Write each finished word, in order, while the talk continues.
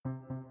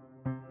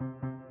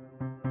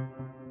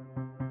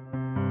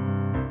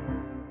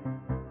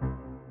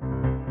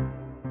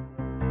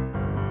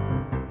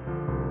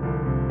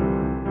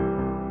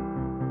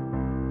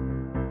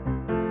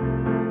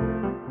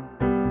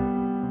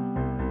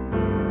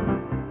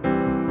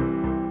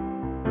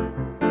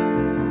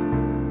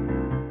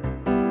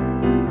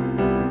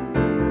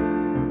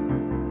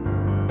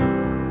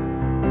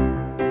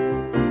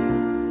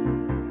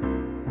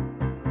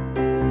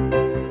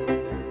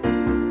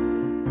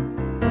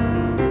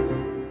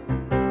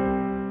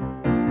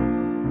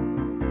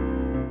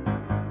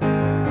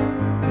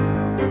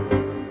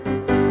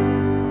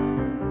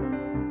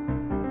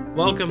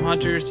Welcome,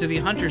 hunters, to the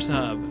Hunters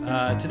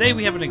Hub. Today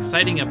we have an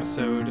exciting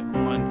episode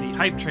on the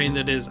hype train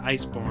that is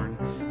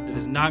Iceborne. It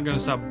is not going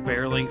to stop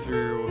barreling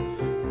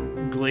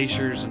through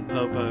glaciers and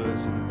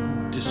popos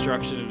and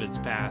destruction in its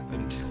path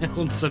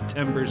until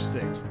September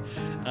 6th.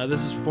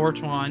 This is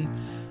Fortuan,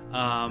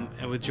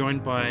 and we're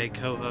joined by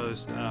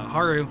co-host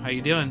Haru. How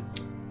you doing?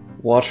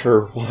 Watch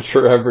her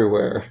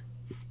everywhere.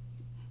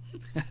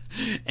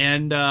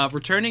 And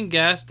returning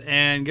guest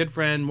and good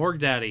friend Morg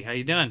Daddy. How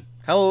you doing?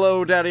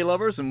 Hello, Daddy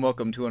Lovers, and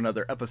welcome to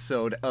another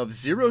episode of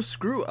Zero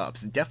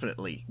Screw-Ups.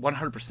 Definitely,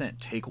 100%,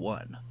 take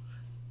one.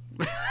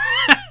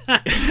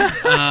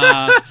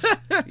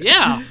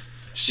 Yeah,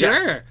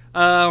 sure.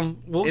 Yes.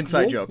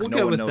 Inside joke. We'll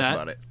No one knows that.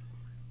 about it.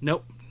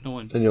 Nope, no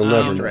one. And you'll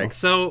never know.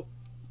 So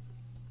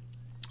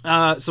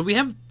we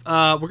have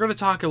we're going to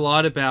talk a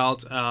lot about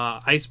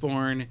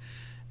Iceborne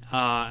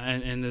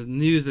and the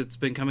news that's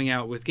been coming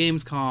out with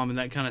Gamescom and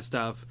that kind of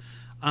stuff.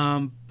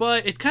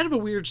 But it's kind of a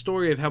weird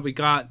story of how we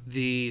got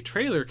the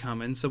trailer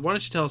coming. So why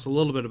don't you tell us a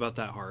little bit about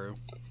that, Haru?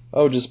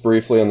 Oh, just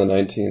briefly on the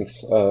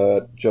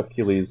 19th, Jeff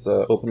Keighley's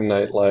opening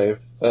night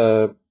live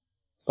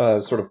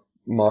sort of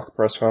mock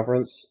press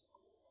conference.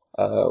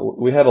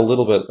 We had a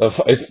little bit of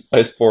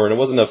Iceborne. It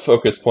wasn't a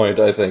focus point,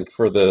 I think,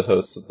 for the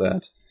hosts of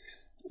that.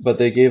 But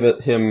they gave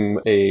him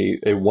a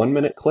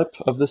 1-minute clip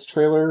of this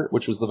trailer,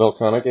 which was the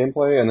Velkhana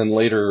gameplay, and then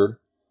later,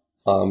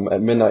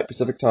 at midnight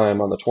Pacific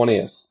time on the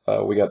 20th,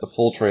 we got the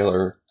full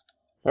trailer.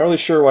 Not really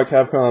sure why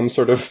Capcom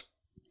sort of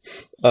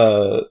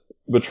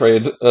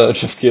betrayed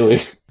Jeff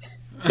Keighley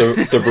so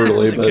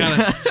brutally, but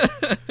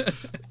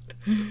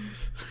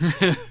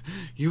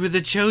you were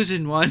the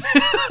chosen one.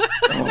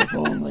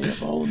 Oh,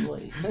 if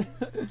only.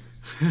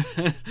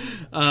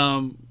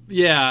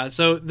 Yeah,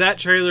 so that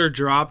trailer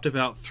dropped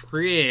about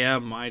 3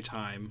 a.m. my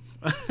time,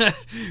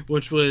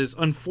 which was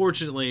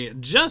unfortunately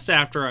just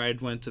after I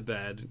had went to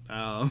bed,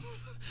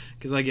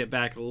 because I get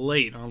back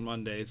late on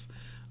Mondays.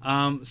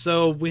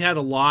 So we had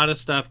a lot of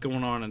stuff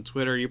going on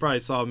Twitter. You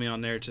probably saw me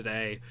on there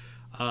today.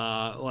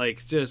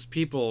 Like just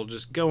people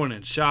just going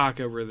in shock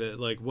over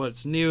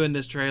what's new in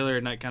this trailer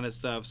and that kind of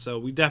stuff. So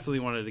we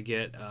definitely wanted to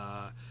get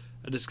a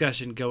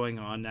discussion going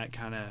on that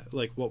kind of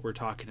like what we're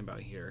talking about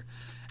here.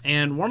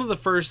 And one of the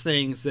first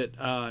things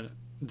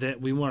that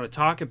we want to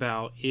talk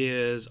about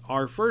is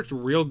our first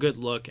real good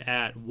look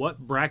at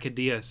what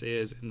Brachydios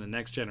is in the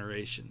next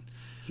generation.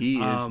 He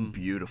is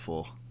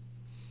beautiful.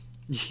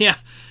 Yeah,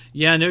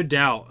 no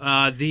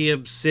doubt. The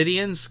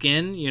obsidian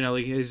skin,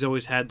 like he's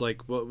always had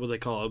like what they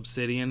call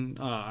obsidian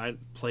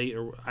plate,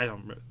 or I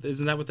don't remember.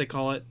 Isn't that what they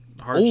call it?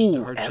 Hard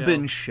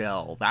ebon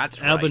shell.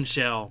 That's right. Ebon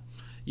shell.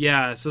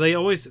 Yeah. So they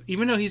always,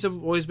 even though he's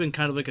always been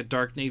kind of like a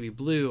dark navy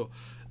blue,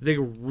 they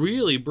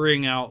really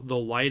bring out the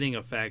lighting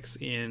effects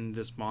in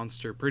this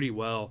monster pretty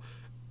well.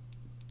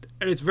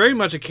 And it's very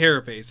much a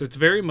carapace. It's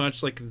very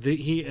much like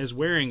he is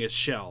wearing a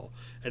shell.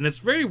 And it's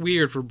very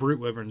weird for brute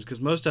wyverns because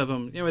most of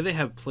them, they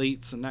have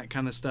plates and that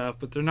kind of stuff,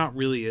 but they're not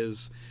really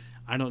as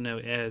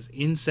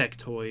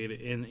insectoid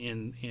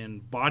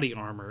in body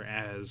armor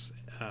as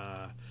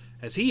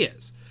he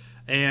is.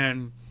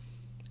 And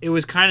it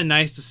was kind of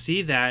nice to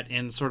see that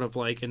in sort of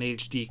like an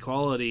HD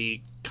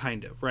quality,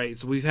 kind of, right?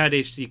 So we've had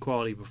HD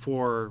quality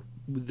before.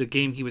 The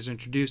game he was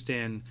introduced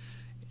in,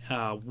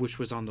 which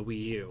was on the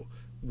Wii U,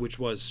 which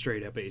was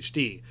straight up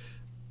HD.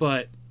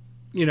 But,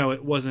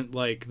 it wasn't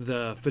like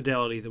the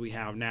fidelity that we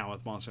have now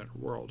with Monster Hunter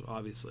World,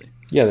 obviously.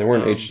 Yeah, they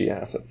weren't HD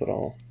assets at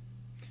all.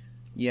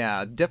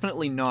 Yeah,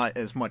 definitely not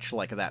as much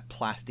like that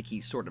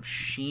plasticky sort of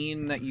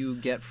sheen that you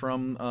get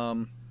from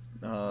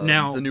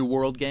the New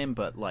World game,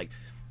 but like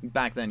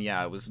back then,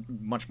 yeah, it was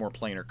much more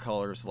plainer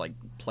colors, like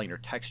plainer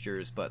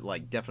textures, but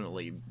like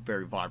definitely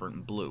very vibrant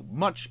and blue.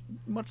 Much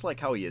like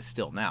how he is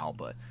still now,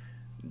 but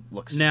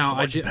looks now so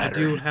much better. I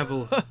do have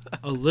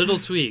a little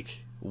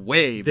tweak.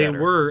 Way better. They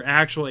were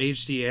actual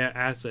HD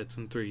assets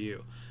in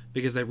 3U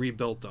because they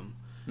rebuilt them,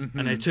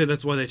 and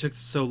that's why they took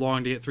so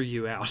long to get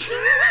 3U out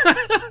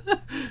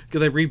because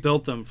they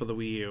rebuilt them for the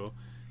Wii U.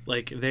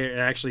 Like they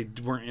actually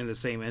weren't in the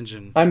same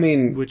engine. I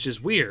mean, which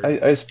is weird.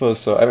 I suppose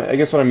so. I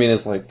guess what I mean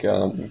is like.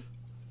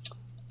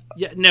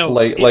 Yeah, no,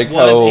 like it was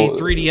how a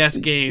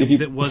 3DS game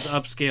that was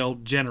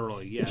upscaled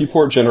generally, yes. If you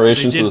port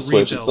Generations to the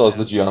Switch, it still has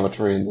that. the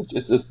geometry, and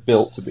it's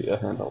built to be a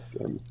handheld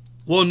game.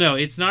 Well, no,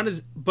 it's not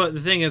as... But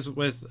the thing is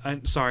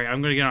I'm sorry,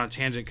 I'm going to get on a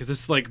tangent, because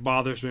this,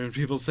 bothers me when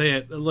people say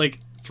it.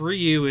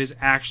 3U is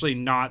actually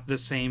not the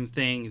same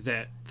thing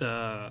that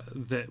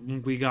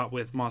we got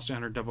with Monster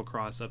Hunter Double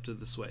Cross up to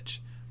the Switch,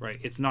 right?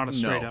 It's not a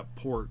straight-up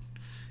port.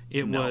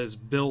 It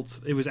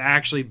was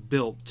actually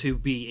built to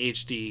be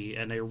HD,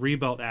 and they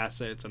rebuilt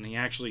assets, and they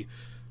actually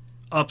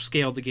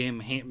upscaled the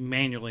game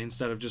manually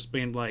instead of just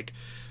being like,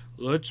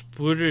 let's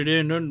put it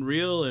in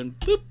Unreal and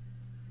boop,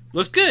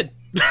 looks good.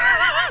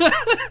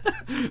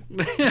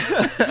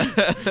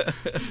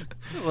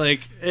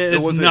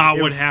 It's not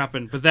what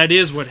happened, but that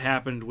is what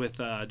happened with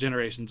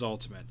Generations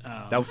Ultimate.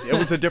 It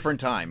was a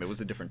different time.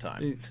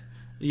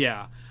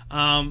 Yeah.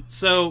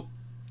 So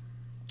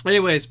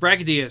Anyways,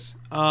 Brachydios.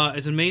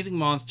 It's an amazing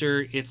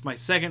monster. It's my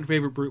second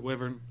favorite brute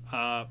wyvern.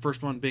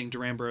 First one being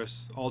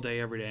Durambros, all day,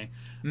 every day.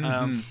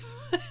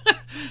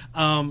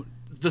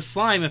 The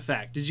slime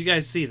effect. Did you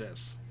guys see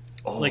this?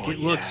 Oh, it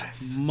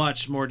looks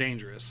much more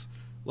dangerous.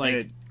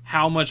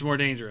 How much more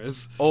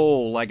dangerous?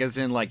 Oh, as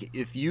in,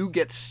 if you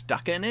get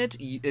stuck in it,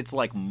 it's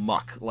like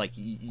muck.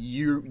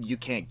 You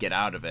can't get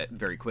out of it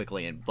very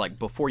quickly, and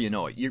before you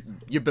know it,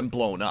 you've been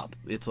blown up.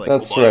 It's like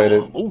that's right.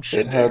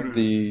 It had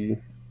the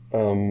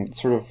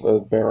sort of a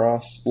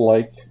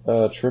Baroth-like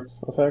trip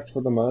effect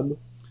for the mud.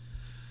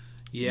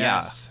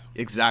 Yes.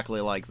 Yeah, exactly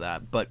like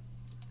that, but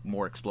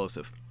more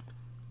explosive.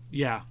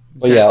 Yeah.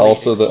 But yeah,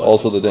 also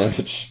the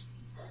damage.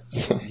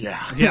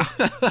 Yeah.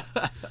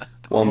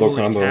 Wombo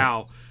Holy combo.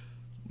 cow.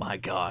 My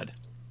God.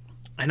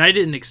 And I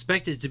didn't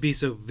expect it to be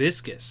so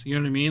viscous. You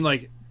know what I mean?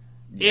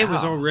 It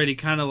was already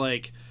kind of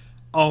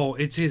oh,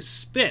 it's his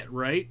spit,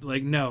 right?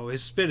 No,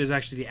 his spit is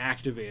actually the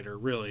activator,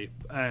 really.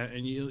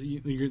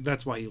 And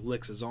that's why he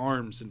licks his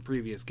arms in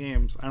previous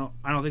games. I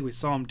don't think we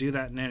saw him do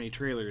that in any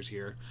trailers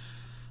here.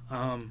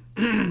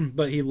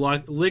 But he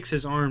licks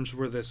his arms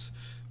where this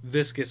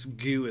viscous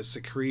goo is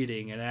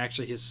secreting, and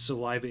actually his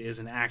saliva is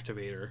an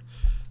activator.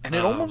 And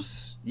it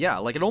almost,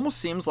 it almost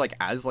seems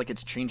as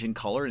it's changing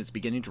color and it's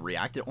beginning to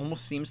react, it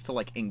almost seems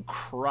to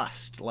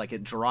encrust,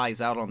 it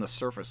dries out on the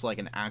surface like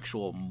an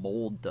actual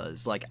mold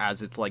does,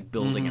 as it's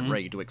building and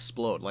ready to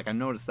explode. I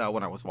noticed that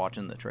when I was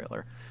watching the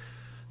trailer,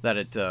 that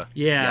it,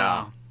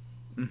 yeah.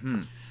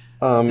 Mm-hmm.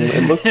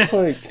 It looks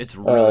like it's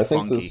really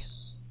funky.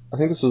 I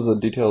think this was a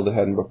detail they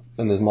had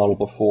in this model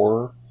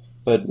before,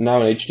 but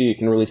now in HD you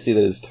can really see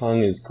that his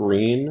tongue is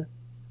green.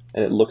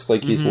 And it looks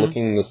like he's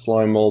licking the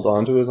slime mold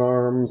onto his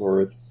arms,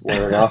 or it's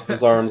wearing off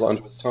his arms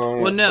onto his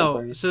tongue. Well, no.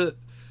 Something. So,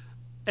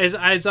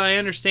 as I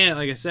understand it,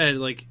 like I said,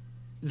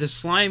 the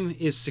slime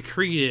is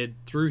secreted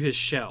through his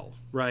shell,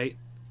 right?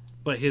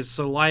 But his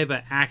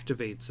saliva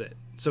activates it,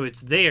 so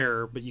it's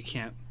there, but you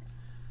can't.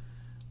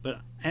 But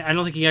I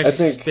don't think he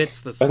actually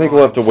spits the slime. I think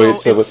we'll have to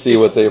wait to see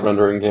what they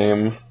render in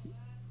game.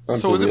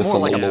 So is it more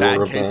like a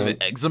bad case of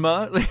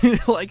eczema?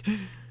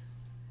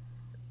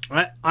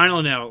 I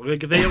don't know.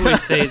 They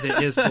always say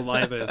that his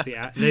saliva is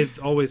they've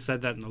always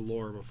said that in the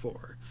lore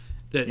before,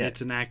 that it's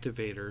an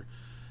activator,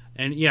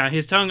 and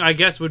his tongue I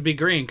guess would be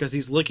green because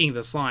he's licking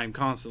the slime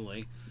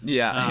constantly.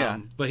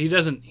 But he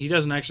doesn't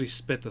actually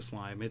spit the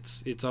slime.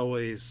 It's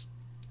always,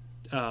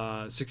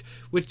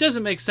 which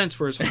doesn't make sense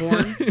for his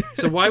horn.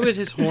 So why would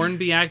his horn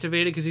be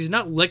activated? Because he's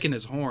not licking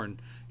his horn.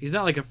 He's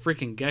not like a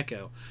freaking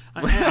gecko.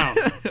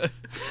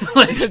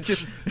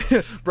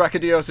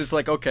 Brachydios, it's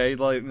okay,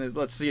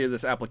 let's see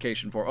this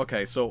application for.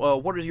 Okay, so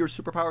what are your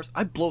superpowers?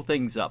 I blow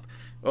things up.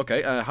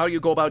 Okay, how do you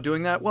go about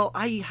doing that? Well,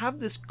 I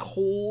have this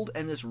cold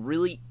and this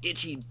really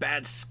itchy,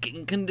 bad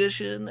skin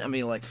condition. I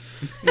mean, I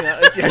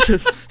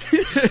just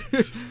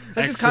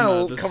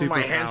kind of cover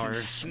my hands in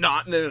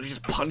snot and then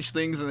just punch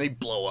things and they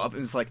blow up.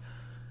 And it's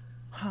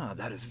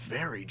that is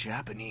very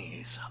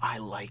Japanese. I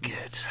like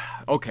it.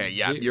 Okay,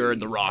 you're in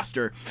the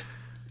roster.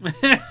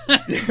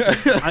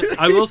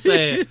 I will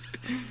say,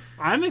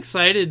 I'm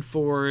excited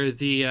for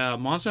the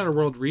Monster Hunter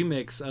World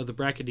remix of the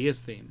Brachydios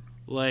theme.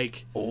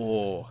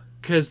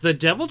 Because the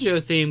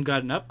Deviljho theme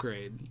got an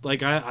upgrade.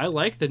 I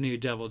like the new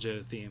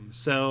Deviljho theme.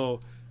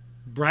 So,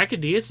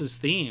 Brachydios'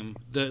 theme,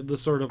 the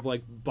sort of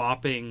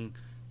bopping,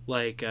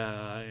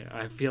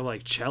 I feel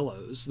like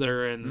cellos that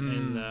are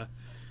in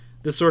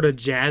the sort of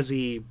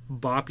jazzy,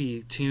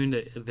 boppy tune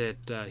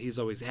that he's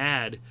always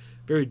had,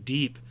 very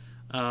deep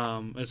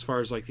as far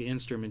as the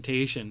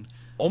instrumentation.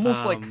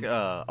 Almost like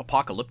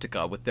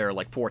Apocalyptica with their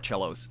 4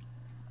 cellos.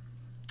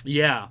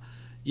 Yeah.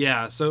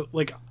 So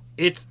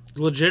it's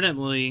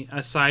legitimately,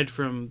 aside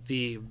from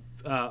the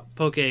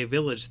Poke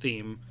Village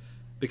theme,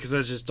 because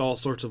that's just all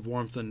sorts of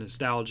warmth and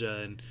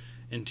nostalgia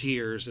and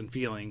tears and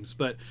feelings.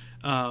 But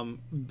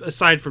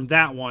aside from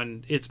that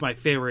one, it's my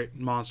favorite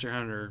Monster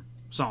Hunter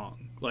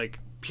song.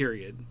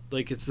 Period.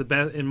 It's the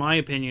best, in my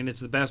opinion.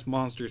 It's the best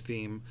monster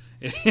theme.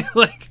 And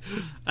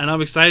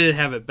I'm excited to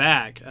have it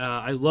back.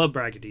 I love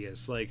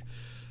Brachydios.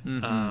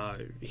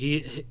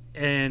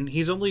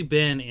 He's only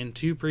been in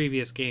 2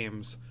 previous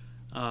games,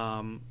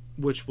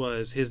 which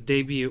was his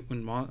debut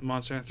in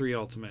Monster Hunter 3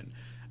 Ultimate,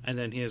 and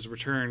then his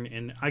return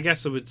in, I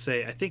guess I would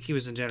say, I think he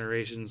was in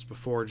Generations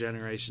before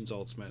Generations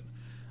Ultimate.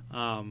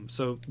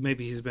 So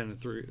maybe he's been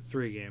in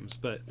 3 games.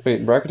 But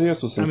wait,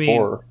 Brachydios was in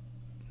 4.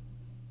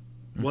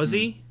 Was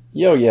he?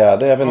 Yeah,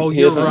 they haven't. Oh,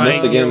 you're right.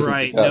 Missed the games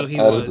right. No, he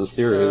out was of the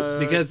series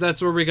because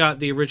that's where we got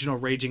the original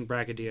Raging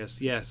Brachydios.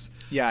 Yes.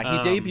 Yeah,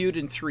 he debuted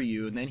in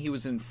 3U, and then he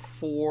was in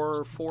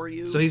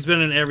 4U. So he's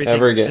been in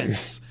everything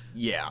since.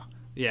 Yeah.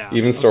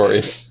 Even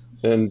stories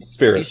and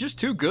spirits. He's just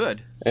too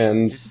good.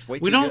 And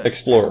we don't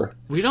explore.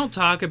 We don't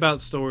talk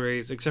about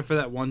stories except for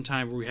that one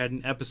time where we had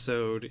an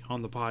episode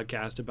on the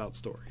podcast about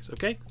stories.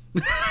 Okay.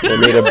 They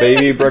made a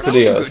baby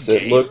Brachydios.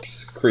 It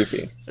looks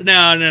creepy. No.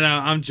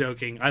 I'm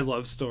joking. I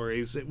love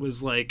stories. It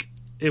was like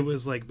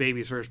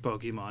baby's first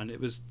Pokemon.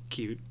 It was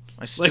cute.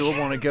 I still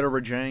want to get a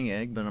Rajang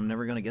egg, but I'm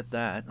never gonna get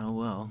that. Oh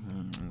well.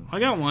 I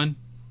got one.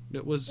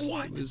 It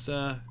was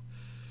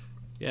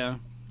yeah.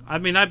 I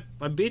mean, I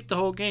beat the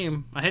whole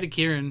game. I had a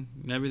Kieran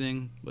and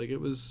everything. Like, it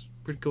was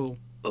pretty cool.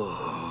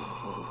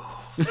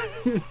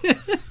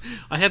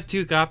 I have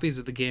 2 copies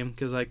of the game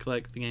because I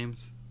collect the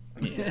games.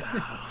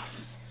 Yeah.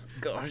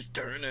 Gosh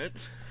darn it.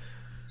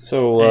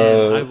 So,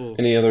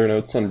 any other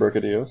notes on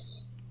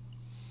Brigadios?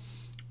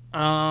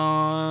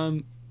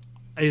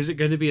 Is it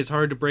going to be as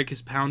hard to break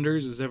his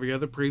pounders as every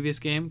other previous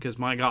game? Because,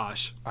 my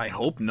gosh. I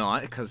hope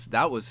not, because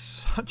that was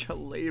such a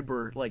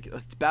labor. Like,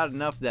 it's bad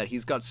enough that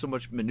he's got so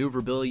much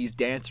maneuverability. He's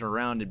dancing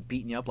around and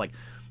beating you up like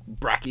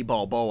Bracky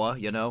Balboa,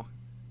 you know?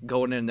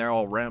 Going in there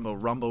all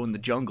Rumbo in the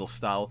jungle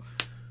style.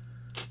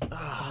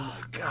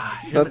 Oh, God.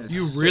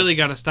 You really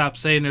got to stop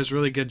saying those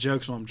really good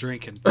jokes while I'm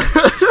drinking.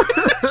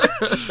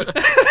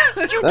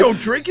 You don't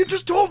drink. You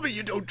just told me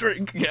you don't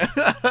drink.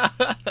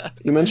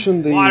 You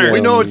mentioned the water.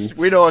 We know it's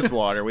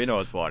water. We know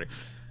it's water.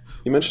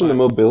 You mentioned the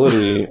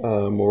mobility,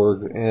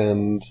 Morg,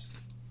 and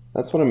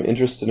that's what I'm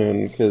interested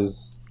in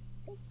because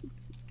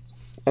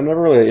I've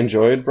never really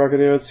enjoyed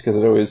Brigadios because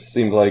it always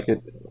seemed like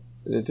it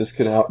just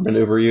could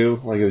outmaneuver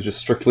you, like it was just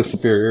strictly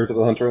superior to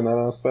the hunter in that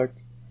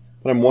aspect.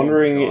 But I'm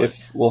wondering if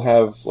we'll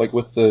have, like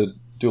with the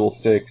dual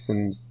sticks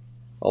and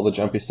all the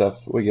jumpy stuff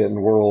we get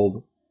in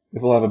World,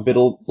 if we'll have a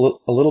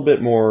little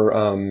bit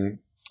more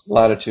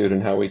latitude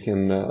in how we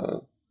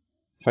can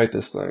fight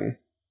this thing.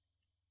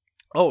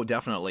 Oh,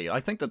 definitely. I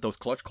think that those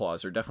clutch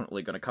claws are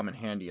definitely going to come in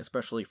handy,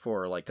 especially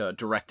for like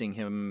directing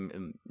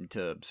him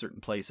to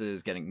certain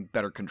places, getting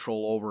better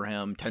control over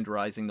him,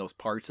 tenderizing those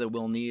parts that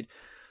we'll need.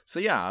 So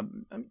yeah,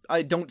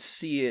 I don't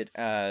see it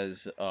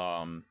as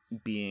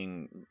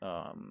being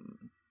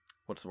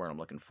what's the word I'm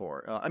looking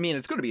for? I mean,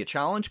 it's going to be a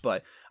challenge,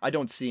 but I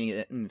don't see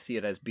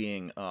it as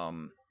being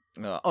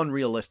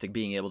unrealistic.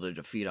 Being able to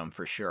defeat him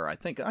for sure. I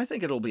think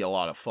it'll be a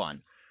lot of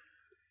fun.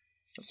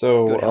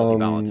 So good healthy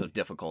balance of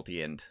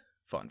difficulty and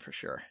fun for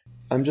sure.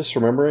 I'm just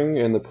remembering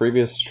in the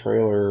previous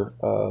trailer,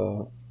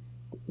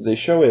 they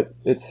show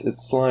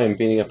it's slime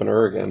beating up an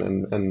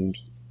Urigan and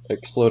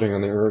exploding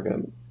on the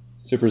Urigan.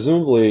 So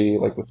presumably,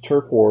 like with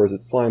Turf Wars,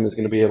 its slime is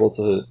going to be able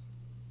to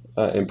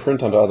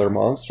imprint onto other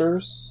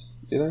monsters.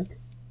 Do you think?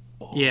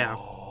 Yeah.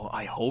 Oh,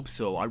 I hope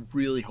so. I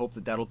really hope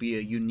that that'll be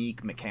a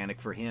unique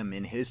mechanic for him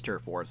in his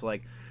Turf Wars.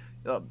 Like,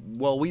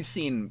 well, we've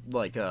seen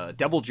like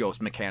Devil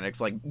Jost mechanics.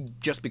 Like,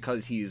 just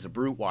because he's a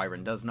Brute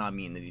Wyvern does not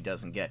mean that he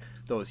doesn't get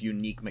those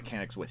unique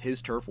mechanics with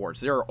his Turf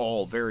Wars. They're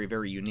all very,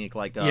 very unique.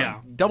 Like,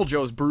 Devil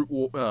Jost Brute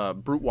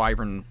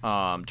Wyvern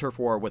Turf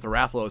War with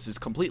Arathlos is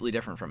completely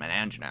different from an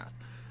Anjanath.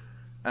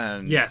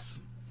 And yes,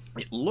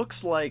 it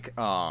looks like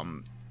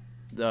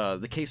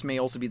the case may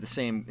also be the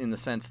same in the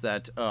sense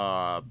that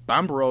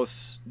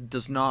Bambaros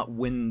does not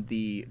win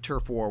the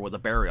Turf War with a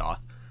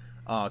Barioth,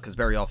 because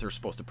Barioth are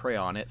supposed to prey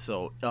on it,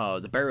 so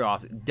the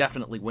Barioth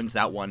definitely wins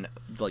that one,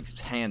 like,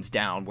 hands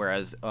down,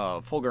 whereas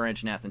Fulgur,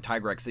 Anjanath, and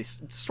Tigrex, they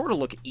sort of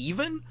look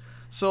even,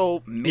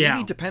 so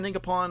maybe depending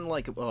upon,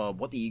 like,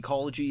 what the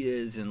ecology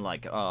is and,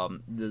 like,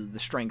 the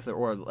strength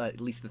or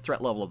at least the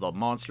threat level of the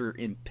monster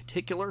in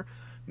particular,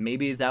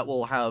 maybe that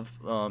will have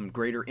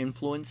greater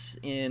influence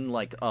in,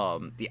 like,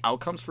 the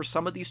outcomes for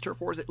some of these Turf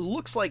Wars. It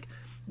looks like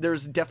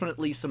there's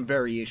definitely some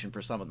variation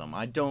for some of them.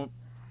 I didn't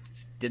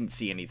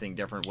see anything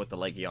different with the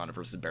Legion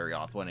versus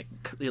Barioth when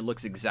it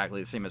looks exactly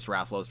the same as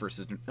Rathlos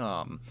versus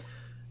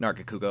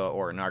Nargacuga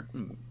or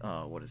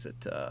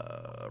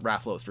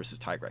Rathlos versus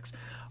Tigrex.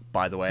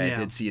 By the way, I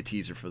did see a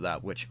teaser for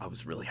that, which I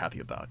was really happy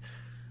about.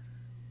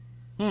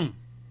 I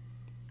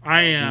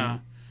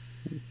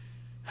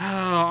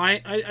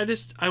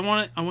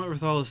want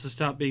Rathalos to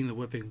stop being the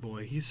whipping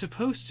boy. He's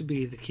supposed to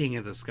be the king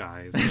of the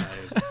skies,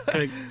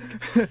 guys.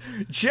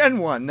 Gen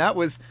 1, that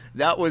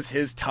was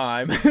his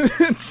time.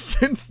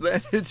 Since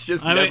then, it's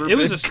just never been. It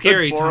was a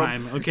scary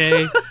time,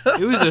 okay?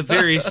 It was a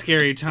very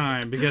scary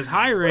time because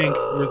high rank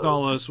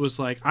Rathalos was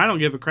like, I don't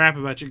give a crap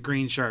about your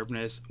green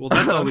sharpness. Well,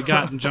 that's all we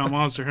got in Jump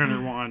Monster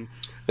Hunter 1.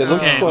 It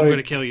looks like, I'm going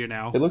to kill you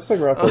now. It looks like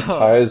Rathalos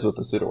ties with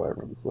the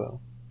Pseudo-Wyverns,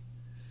 though.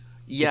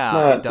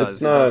 Yeah, it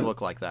does. It does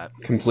look like that.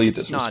 Complete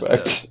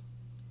disrespect.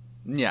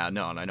 No.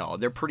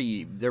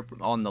 They're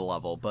on the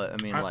level, but I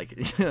mean,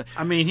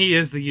 I mean, he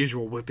is the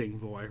usual whipping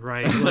boy,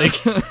 right? Like,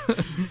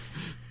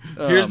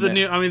 here's the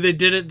new. I mean, they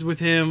did it with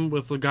him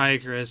with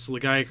Lagiacrus.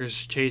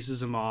 Lagiacrus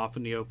chases him off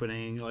in the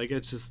opening. Like,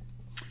 it's just,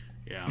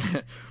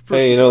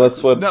 Hey,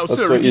 that's what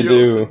you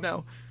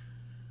do.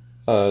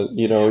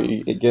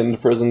 You get into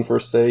prison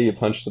first day, you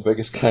punch the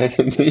biggest guy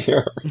in the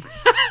yard.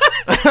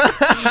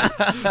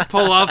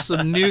 Pull off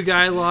some new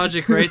guy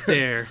logic right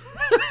there.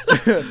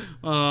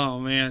 Oh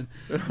man!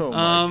 Oh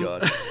my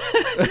god!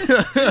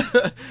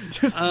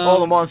 Just all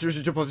the monsters are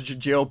just a bunch of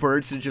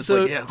jailbirds and just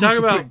who's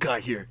the big guy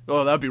here?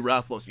 Oh, that'd be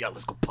Rathlos. Yeah,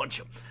 let's go punch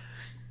him.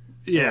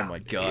 Yeah. Oh my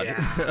god!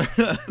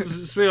 Yeah.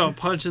 Speaking about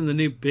punching the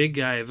new big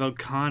guy,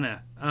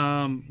 Velkhana.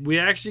 We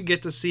actually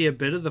get to see a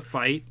bit of the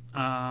fight.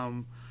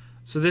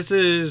 So this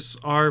is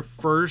our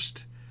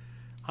first,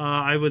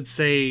 I would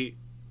say,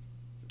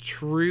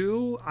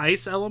 true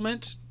ice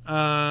element.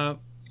 Elder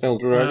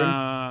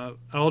Dragon?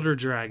 Elder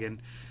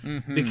Dragon.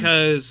 Mm-hmm.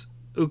 Because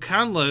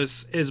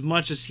Ukanlos, as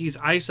much as he's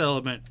ice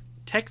element,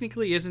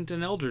 technically isn't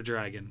an Elder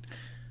Dragon.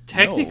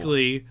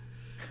 Technically,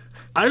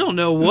 I don't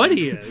know what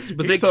he is,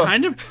 but they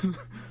kind of...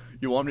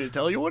 You want me to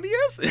tell you what he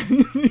is?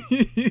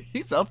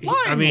 He's a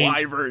flying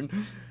wyvern.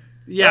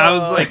 Yeah, I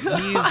was like,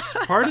 he's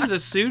part of the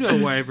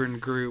pseudo wyvern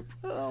group.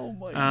 Oh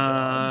my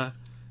god.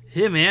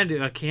 Him and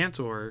a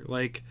Cantor,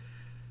 like,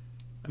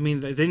 I mean,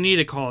 they need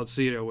to call it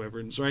pseudo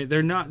wyverns, right?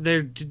 They're not.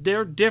 They're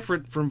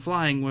different from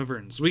flying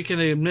wyverns. We can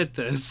admit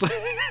this. We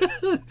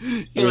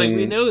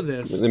know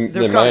this.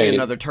 There's got to be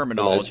another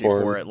terminology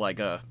for it, like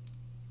a.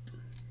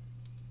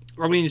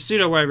 I mean,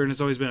 pseudo wyvern has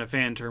always been a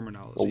fan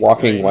terminology. A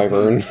walking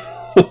wyvern.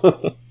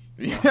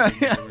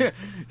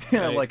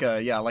 Like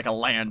a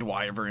land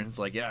wyvern. It's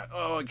like,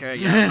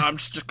 I'm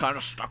just kind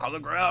of stuck on the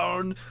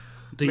ground.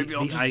 Maybe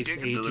I'll just ice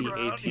dig into the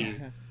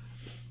ground.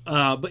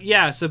 But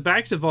yeah, so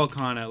back to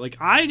Volcana.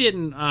 Like, I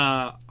didn't.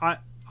 I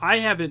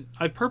haven't.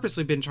 I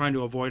purposely been trying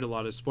to avoid a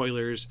lot of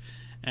spoilers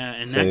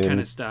and that kind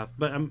of stuff.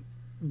 But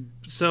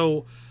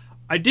so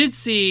I did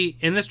see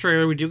in this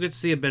trailer we do get to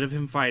see a bit of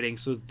him fighting.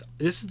 So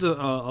this is a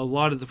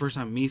lot of the first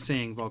time me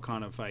seeing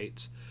Volcana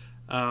fights.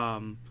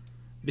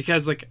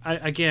 Because like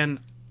I'm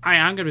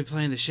gonna be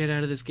playing the shit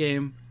out of this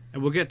game,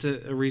 and we'll get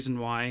to a reason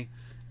why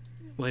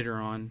later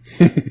on.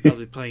 I'll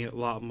be playing it a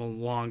lot more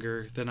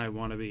longer than I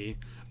want to be,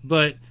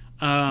 but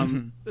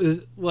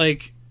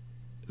like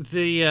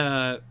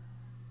the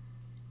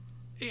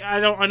I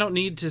don't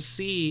need to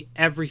see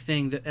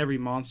everything that every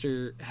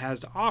monster has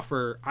to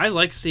offer. I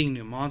like seeing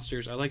new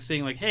monsters. I like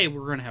seeing like, hey,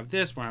 we're gonna have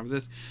this, we're gonna have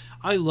this.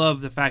 I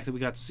love the fact that we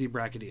got to see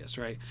Brachydios,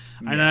 right?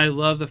 Yeah. And I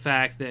love the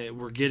fact that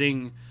we're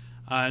getting.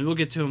 And we'll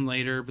get to them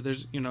later, but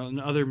there's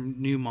other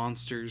new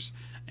monsters,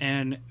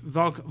 and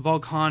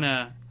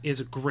Volcana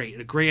is a great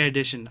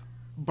addition.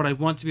 But I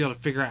want to be able to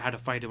figure out how to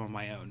fight him on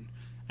my own,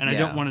 and I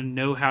don't want to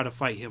know how to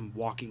fight him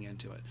walking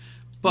into it.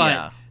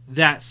 But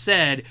that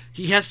said,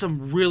 he has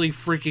some really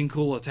freaking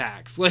cool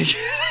attacks. Like,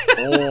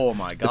 oh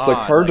my god, it's like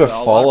hard to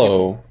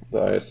follow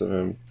the ice of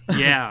him.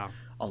 Yeah.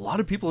 A lot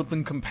of people have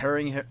been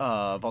comparing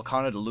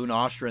Volcana to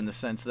Lunastra in the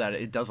sense that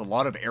it does a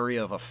lot of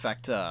area of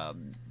effect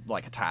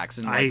like attacks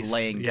and like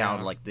laying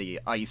down like the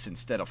ice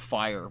instead of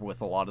fire with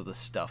a lot of this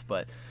stuff.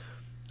 But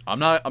I'm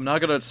not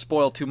gonna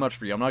spoil too much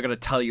for you. I'm not gonna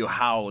tell you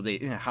how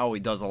he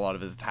does a lot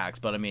of his attacks.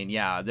 But I mean,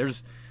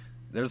 there's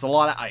a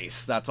lot of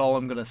ice. That's all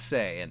I'm gonna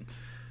say. And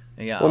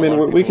well, I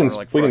mean, we can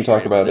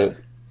talk about it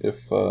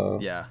if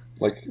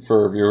like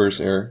for our viewers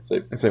here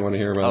if they want to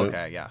hear about it.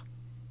 Okay,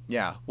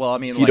 yeah. Well, I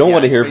mean, if you don't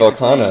want to hear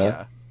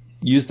Volcana,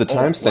 use the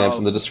timestamps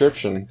in the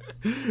description.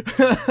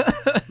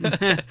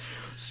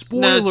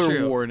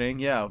 Spoiler warning.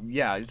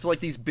 Yeah. It's like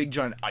these big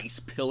giant ice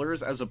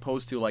pillars as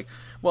opposed to like,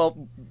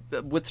 well,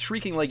 with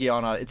Shrieking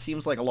Legiana, it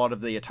seems like a lot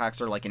of the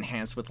attacks are like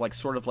enhanced with like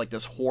sort of like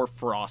this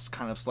hoarfrost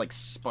kind of like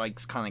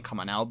spikes kind of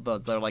coming out,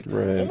 but they're like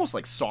almost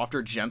like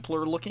softer,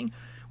 gentler looking.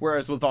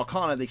 Whereas with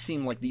Volcana, they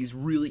seem like these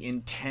really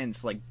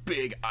intense, like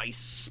big ice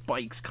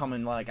spikes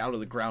coming like out of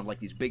the ground, like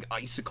these big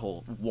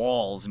icicle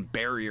walls and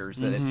barriers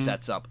that it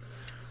sets up.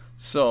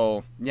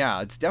 So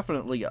yeah, it's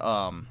definitely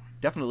a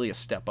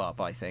step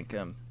up, I think.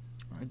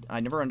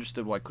 I never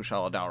understood why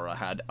Kushala Daora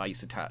had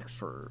ice attacks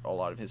for a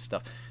lot of his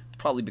stuff.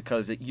 Probably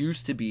because it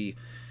used to be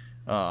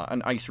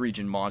an ice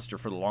region monster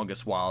for the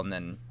longest while, and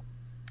then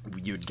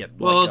you'd get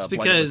it's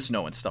because with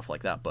snow and stuff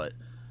like that. But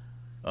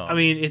I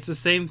mean, it's the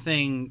same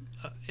thing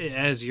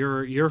as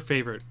your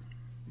favorite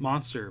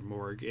monster,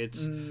 Morg.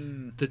 It's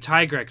the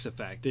Tigrex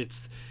effect.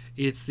 It's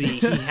the he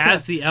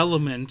has the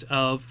element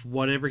of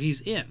whatever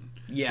he's in.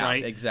 Yeah,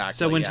 right? Exactly.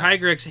 So when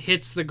Tigrex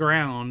hits the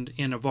ground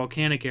in a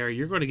volcanic area,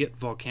 you're going to get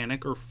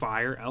volcanic or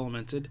fire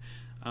elemented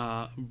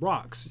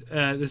rocks.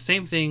 The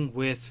same thing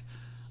with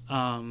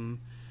Kushala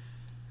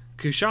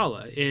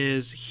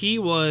is he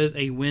was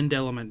a wind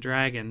element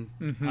dragon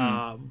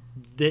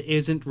that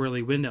isn't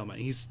really wind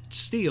element. He's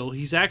steel.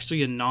 He's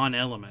actually a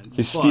non-element.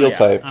 He's steel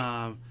type.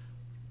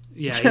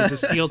 He's a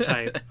steel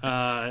type.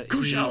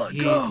 Kushala,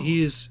 go!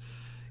 He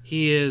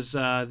is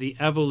the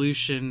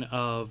evolution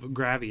of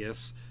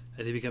Gravius.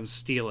 And he becomes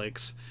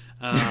Steelix.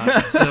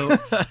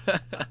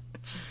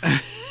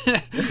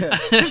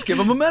 Just give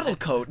him a metal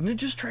coat and then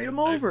just trade him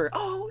over.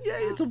 Oh,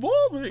 yay, it's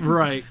evolving.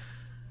 Right.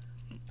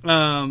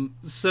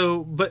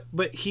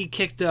 But he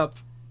kicked up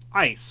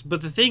ice. But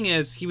the thing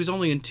is, he was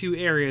only in two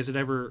areas that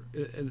ever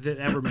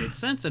made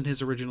sense in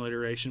his original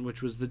iteration,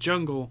 which was the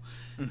jungle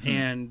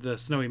and the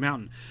snowy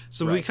mountain.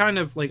 So we kind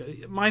of,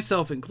 like,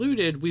 myself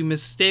included, we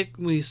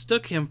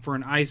mistook him for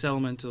an ice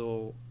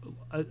elemented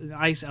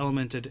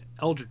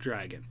elder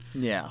dragon.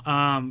 Yeah.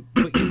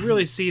 But you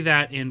really see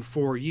that in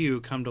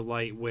 4U come to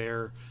light,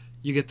 where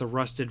you get the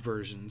rusted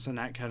versions and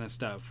that kind of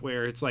stuff,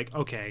 where it's like,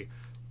 okay,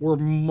 we're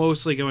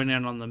mostly going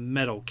in on the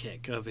metal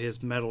kick of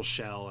his metal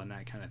shell and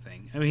that kind of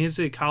thing. I mean, his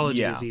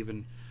ecology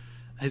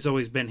has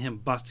always been him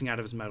busting out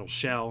of his metal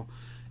shell.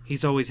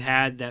 He's always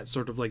had that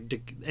sort of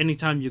like,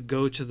 anytime you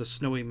go to the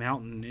snowy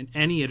mountain in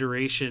any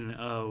iteration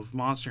of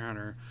Monster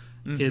Hunter,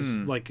 his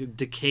like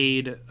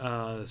decayed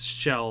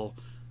shell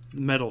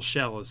metal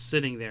shell is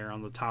sitting there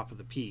on the top of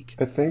the peak.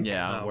 I think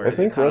where it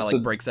kind of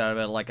like breaks out of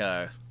it like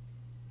a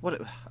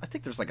I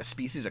think there's like a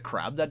species of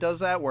crab that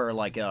does that, where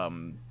like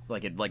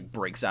it like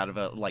breaks out of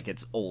it like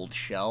its old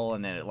shell,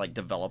 and then it like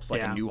develops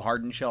like a new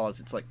hardened shell as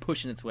it's like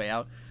pushing its way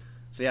out.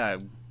 So yeah,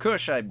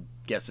 Kush, I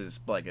guess, is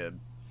like a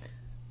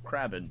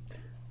crab in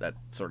that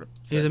sort of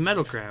sense. He's a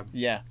metal crab.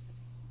 Yeah.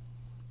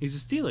 He's a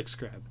Steelix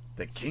crab.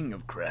 The king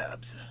of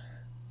crabs.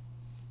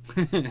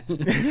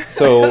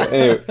 So,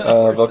 anyway,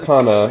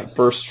 Velkhana,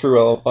 first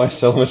true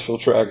ice elemental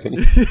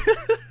dragon.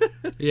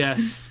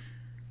 Yes.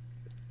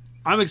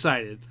 I'm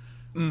excited.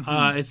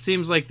 Mm-hmm. It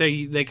seems like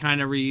they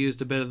kind of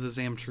reused a bit of the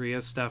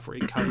Zamtria stuff where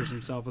he covers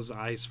himself as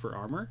ice for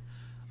armor,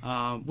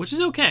 which is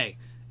okay.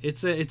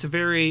 It's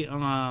very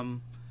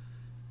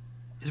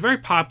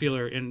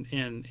popular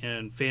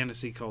in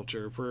fantasy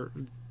culture for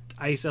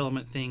ice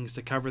element things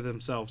to cover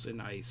themselves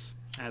in ice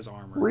as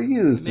armor.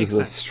 Reused is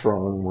a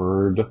strong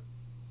word.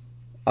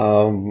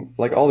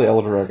 Like all the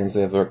Elder Dragons,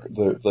 they have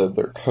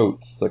their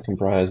coats that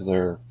comprise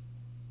their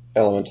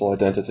elemental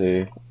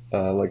identity.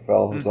 Like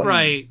Valve is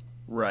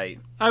Right.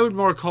 I would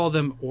more call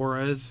them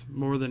auras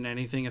more than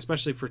anything,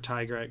 especially for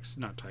Tigrex.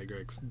 Not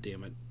Tigrex,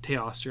 damn it.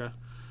 Teostra.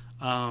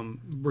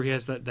 Where he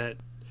has that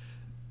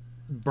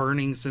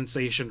burning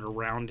sensation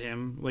around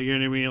him. Like, you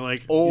know what I mean?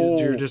 Like,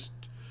 you're just...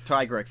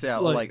 Tigrex, yeah.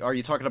 Like, are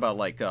you talking about,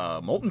 like,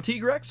 Molten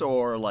Tigrex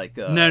or, like...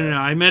 No.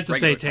 I meant to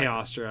say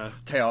Teostra.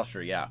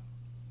 Teostra, yeah.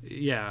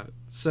 Yeah.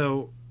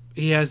 So,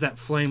 he has that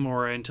flame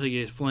aura until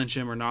you flinch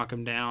him or knock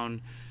him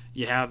down.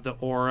 You have the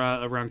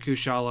aura around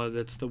Kushala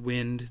that's the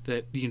wind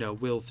that, you know,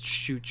 will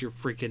shoot your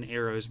freaking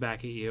arrows back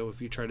at you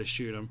if you try to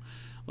shoot them.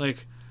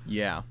 Like...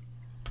 Yeah.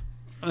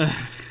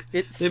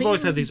 They've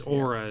always had these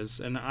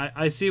auras, and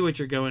I see what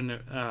you're going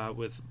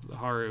with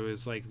Haru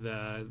is like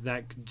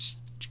that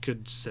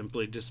could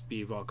simply just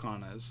be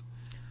Velkhana's.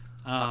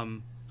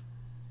 I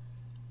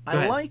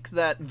like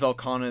that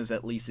Velkhana's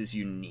at least is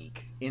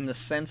unique in the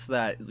sense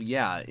that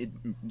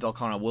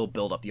Velkhana will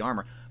build up the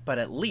armor, but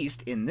at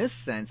least in this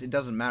sense it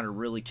doesn't matter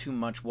really too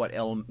much what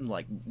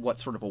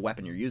sort of a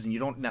weapon you're using. You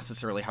don't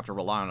necessarily have to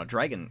rely on a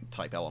dragon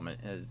type element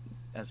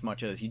as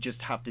much as you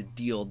just have to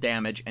deal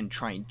damage and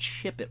try and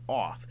chip it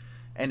off,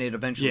 and it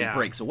eventually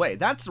breaks away.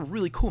 That's a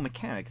really cool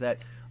mechanic that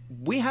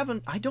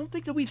I don't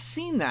think that we've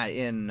seen that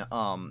in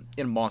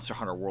Monster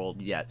Hunter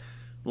World yet.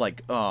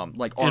 Like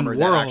armor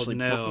that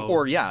actually,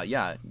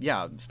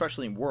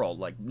 especially in World,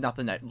 like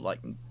nothing that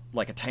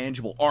like a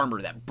tangible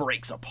armor that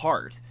breaks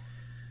apart.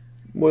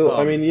 Well,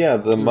 I mean,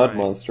 the mud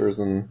monsters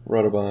in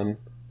Rotoban.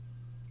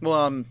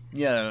 Well,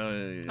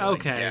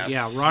 okay,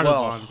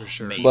 Rotoban for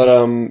sure. Maybe. But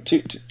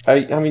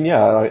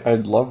I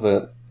love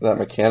that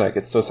mechanic.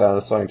 It's so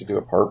satisfying to do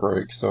a part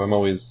break. So I'm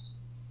always,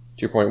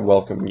 to your point,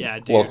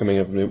 welcoming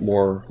of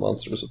more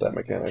monsters with that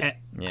mechanic.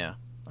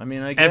 I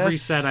mean, I guess every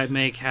set I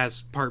make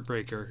has Part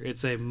Breaker.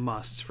 It's a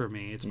must for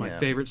me. It's my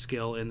favorite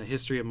skill in the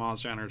history of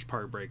Monster Hunter is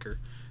Part Breaker.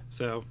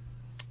 So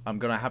I'm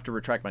gonna have to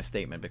retract my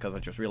statement because I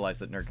just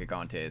realized that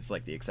Nergigante is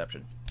like the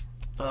exception.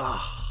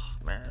 Ugh,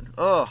 man.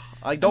 Ugh,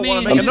 I don't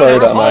want to make another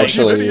sorry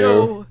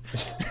video.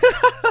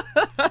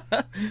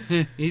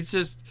 He's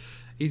just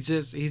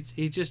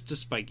a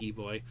spiky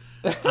boy.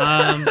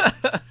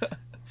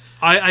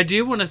 I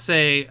do want to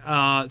say,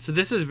 so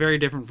this is very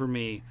different for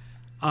me.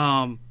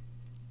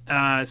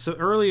 So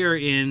earlier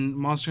in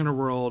Monster Hunter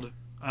World,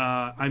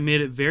 I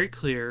made it very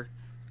clear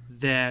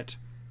that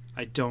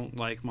I don't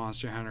like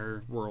Monster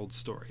Hunter World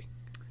story.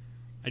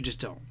 I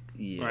just don't.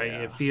 Yeah. Right?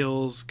 It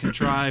feels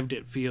contrived.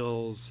 It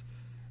feels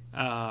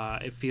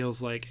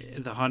like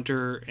the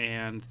hunter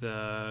and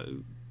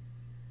the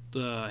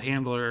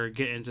handler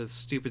get into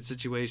stupid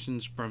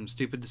situations from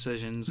stupid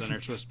decisions and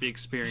are supposed to be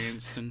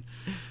experienced and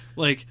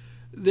like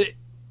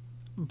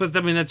But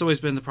I mean, that's always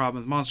been the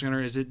problem with Monster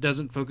Hunter is it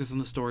doesn't focus on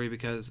the story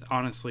because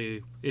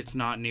honestly, it's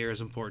not near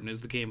as important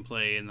as the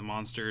gameplay and the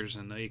monsters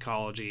and the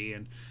ecology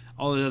and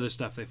all the other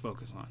stuff they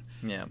focus on.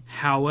 Yeah.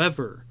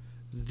 However,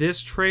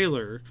 this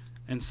trailer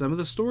and some of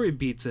the story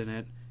beats in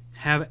it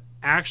have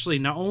actually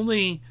not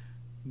only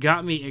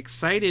got me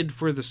excited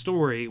for the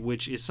story,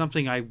 which is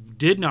something I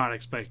did not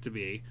expect to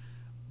be,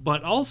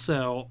 but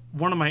also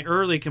one of my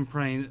early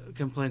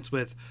complaints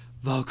with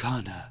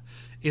Velkhana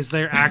is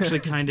they're actually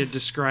kind of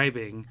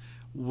describing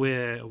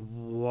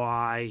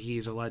why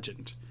he's a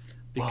legend,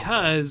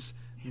 because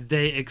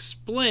they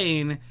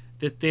explain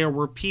that there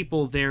were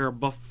people there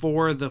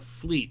before the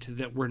fleet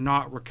that were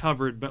not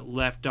recovered but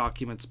left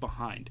documents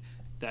behind.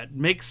 That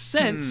makes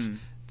sense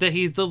that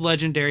he's the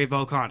legendary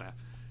Velkhana.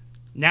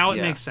 Now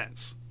it makes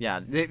sense. Yeah,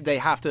 they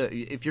have to.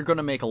 If you're going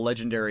to make a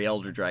legendary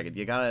Elder Dragon,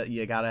 you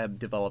gotta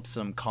develop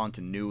some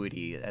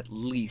continuity, at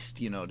least,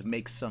 to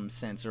make some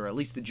sense, or at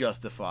least to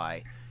justify.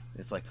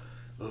 It's like,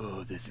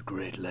 oh, this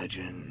great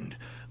legend,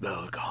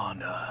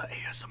 Velkhana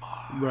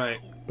ASMR. Right.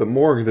 But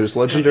Morg, there's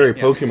legendary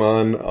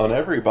Pokemon on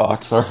every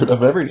box art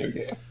of every new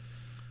game.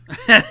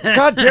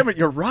 God damn it,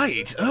 you're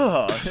right.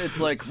 Ugh. It's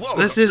like, whoa,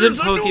 this isn't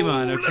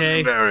Pokemon,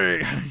 okay?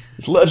 Legendary.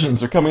 These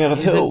legends are coming out of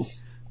the hills.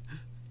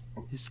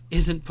 This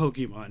isn't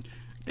Pokemon.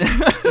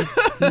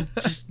 It's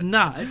just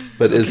not.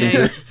 But isn't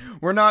it?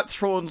 We're not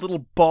throwing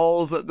little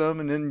balls at them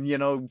and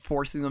then,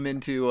 forcing them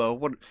into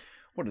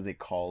what do they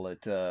call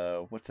it?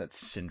 What's that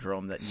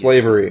syndrome that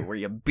slavery, where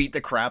you beat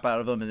the crap out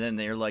of them and then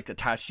they're like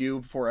attached to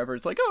you forever?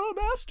 It's like, oh,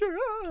 master,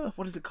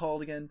 what is it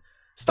called again?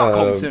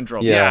 Stockholm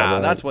syndrome. Yeah,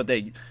 that's what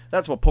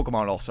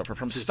Pokemon all suffer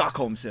from.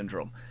 Stockholm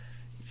syndrome.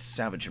 It's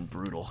savage and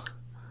brutal.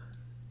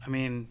 I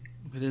mean,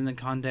 within the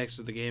context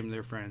of the game,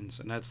 they're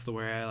friends, and that's the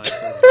way I like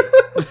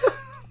to.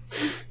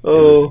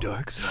 Oh,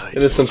 dark side.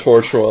 Innocent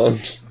Torchwan.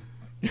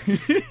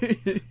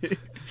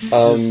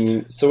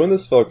 So in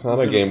this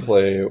Velkhana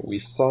gameplay, we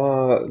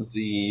saw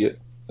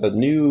a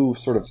new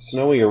sort of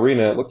snowy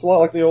arena. It looks a lot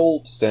like the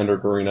old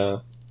standard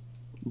arena,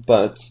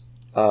 but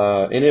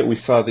in it we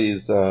saw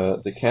these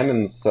the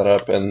cannons set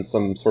up and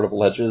some sort of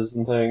ledges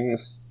and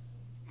things,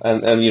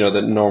 and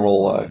the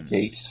normal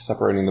gate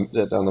separating them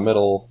down the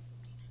middle.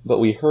 But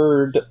we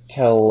heard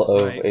tell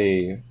of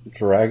a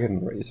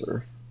Dragon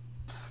Razor.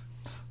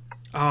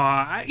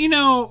 I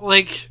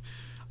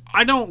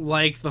don't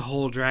like the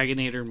whole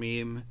Dragonator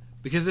meme,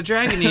 because the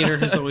Dragonator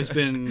has always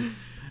been...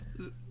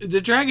 The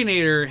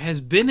Dragonator has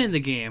been in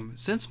the game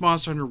since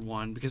Monster Hunter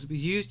 1, because we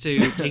used to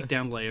take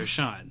down Leo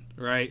Shun,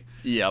 right?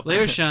 Yep.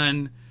 Leo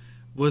Shun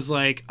was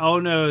like, oh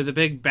no, the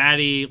big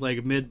baddie,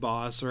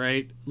 mid-boss,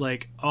 right?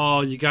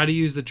 You gotta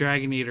use the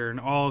Dragonator,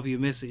 and if you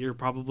miss it, you're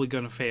probably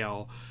gonna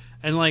fail.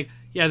 And,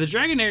 yeah, the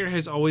Dragonator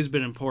has always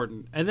been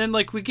important. And then,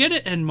 we get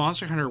it in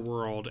Monster Hunter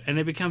World, and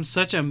it becomes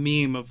such a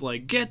meme of,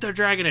 get the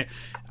Dragonator.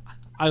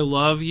 I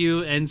love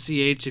you,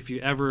 NCH,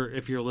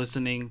 if you're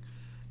listening.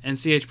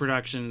 NCH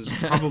Productions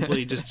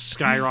probably just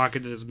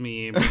skyrocketed this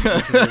meme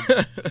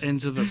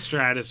into the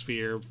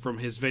stratosphere from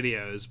his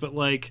videos. But,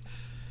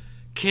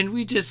 can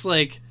we just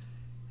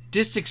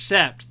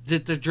accept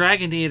that the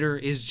Dragonator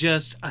is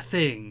just a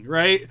thing,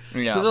 right?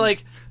 Yeah. So they're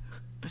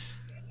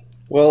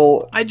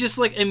well, I just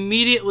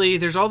immediately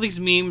there's all these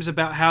memes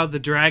about how the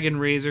Dragon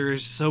Razor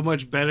is so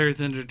much better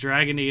than the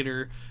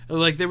Dragonator.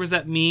 There was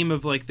that meme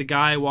of the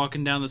guy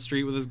walking down the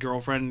street with his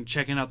girlfriend and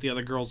checking out the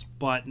other girl's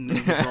butt, and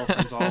his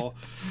girlfriend's all.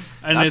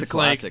 And that's it's a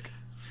classic.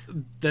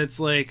 That's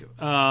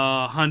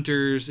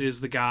Hunters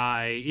is the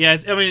guy. Yeah,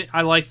 I mean,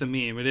 I like the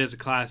meme. It is a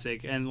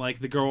classic. And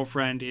the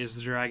girlfriend is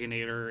the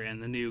Dragonator,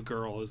 and the new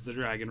girl is the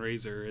Dragon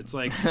Razor. It's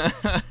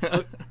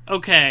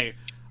okay,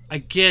 I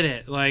get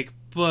it.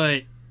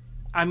 But.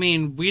 I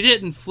mean, we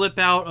didn't flip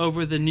out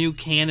over the new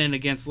cannon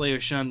against Leo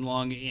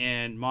Shunlong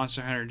in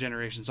Monster Hunter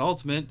Generations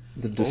Ultimate.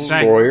 The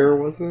Destroyer,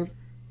 was it?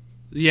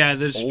 Yeah,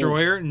 the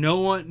Destroyer.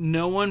 Oh.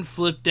 No one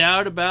flipped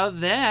out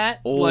about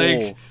that.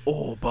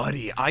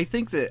 Buddy, I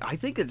think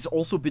it's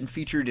also been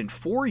featured in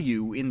For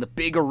You in the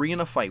big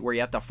arena fight where you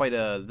have to fight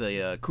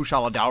the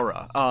Kushala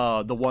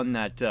Daora, the one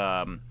that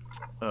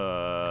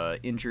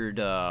injured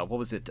what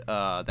was it?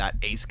 That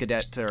Ace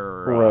Cadet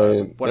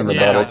or whatever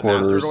that guy's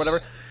mastered or whatever.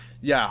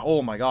 Yeah,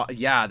 oh my god.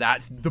 Yeah,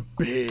 that's the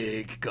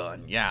big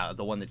gun. Yeah,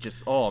 the one that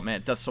just,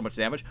 it does so much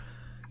damage.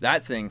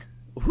 That thing,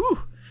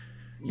 whew.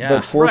 Yeah.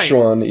 But for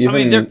Sean,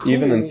 even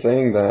in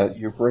saying that,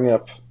 you bring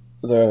up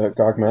the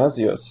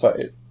Gogmazios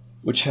fight,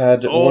 which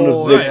had one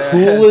of the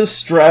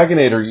coolest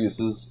Dragonator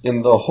uses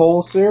in the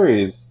whole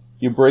series.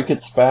 You break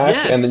its back,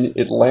 and then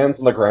it lands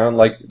on the ground,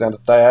 at a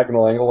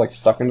diagonal angle,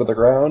 stuck into the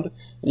ground,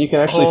 and you can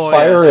actually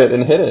fire it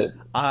and hit it.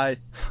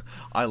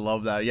 I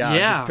love that.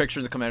 Yeah. Just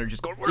picturing the commander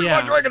just going, "Where's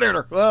my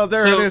Dragonator?" Well,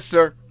 there it is,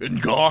 sir. In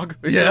Gog.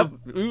 Yep.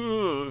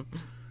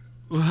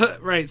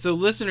 Right. So,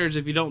 listeners,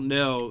 if you don't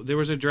know, there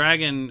was a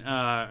dragon,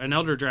 an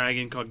elder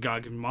dragon called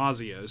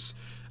Gogmazios,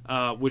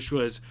 which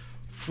was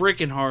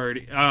freaking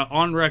hard.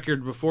 On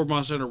record, before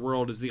Monster Hunter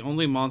World, is the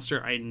only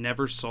monster I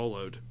never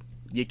soloed.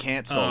 You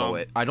can't solo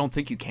it. I don't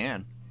think you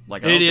can.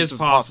 It is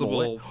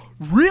possible.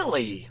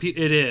 Really?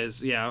 It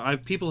is. Yeah.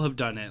 People have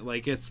done it.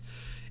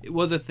 It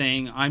was a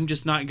thing. I'm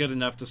just not good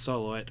enough to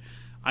solo it.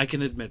 I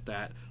can admit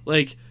that.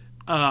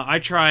 I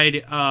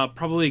tried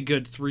probably a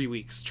good 3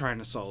 weeks trying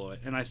to solo it,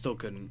 and I still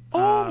couldn't.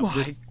 Oh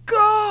my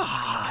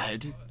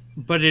god!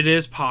 But it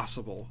is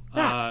possible.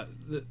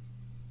 The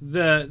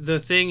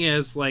thing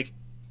is,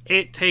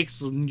 it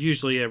takes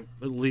usually at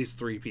least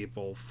 3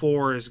 people.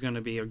 4 is going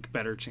to be a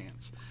better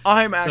chance.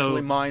 I'm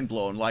actually mind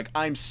blown.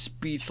 I'm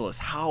speechless.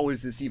 How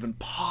is this even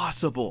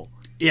possible?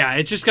 Yeah,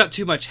 it just got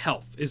too much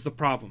health is the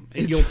problem.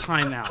 And you'll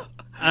time out.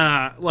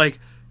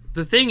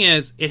 The thing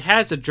is, it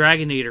has a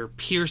Dragonator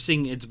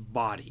piercing its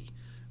body,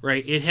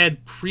 right? It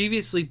had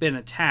previously been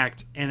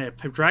attacked, and a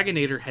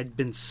Dragonator had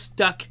been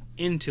stuck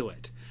into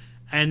it.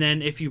 And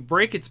then if you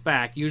break its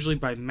back, usually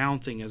by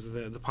mounting is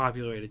the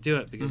popular way to do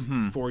it, because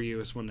For You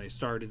is when they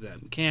started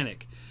that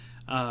mechanic.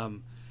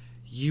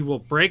 You will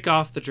break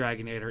off the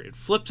Dragonator, it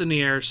flips in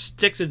the air,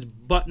 sticks its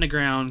butt in the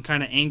ground,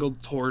 kind of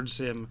angled towards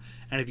him,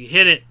 and if you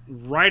hit it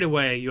right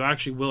away, you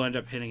actually will end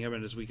up hitting him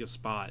in his weakest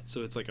spot.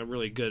 So it's a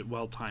really good,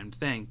 well-timed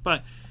thing.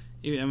 But,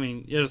 I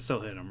mean, it'll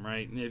still hit him,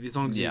 right? As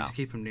long as you just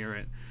keep him near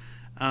it.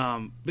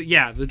 But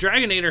yeah, the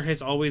Dragonator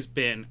has always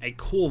been a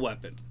cool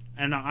weapon.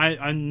 And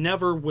I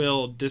never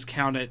will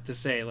discount it to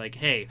say,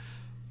 hey,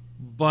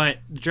 but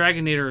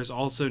Dragonator is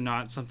also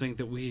not something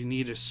that we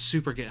need to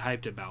super get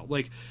hyped about.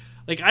 Like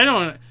I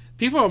don't.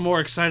 People are more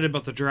excited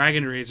about the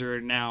Dragon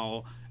Razor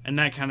now and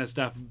that kind of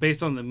stuff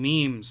based on the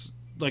memes.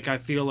 Like, I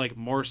feel like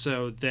more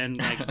so than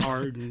like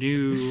our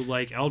new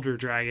like Elder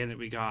Dragon that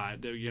we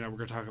got. You know, we're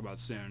gonna talk about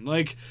soon.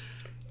 Like,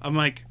 I'm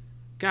like,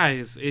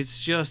 guys,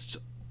 it's just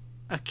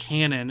a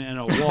cannon and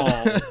a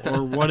wall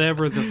or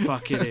whatever the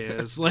fuck it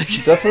is. Like,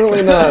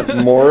 definitely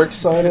not more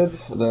excited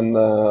than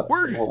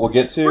we'll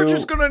get to. We're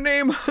just gonna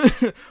name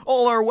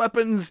all our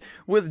weapons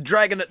with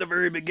dragon at the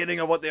very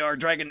beginning of what they are: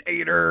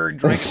 Dragonator,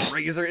 Dragon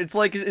Razor.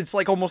 It's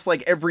like almost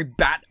like every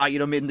bat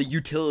item in the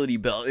utility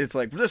belt. It's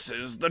like, this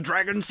is the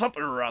dragon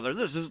something or other.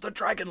 This is the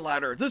dragon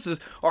ladder. This is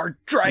our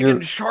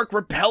dragon shark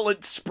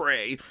repellent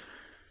spray.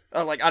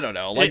 Like, I don't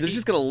know. Like, they're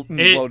just gonna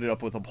load it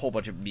up with a whole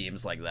bunch of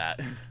memes like that.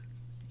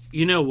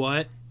 You know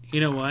what?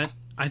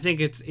 I think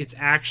it's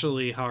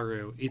actually,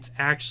 Haru. It's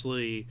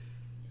actually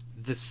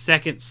the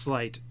second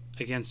slight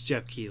against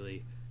Jeff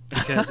Keighley,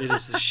 because it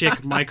is the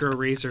Schick Micro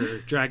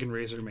Razor Dragon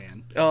Razor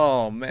Man.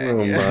 Oh man!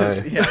 Oh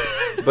yes. my! Yeah.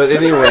 But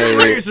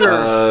anyway,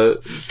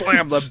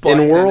 slam the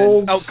button. In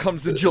Worlds, out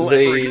comes the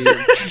Gillette Razor.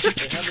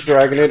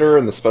 Dragonator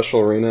in the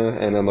special arena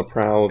and on the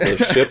prow of the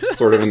ship,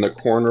 sort of in the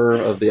corner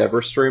of the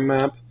Everstream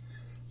map.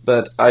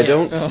 But I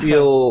don't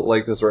feel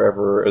like those are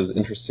ever as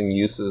interesting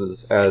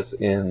uses as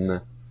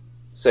in,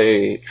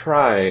 say,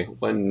 Try,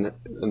 when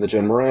in the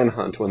Jin Moran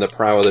hunt, when the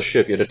prow of the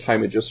ship, you had to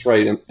time it just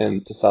right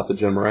and to stop the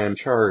Jin Moran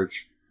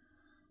charge.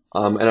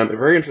 And I'm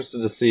very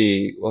interested to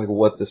see like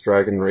what this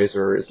Dragon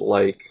Razor is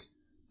like,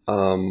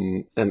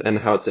 and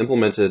how it's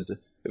implemented.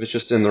 If it's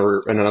just in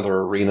another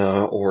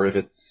arena, or if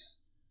it's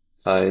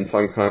in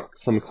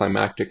some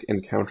climactic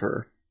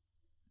encounter.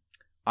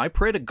 I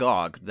pray to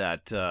God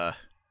that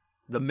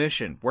the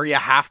mission where you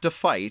have to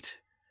fight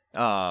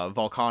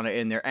Volcana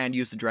in there and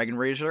use the Dragon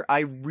Razor, I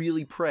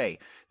really pray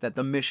that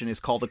the mission is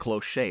called A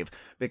Close Shave,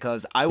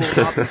 because I will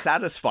not be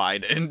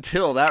satisfied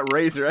until that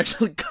razor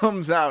actually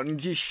comes out and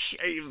just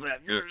shaves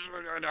it.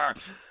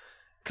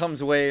 Comes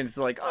away and it's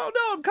like, oh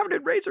no, I'm covered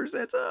in razors.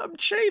 I'm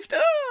chafed.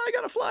 I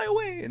gotta fly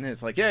away. And then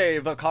it's like, yay,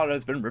 Volcana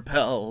has been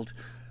repelled.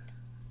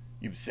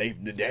 You've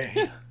saved the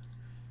day.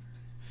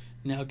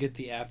 Now get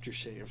the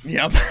aftershave.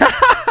 Yep.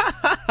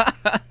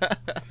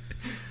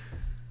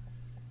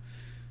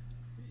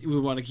 We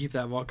want to keep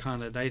that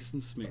Volcana nice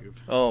and smooth.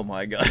 Oh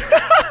my god.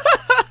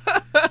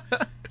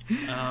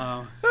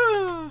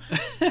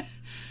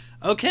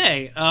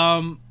 Okay.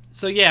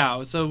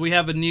 So we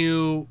have a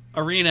new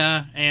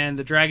arena, and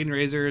the Dragon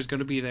Razor is going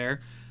to be there.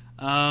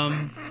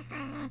 So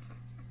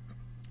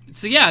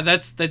yeah,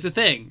 that's a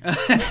thing.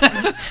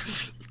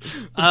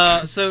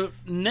 So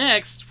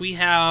next we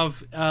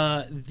have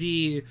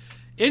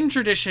in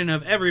tradition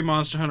of every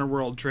Monster Hunter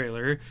World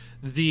trailer,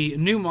 the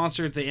new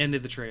monster at the end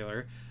of the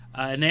trailer.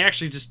 And they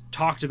actually just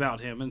talked about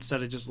him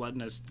instead of just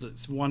letting us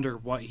wonder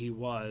what he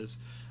was.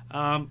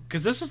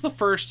 Because this is the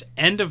first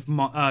end of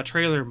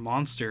trailer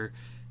monster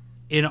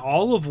in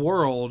all of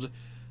World,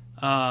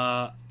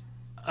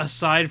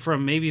 aside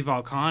from maybe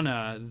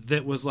Volcana,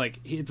 that was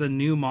like, it's a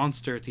new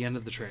monster at the end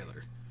of the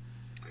trailer.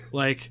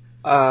 Like,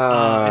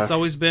 it's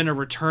always been a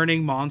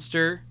returning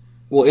monster.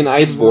 Well, in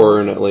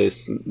Iceborne, at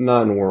least,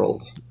 not in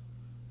World.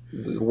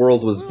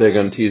 World was big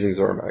on teasing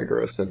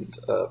Zormagros and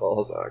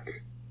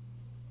Valhazak.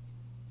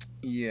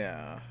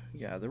 Yeah,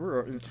 there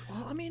were.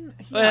 Well, I mean,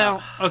 yeah.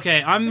 Well,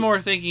 okay, I'm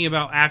more thinking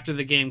about after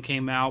the game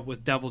came out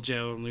with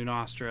Deviljho and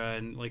Lunastra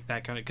and like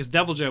that kind of, because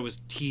Deviljho was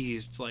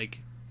teased like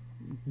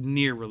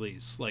near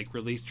release, like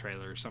release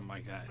trailer or something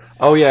like that.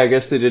 Oh yeah, I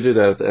guess they did do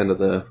that at the end of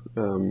the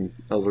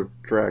Elder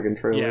Dragon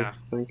trailer. Yeah.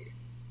 I think.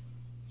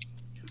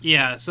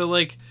 Yeah, so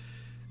like,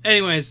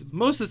 anyways,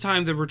 most of the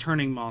time they're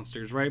returning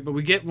monsters, right? But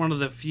we get one of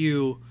the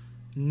few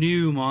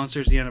new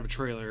monsters at the end of a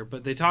trailer.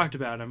 But they talked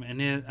about him,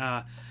 and it.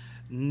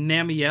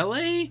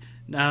 Namielle,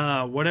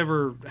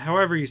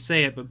 however you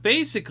say it, but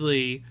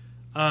basically,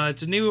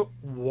 it's a new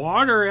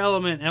water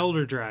element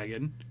Elder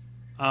Dragon,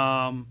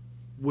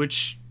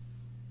 which,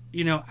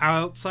 you know,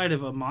 outside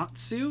of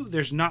Amatsu,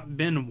 there's not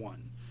been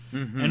one.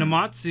 Mm-hmm. And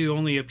Amatsu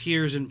only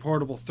appears in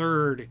Portable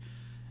Third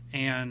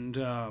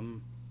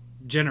and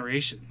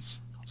Generations.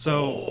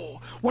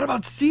 So, what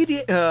about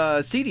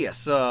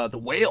Cedius, the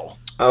whale?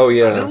 Oh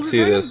yeah,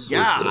 Cedius.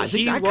 Yeah, I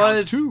think that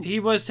counts too. He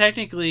was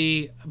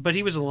technically, but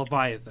he was a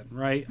Leviathan,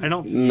 right?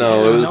 No,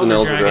 it was an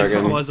Elder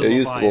Dragon. It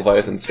used the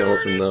Leviathan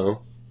skeleton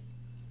though.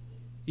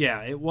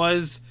 Yeah, it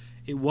was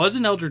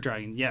an Elder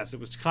Dragon. Yes, it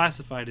was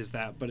classified as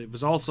that, but it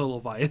was also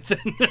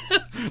Leviathan.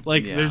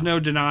 There's no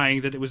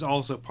denying that it was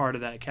also part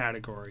of that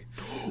category.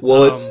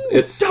 Well,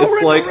 it's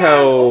like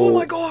how, oh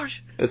my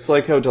gosh, it's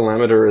like how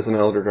Delameter is an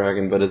Elder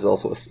Dragon, but is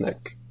also a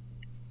snake.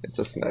 It's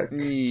a snake.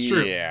 It's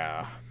true.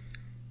 Yeah.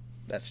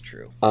 That's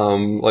true.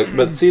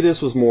 But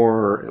Cedius was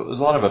more. It was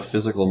a lot of a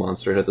physical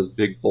monster. It had those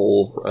big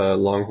bull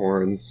long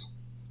horns.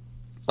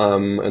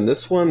 And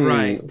this one,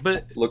 right?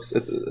 But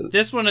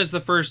this one is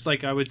the first,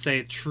 like I would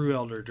say, true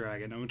Elder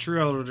Dragon. I mean, true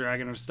Elder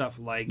Dragon are stuff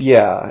like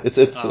it's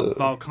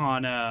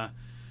Volcana,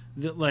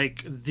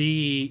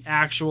 the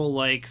actual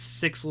like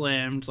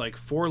 6-limbed, like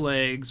 4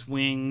 legs,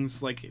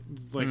 wings, like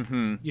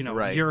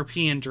right.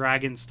 European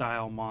dragon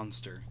style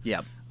monster.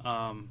 Yep.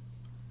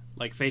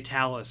 Like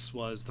Fatalis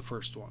was the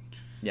first one.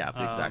 Yeah,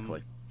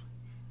 exactly.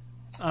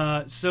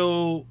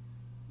 So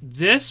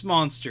this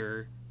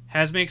monster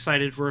has me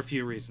excited for a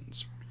few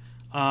reasons.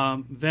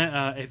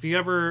 If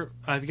you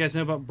guys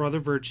know about Brother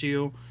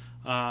Virtue,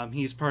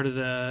 he's part of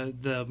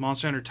the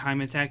Monster Hunter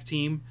Time Attack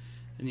team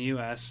in the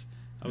U.S.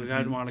 We've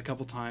had him on a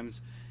couple times.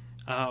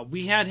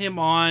 We had him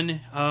on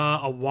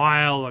a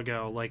while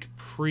ago, like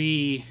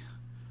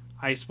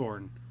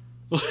pre-Iceborne,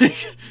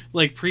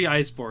 like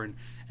pre-Iceborne,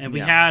 and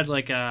we had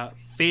like a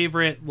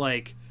favorite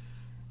like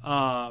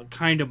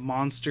kind of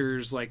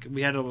monsters. Like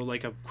we had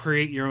a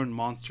create your own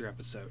monster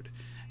episode,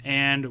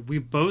 and we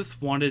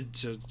both wanted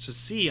to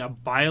see a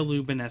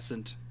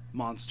bioluminescent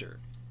monster,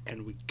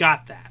 and we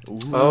got that.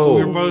 Ooh. So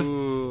we were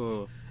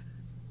both.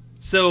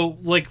 So,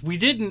 like, we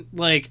didn't,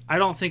 like, I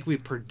don't think we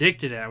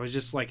predicted it. It was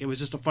just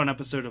a fun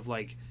episode of,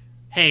 like,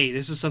 hey,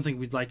 this is something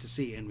we'd like to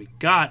see. And we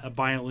got a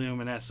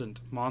bioluminescent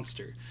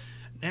monster.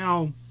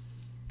 Now,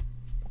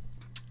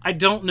 I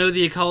don't know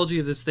the ecology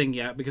of this thing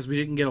yet because we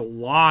didn't get a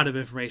lot of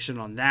information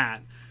on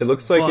that. It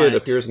looks like it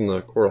appears in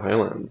the Coral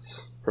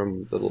Highlands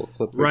from the little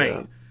clip we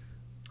got.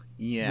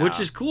 Yeah. Which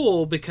is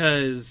cool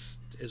because,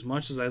 as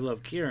much as I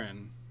love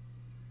Kieran,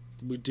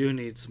 we do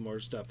need some more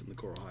stuff in the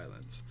Coral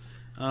Highlands.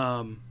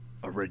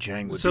 A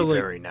Rajang would be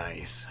very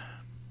nice.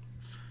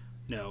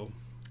 No.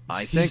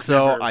 I think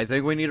so. I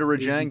think we need a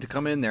Rajang to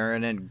come in there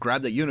and then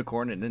grab the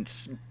unicorn and then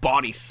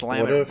body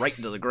slam it right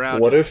into the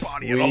ground. What if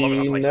body we it all over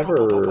the place. never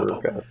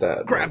got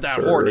that? Grab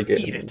that horn and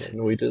eat it.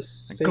 And we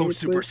just go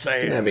Super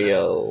Saiyan.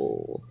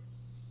 Cameo.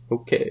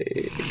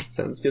 Okay,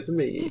 sounds good to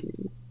me.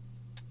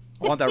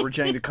 I want that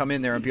Rajang to come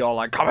in there and be all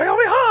like,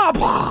 Kamehameha!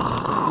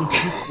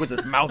 with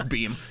his mouth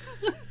beam.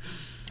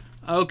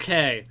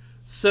 Okay,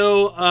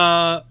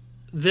 so,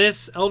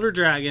 this Elder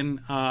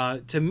Dragon,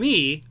 to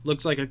me,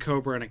 looks like a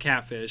cobra and a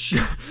catfish.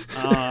 It's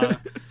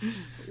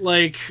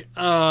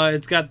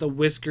got the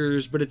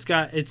whiskers, but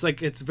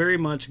it's very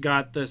much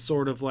got the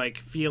sort of like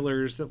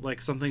feelers that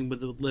like something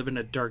would live in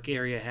a dark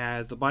area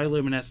has. The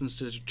bioluminescence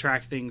to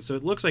attract things, so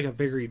it looks like a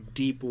very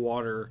deep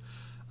water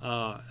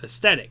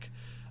aesthetic.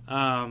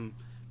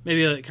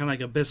 Maybe kind of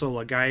like Abyssal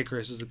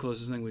Lagiacrus is the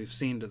closest thing we've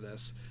seen to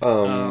this.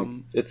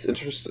 It's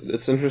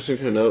interesting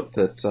to note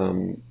that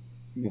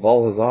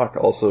Val Hazak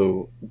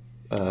also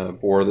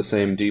bore the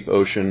same deep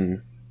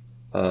ocean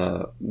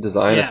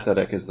design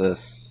aesthetic as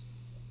this.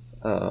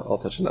 I'll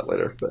touch on that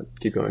later, but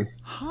keep going.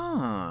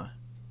 Huh.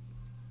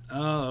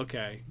 Oh,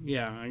 okay.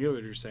 Yeah, I get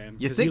what you're saying.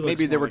 You think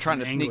maybe they were trying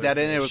to sneak that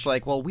in? It was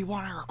like, well, we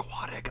want our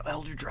aquatic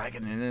Elder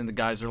Dragon, and then the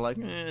guys are like,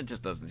 it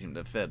just doesn't seem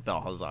to fit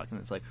Val Hazak, and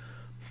it's like,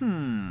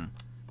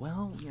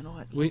 well, you know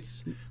what?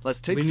 Let's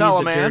take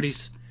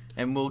Salamence.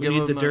 And we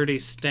need the dirty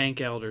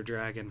stank Elder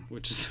Dragon,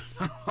 which is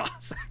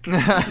awesome.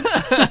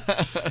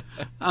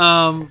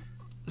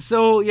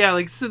 So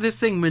this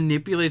thing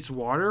manipulates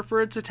water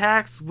for its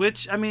attacks,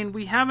 which I mean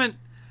we haven't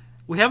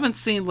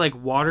seen like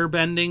water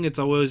bending. It's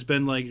always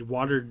been like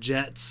water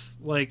jets.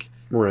 Like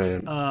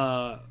right.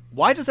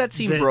 Why does that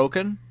seem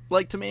broken?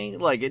 Like to me,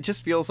 like it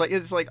just feels like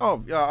it's like,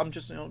 oh yeah, I'm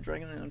just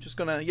dragon, and I'm just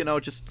gonna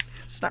just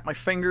snap my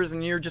fingers,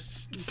 and you're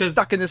just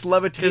stuck in this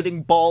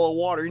levitating ball of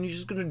water, and you're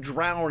just gonna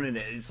drown in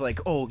it. It's like,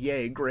 oh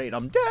yay, great,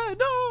 I'm dead.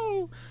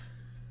 No.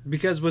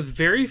 Because with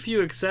very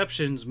few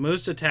exceptions,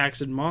 most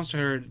attacks in Monster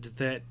Hunter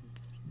that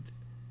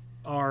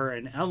are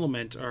an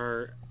element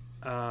are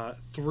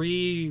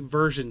 3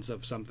 versions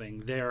of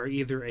something. They are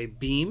either a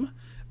beam,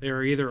 they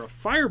are either a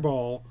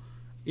fireball.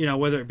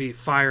 Whether it be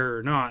fire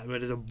or not,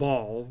 but it's a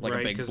ball, like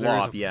right? A big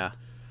blob,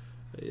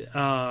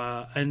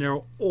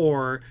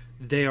 or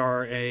they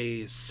are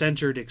a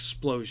centered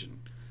explosion.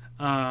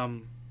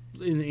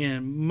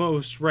 In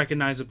most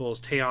recognizable is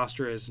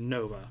Teostra's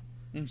Nova.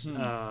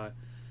 Mm-hmm.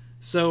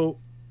 So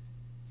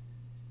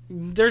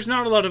there's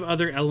not a lot of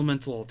other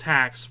elemental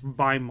attacks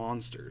by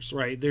monsters,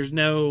 right? There's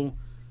no,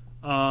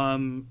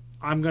 I'm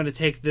going to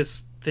take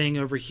this thing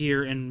over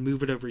here and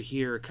move it over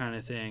here kind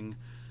of thing.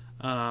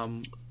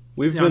 I'm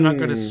not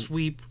going to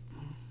sweep.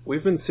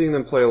 We've been seeing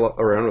them play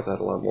around with that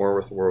a lot more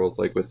with the world,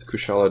 like with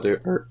Kushala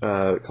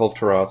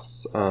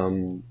Kultaroth's,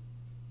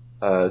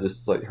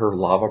 just like her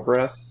lava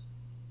breath,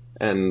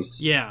 and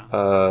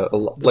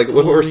like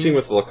what we're seeing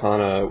with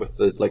Volcana with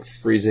the like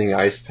freezing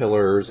ice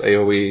pillars,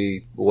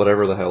 AOE,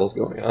 whatever the hell's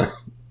going on.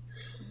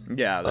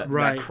 Yeah,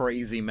 that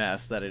crazy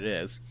mess that it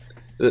is.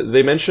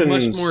 They mentioned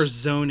much more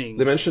zoning.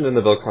 They mentioned in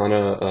the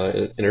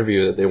Volcana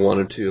interview that they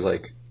wanted to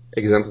like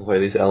exemplify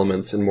these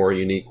elements in more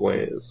unique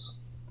ways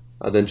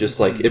than just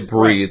like it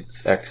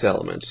breathes X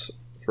element,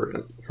 for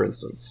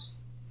instance.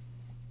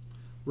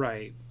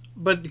 Right,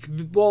 but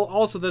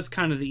also that's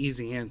kind of the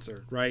easy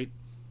answer, right?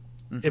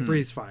 Mm-hmm. It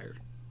breathes fire.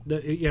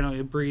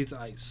 It breathes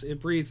ice.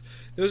 It breathes.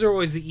 Those are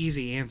always the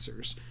easy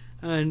answers,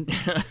 and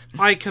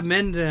I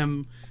commend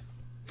them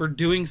for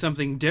doing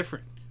something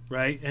different,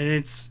 right? And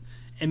it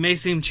may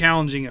seem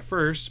challenging at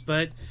first,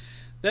 but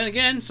Then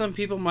again, some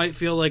people might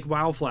feel like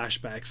WoW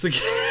flashbacks.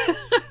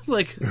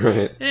 Like,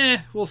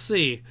 right. We'll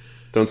see.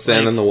 Don't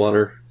stand in the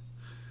water.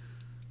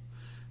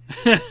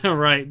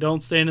 Right,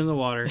 don't stand in the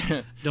water.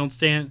 Don't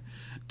stand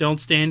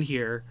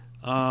here.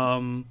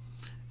 Heal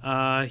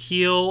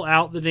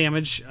out the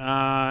damage,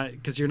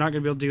 because you're not going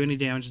to be able to do any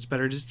damage. It's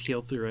better just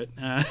heal through it.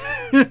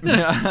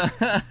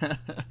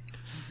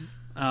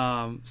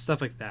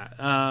 Stuff like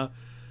that.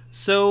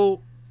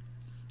 So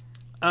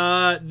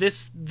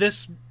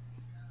this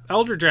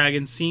Elder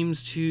Dragon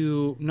seems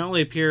to not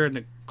only appear in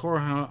the Core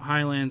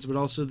Highlands, but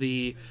also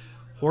the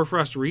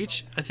Hoarfrost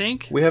Reach, I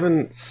think. We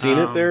haven't seen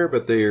it there,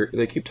 but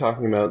they keep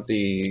talking about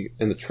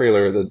in the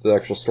trailer, the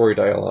actual story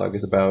dialogue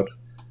is about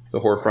the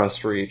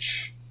Hoarfrost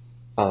Reach,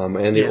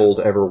 and the old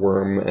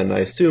Everworm, and I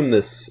assume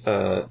this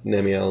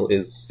Nemiel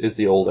is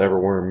the old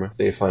Everworm,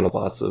 the final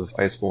boss of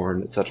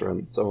Iceborne, etc.,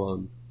 and so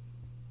on.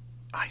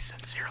 I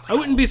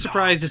wouldn't be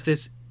surprised if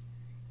this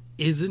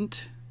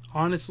isn't,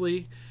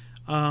 honestly.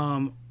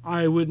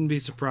 I wouldn't be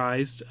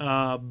surprised,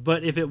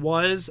 but if it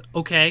was,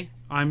 okay,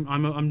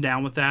 I'm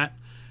down with that.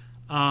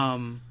 Yeah,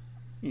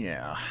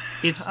 I'm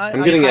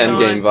getting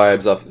endgame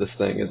vibes off of this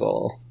thing. Is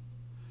all.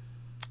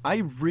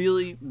 I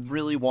really,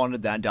 really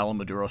wanted that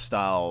Dalamaduro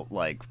style,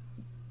 like,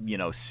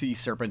 sea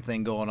serpent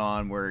thing going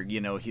on, where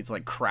he's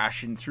like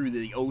crashing through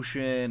the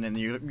ocean, and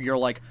you're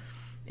like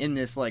in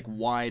this like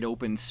wide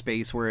open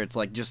space where it's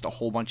like just a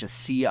whole bunch of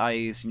sea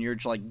ice, and you're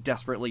just like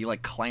desperately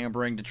like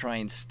clambering to try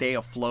and stay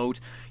afloat,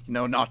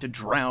 not to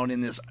drown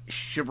in this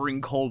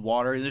shivering cold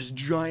water, and this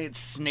giant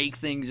snake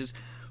thing just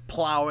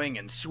plowing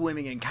and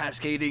swimming and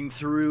cascading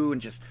through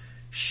and just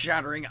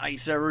shattering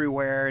ice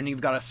everywhere, and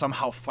you've got to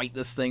somehow fight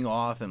this thing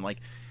off, and like,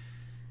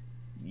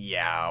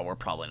 yeah, we're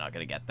probably not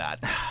gonna get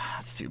that.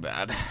 That's too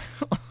bad.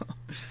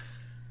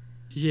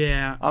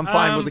 Yeah, I'm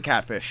fine with the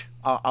catfish.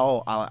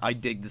 I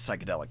dig the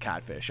psychedelic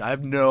catfish. I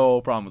have no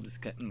problem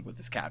with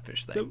this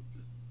catfish thing.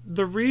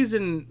 The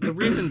reason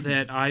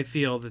that I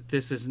feel that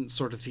this isn't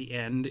sort of the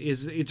end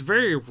is it's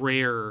very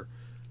rare.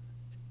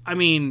 I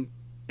mean,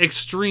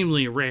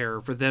 extremely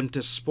rare for them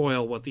to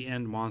spoil what the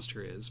end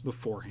monster is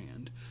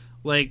beforehand.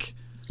 Like,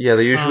 yeah,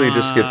 they usually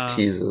just give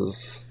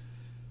teases.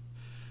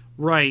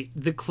 Right.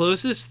 The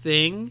closest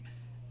thing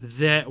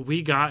that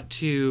we got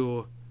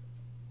to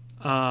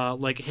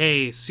like,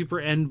 hey, super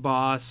end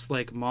boss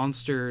like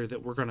monster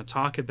that we're going to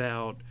talk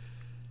about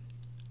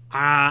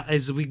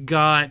as we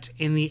got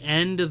in the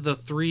end of the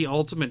 3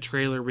 Ultimate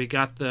trailer, we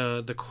got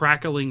the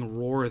crackling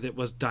roar that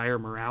was Dire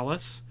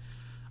Morales,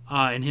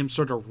 and him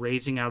sort of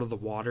raising out of the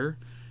water,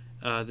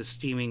 the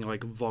steaming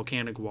like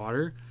volcanic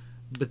water.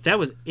 But that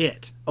was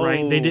it,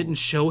 right? They didn't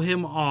show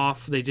him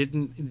off.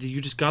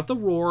 You just got the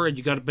roar, and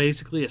you got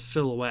basically a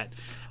silhouette,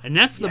 and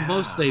that's the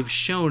most they've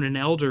shown an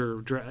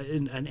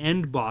an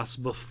end boss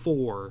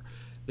before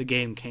the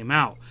game came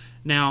out.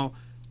 Now,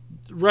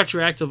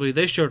 retroactively,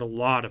 they showed a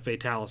lot of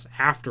Fatalis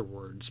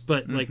afterwards,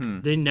 but like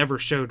they never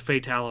showed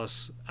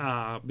Fatalis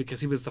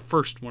because he was the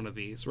first one of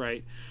these,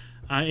 right?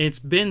 It's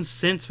been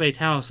since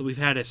Fatalis that we've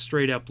had a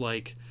straight up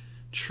like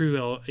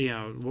true,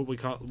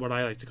 what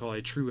I like to call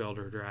a true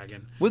Elder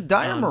Dragon. With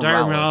Dire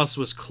Morales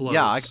was close.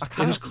 Yeah, I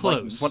kind of of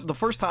close. Like, the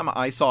first time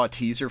I saw a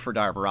teaser for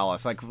Dire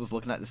Morales, I was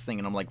looking at this thing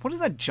and I'm like, what is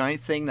that giant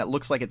thing that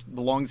looks like it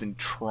belongs in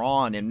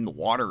Tron in the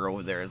water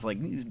over there? It's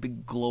like these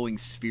big glowing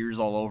spheres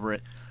all over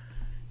it.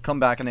 Come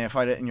back and they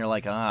fight it, and you're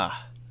like,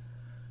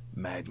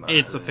 magma.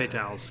 It's a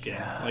Fatalis skin.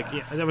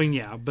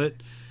 Yeah. But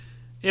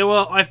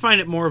I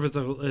find it more of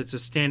it's a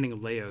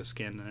standing Leo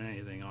skin than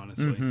anything,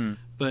 honestly.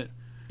 But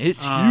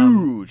it's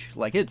huge.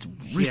 Like, it's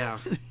really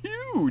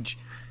huge.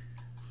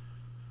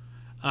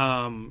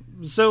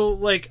 So,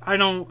 like, I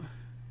don't...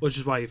 Which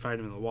is why you fight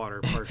him in the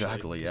water, partially.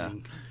 Exactly, yeah.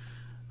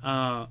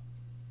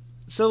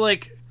 So,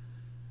 like,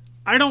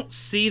 I don't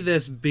see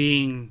this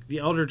being the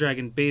Elder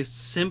Dragon based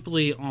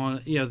simply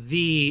on,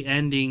 the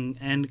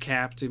end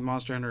cap to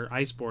Monster Hunter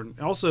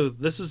Iceborne. Also,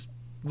 this is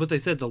what they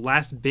said, the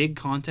last big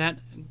content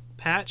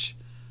patch,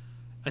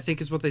 I think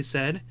is what they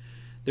said.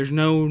 There's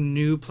no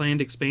new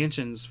planned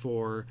expansions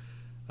for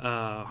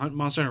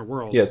Monster Hunter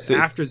World. Yeah, it's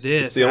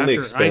the only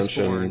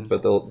expansion, Iceborne,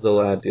 but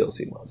they'll add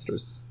DLC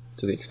monsters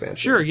to the expansion.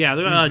 Sure, yeah,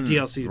 they'll add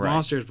DLC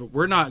monsters, but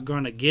we're not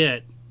going to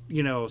get,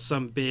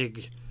 some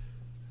big...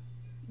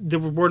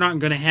 We're not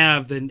going to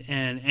have an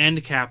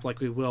end cap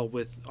like we will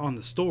on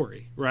the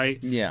story, right?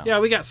 Yeah. Yeah,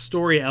 we got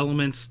story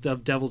elements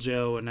of Devil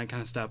Joe and that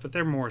kind of stuff, but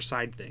they're more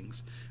side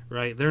things,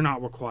 right? They're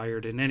not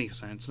required in any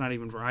sense, not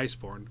even for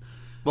Iceborne.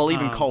 Well,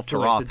 even Call of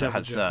Tarath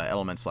has Joe.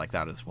 Elements like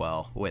that as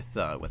well, with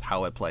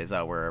how it plays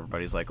out, where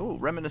everybody's like,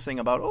 reminiscing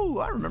about,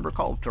 I remember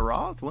Call of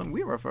Tarath when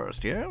we were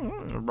first here.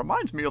 It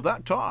reminds me of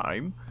that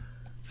time,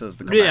 says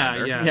the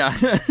commander. Yeah.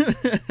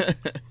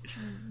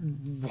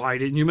 Why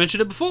didn't you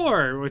mention it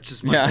before? Which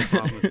is my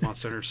problem with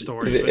Monster Hunter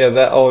story. Yeah,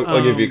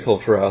 I'll give you Call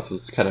of Tarath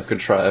was kind of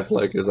contrived.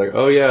 Like, it was like, it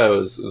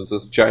was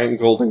this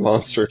giant golden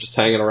monster just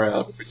hanging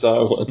around. If we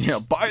saw it once. Yeah,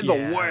 by the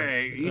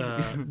way...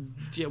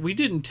 Yeah, we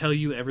didn't tell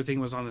you everything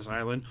was on this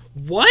island.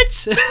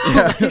 What?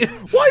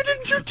 Why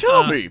didn't you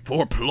tell me?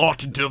 For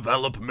plot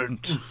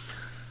development.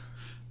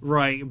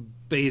 Right.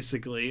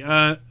 basically.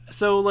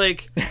 So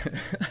like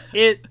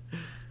it.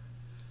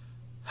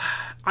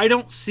 I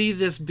don't see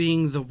this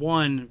being the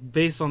one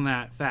based on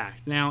that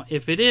fact. Now,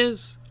 if it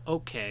is,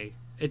 okay.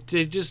 It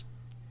just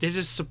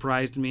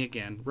surprised me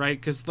again, right?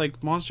 Because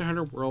like Monster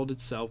Hunter World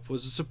itself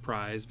was a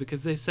surprise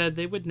because they said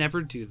they would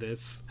never do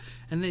this,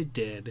 and they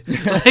did.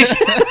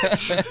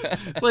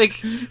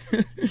 Like,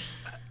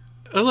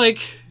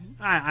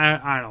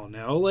 I don't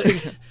know.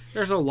 Like,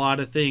 there's a lot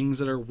of things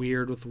that are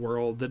weird with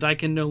World that I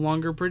can no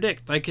longer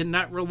predict. I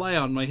cannot rely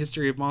on my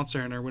history of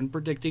Monster Hunter when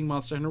predicting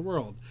Monster Hunter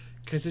World.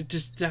 Because it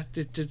just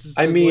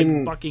I mean,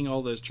 like bucking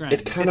all those trends.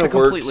 It kind of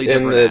works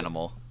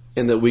animal.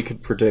 In that we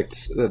could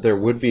predict that there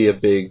would be a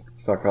big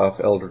fuck off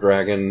Elder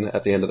Dragon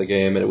at the end of the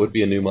game, and it would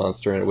be a new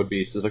monster, and it would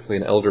be specifically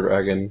an Elder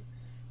Dragon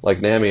like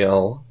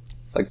Namiel.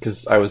 Like,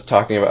 because I've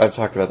talked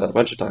about that a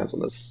bunch of times on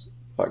this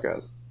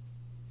podcast.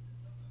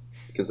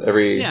 Because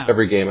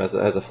every game has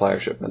a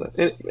flagship in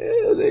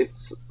it.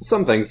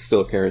 Some things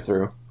still carry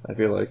through. I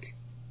feel like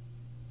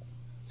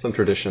some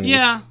traditions.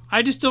 Yeah,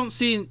 I just don't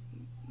see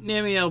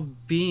Namiel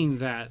being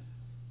that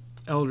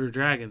Elder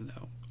Dragon,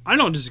 though. I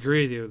don't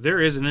disagree with you.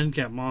 There is an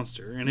in-camp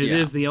monster, and it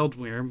is the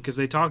Eldwyrm, because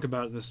they talk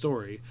about it in the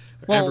story.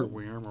 Or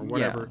Everwyrm, or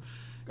whatever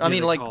I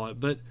mean, like, call it.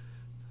 But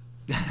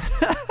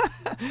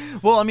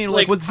well, I mean,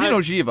 like with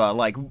Xeno'jiiva,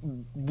 like,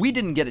 we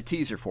didn't get a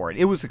teaser for it.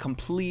 It was a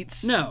complete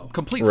surprise.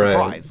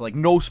 Right. Like,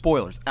 no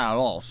spoilers at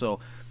all. So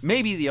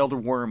maybe the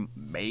Eldwyrm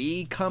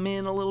may come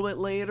in a little bit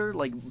later.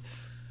 Like,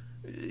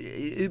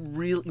 it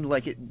really,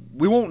 like,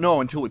 we won't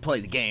know until we play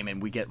the game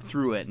and we get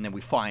through it and then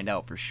we find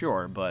out for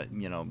sure. But,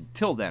 you know,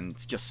 till then,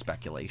 it's just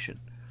speculation.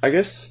 I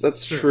guess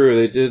that's true.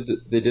 They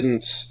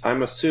didn't.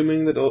 I'm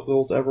assuming that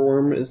old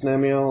Everwyrm is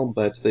Namiel,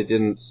 but they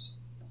didn't.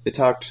 They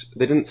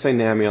didn't say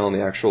Namiel in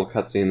the actual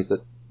cutscenes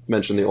that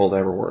mentioned the old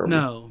Everwyrm.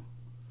 No,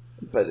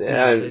 but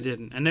they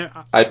didn't. And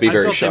I'd be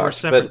very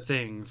shocked. They were separate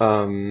things.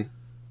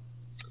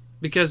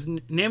 Because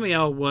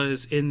Namiel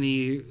was in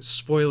the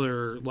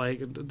spoiler, like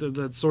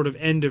the sort of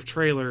end of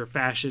trailer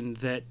fashion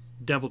that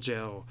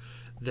Deviljho,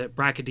 that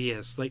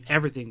Brachydios, like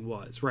everything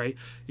was, right?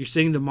 You're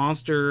seeing the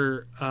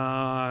monster.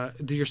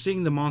 You're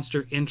seeing the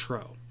monster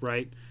intro,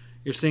 right?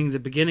 You're seeing the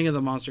beginning of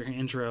the monster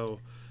intro.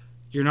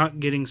 You're not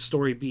getting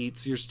story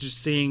beats. You're just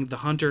seeing the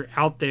hunter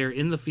out there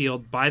in the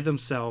field by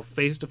themselves,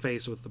 face to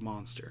face with the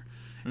monster.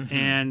 Mm-hmm.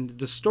 And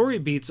the story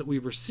beats that we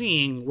were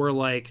seeing were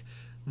like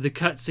the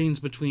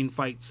cutscenes between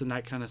fights and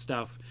that kind of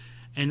stuff.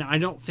 And I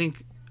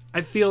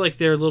feel like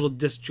they're a little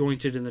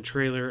disjointed in the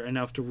trailer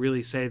enough to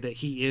really say that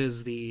he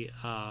is the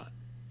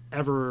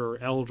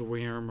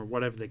Eldwyrm or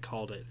whatever they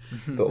called it.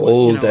 The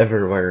old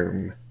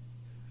Everwyrm.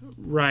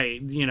 Right,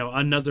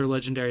 another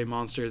legendary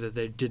monster that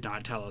they did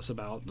not tell us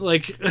about.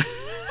 Like,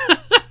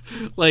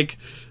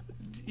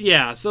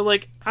 so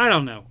like, I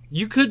don't know.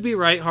 You could be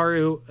right,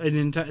 Haru,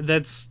 and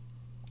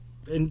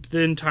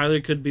then Tyler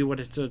could be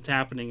what's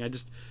happening. I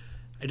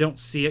don't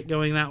see it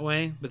going that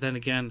way, but then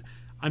again,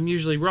 I'm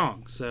usually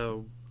wrong,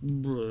 so...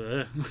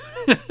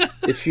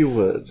 If you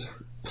would,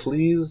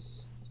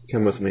 please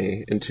come with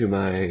me into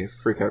my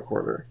freakout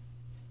corner,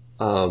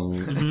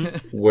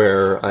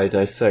 where I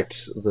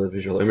dissect the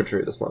visual imagery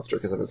of this monster,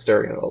 because I've been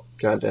staring at it all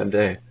goddamn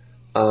day.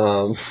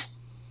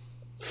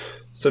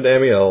 So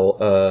Namiel,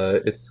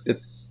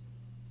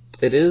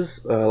 it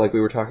is, like we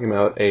were talking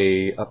about,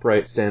 a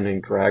upright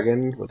standing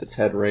dragon with its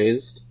head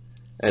raised,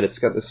 and it's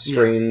got this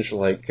strange,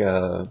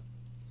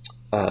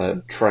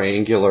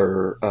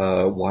 triangular,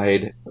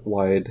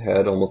 wide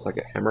head, almost like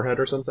a hammerhead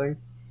or something,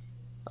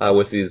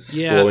 with these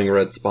glowing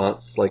red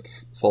spots, like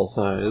false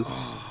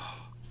eyes.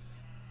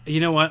 You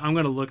know what? I'm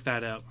going to look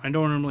that up. I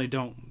normally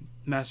don't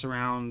mess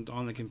around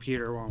on the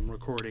computer while I'm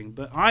recording,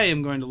 but I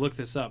am going to look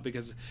this up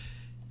because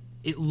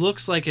it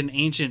looks like an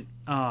ancient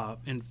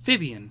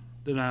amphibian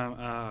that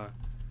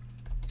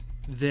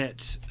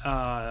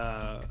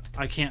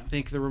I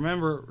can't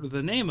remember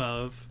the name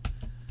of.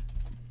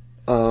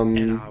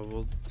 And I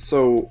will.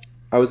 So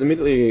I was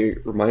immediately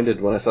reminded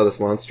when I saw this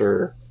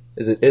monster.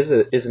 It is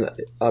an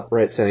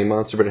upright standing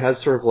monster, but it has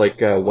sort of like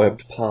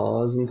webbed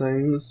paws and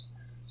things.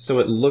 So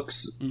it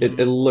looks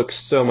it looks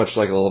so much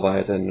like a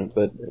Leviathan,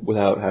 but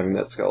without having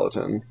that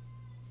skeleton.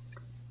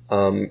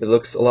 It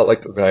looks a lot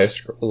like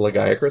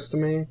Lagiacrus to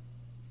me,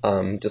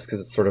 just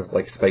because it's sort of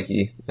like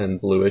spiky and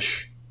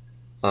bluish.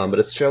 But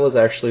its shell is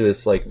actually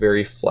this like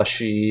very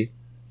fleshy,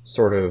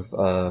 sort of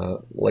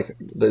like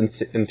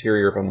the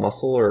interior of a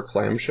mussel or a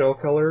clamshell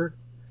color,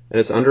 and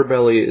its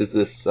underbelly is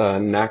this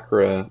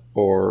nacre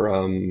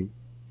or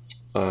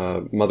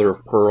mother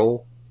of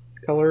pearl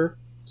color.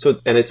 So,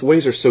 and its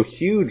wings are so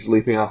huge,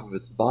 leaping off of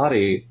its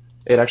body,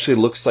 it actually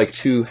looks like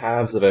two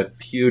halves of a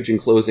huge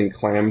enclosing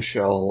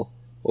clamshell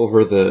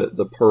over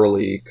the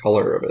pearly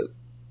color of it.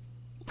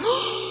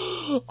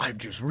 I've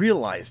just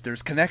realized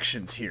there's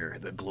connections here.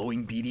 The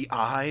glowing beady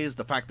eyes,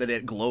 the fact that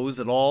it glows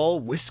at all,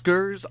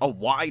 whiskers, a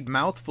wide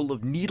mouth full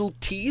of needle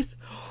teeth.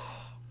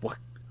 What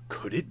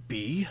could it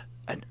be?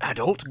 An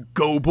adult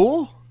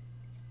Gobel?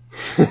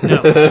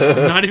 No,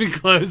 not even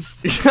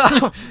close.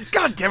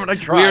 God damn it, I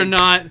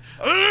tried.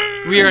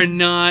 We are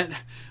not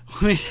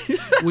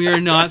we are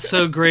not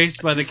so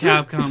graced by the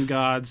Capcom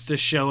gods to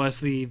show us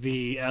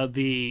the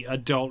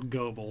adult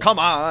Gobel. Come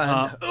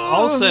on.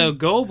 Also,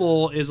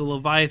 Gobel is a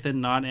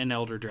Leviathan, not an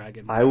Elder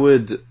Dragon. I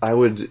would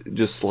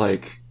just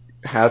like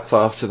hats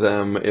off to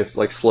them if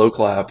like slow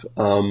clap.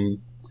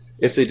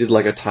 If they did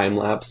like a time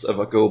lapse of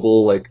a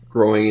Gobel like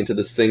growing into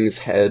this thing's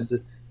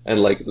head. And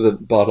like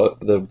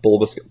the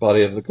bulbous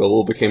body of the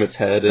Gobel became its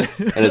head,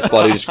 and its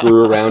body just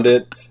grew around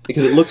it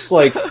because it looks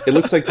like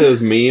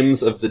those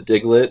memes of the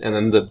Diglett, and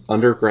then the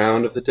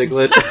underground of the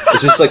Diglett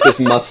is just like this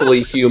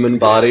muscly human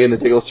body, and the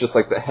Diglett's just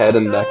like the head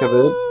and neck of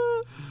it.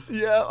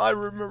 Yeah, I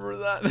remember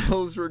that.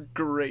 Those were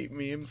great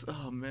memes.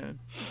 Oh man.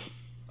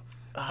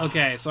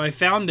 Okay, so I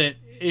found it.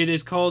 It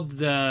is called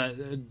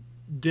the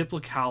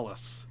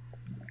Diplocalus,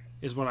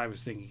 is what I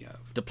was thinking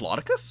of.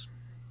 Diplodocus?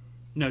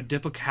 No,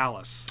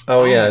 Diplocalus.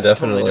 Oh yeah,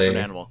 definitely. Totally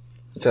different animal.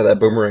 It's got that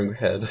boomerang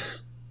head.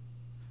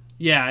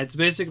 Yeah, it's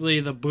basically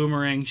the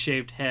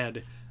boomerang-shaped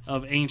head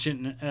of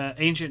ancient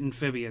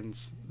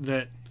amphibians.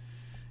 That,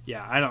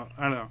 yeah, I don't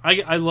know.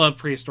 I love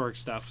prehistoric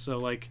stuff. So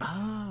like,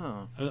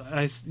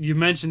 you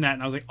mentioned that,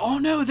 and I was like, oh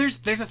no, there's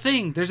a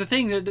thing. There's a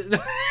thing.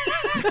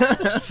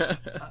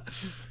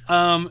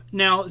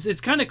 Now it's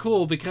kind of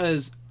cool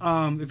because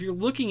if you're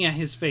looking at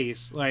his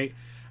face, like,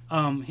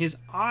 his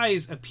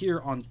eyes appear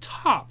on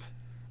top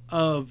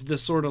of the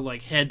sort of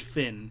like head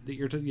fin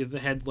that the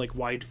head like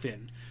wide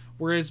fin,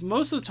 whereas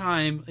most of the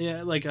time,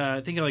 like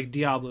think of like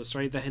Diablos,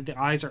 right? The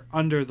eyes are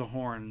under the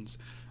horns,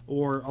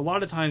 or a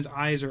lot of times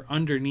eyes are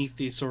underneath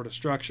these sort of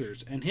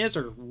structures, and his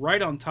are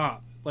right on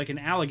top, like an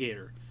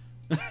alligator.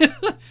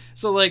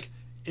 So like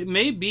it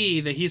may be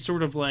that he's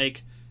sort of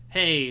like,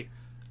 hey,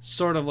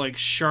 sort of like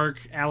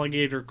shark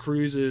alligator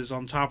cruises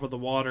on top of the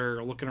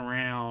water, looking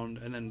around,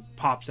 and then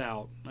pops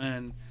out,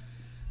 and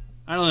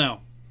I don't know.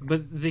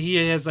 But he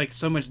has like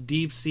so much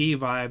deep sea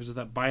vibes with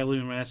that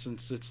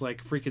bioluminescence. It's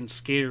like freaking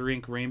skater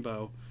rink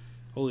rainbow.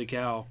 Holy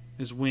cow!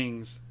 His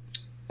wings.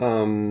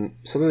 Something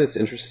that's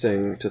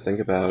interesting to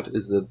think about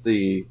is that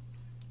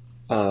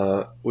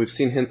we've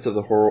seen hints of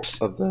the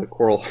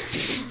coral.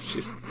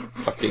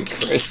 Fucking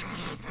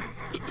Christ!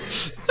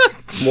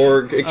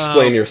 Morg,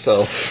 explain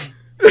yourself.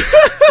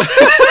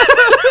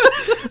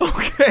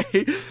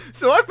 Okay,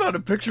 so I found a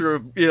picture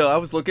of, I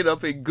was looking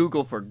up in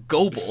Google for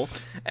Gobel,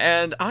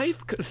 and I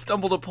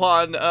stumbled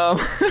upon a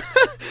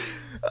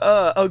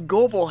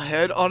Gobel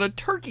head on a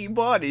turkey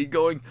body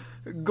going,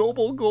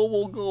 Gobel,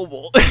 Gobel,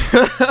 Gobel.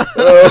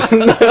 Oh,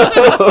 no.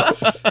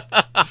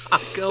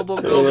 Gobel,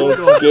 Gobel,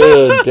 Gobel.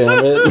 Good,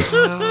 damn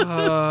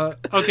it.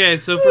 Okay,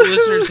 so for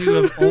listeners who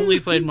have only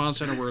played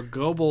Monster Hunter World,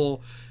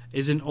 Gobel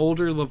is an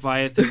older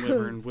Leviathan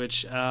wyvern,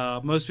 which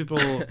most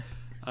people...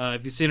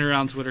 if you've seen it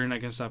around Twitter and that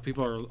kind of stuff,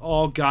 people are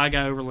all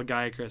gaga over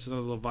Lagiacrus and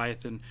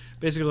Leviathan.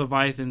 Basically,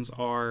 Leviathans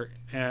are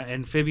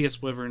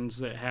amphibious wyverns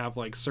that have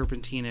like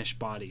serpentine-ish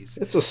bodies.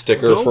 It's a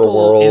sticker for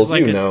World,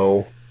 like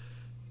know.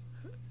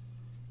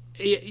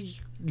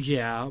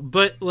 Yeah,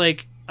 but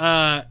like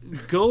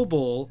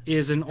Gobel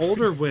is an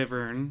older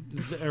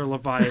wyvern or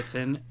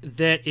Leviathan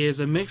that is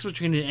a mix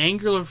between an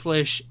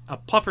anglerfish, a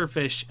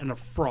pufferfish, and a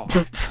frog,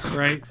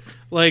 right?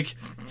 Like,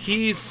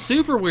 he's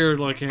super weird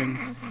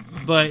looking,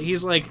 but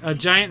he's like a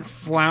giant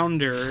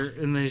flounder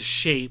in his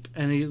shape,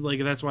 and he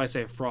like that's why I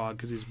say a frog,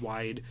 because he's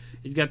wide.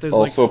 He's got those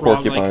also like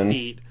frog-like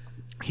feet.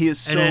 He is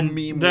so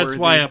meme-worthy. That's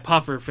why a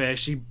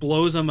pufferfish. He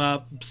blows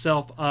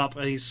himself up,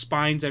 and he's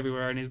spines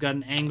everywhere, and he's got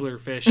an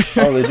anglerfish.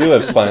 Oh, they do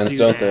have spines,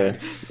 don't they?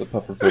 The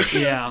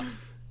pufferfish. Yeah.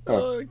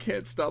 Oh, I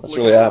can't stop that's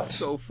looking. Really apt. It's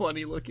so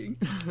funny looking.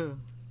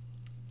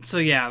 So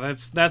yeah,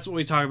 that's what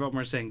we talk about when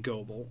we're saying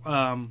Gobel.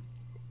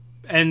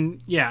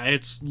 And yeah,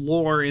 it's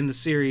lore in the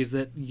series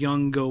that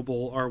young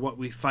Gobel are what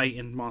we fight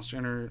in Monster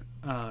Hunter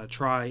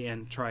Tri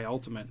and Tri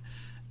Ultimate,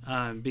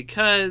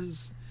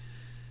 because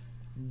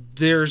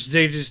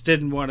they just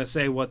didn't want to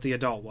say what the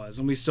adult was,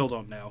 and we still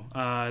don't know.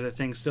 The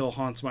thing still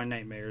haunts my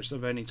nightmares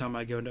of any time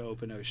I go into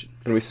open ocean.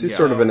 And we see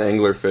sort of an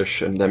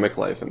anglerfish endemic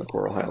life in the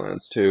Coral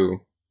Highlands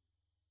too.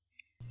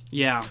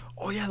 Yeah.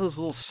 Oh yeah, those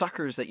little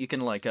suckers that you can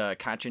like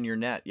catch in your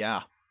net.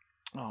 Yeah.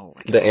 Oh.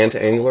 The ant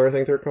angler, I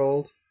think they're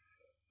called.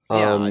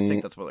 Yeah, I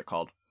think that's what they're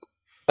called.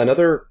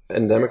 Another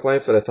endemic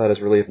life that I thought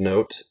is really of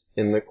note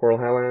in the Coral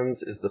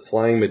Highlands is the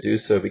flying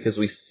Medusa, because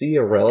we see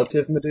a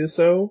relative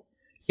Medusa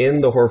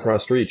in the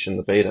Hoarfrost Reach in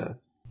the beta,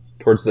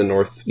 towards the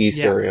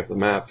northeast area of the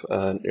map,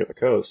 near the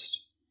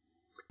coast.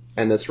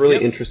 And that's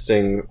really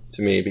interesting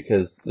to me,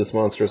 because this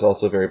monster is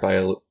also very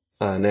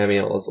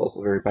Namiel is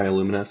also very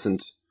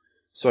bioluminescent.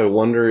 So I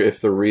wonder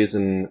if the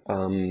reason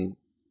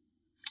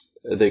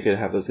they could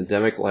have this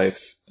endemic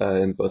life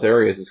in both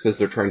areas is because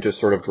they're trying to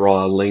sort of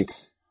draw a link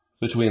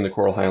between the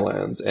Coral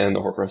Highlands and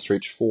the Hoarfrost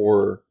Reach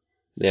for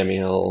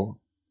Namiel.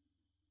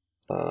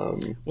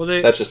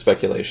 That's just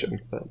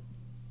speculation, but...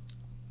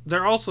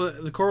 They're also,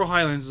 the Coral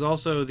Highlands is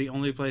also the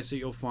only place that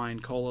you'll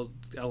find cold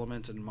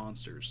elemented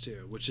monsters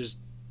too, which is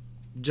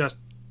just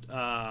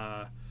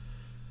oh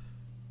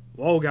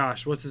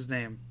gosh, what's his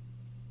name?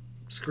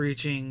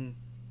 Screeching.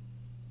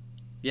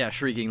 Yeah,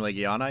 Shrieking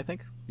Legiana, I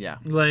think. Yeah.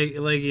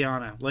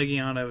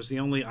 Legiana was the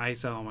only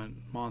ice element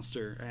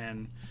monster,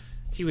 and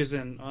he was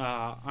in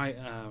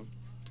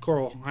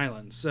Coral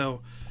Highlands.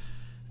 So,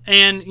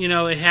 and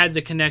it had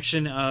the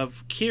connection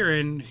of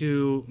Kieran,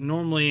 who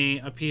normally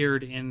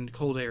appeared in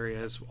cold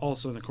areas,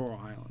 also in the Coral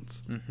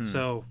Highlands. Mm-hmm.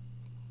 So,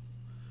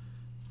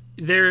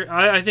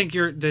 I think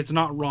it's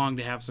not wrong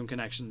to have some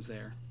connections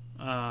there,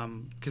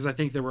 because I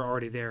think they were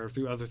already there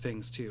through other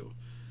things too.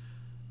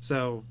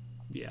 So,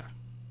 yeah.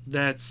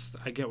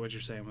 I get what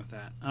you're saying with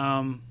that.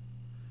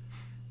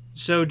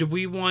 So do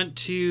we want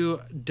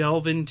to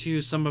delve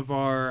into some of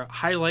our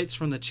highlights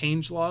from the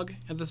changelog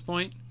at this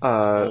point?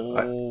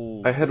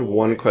 I had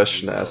one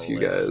question to ask you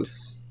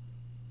guys.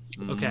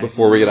 Okay.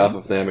 Before we get off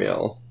of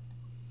Namiel.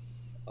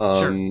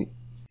 Sure.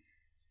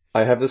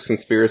 I have this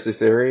conspiracy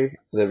theory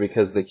that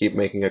because they keep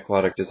making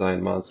aquatic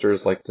design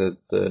monsters like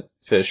the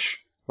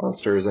fish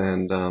monsters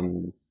and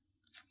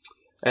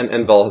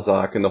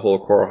Valhazak and the whole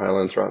Coral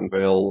Highlands Rotten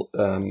Vale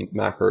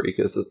macro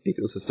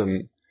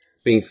ecosystem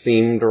being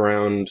themed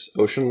around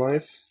ocean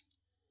life.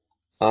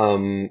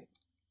 And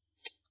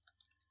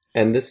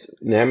this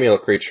Namiel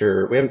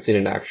creature, we haven't seen it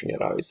in action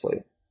yet,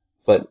 obviously.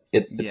 But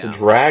it's a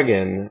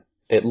dragon,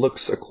 it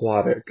looks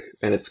aquatic,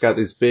 and it's got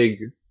these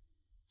big,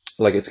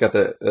 it's got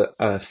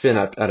the fin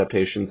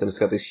adaptations, and it's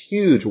got these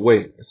huge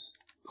wings,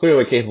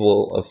 clearly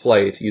capable of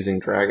flight using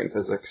dragon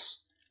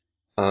physics.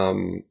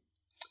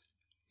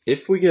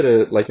 If we get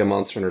a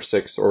Monster Hunter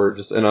 6 or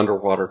just an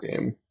underwater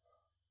game,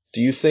 do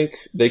you think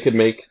they could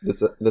make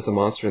this a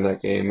monster in that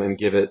game and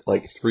give it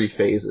 3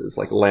 phases,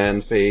 like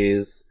land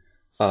phase,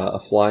 a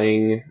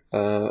flying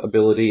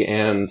ability,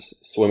 and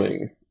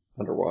swimming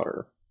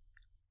underwater?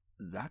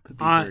 That could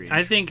be very interesting.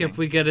 I think if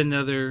we get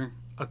another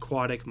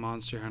aquatic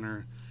Monster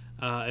Hunter,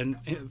 and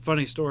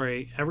funny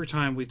story, every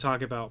time we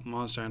talk about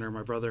Monster Hunter,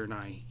 my brother and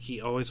I,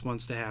 he always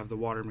wants to have the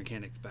water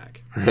mechanics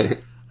back. And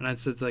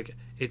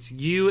it's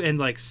you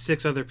and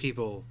 6 other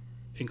people,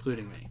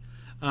 including me.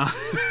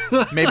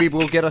 Maybe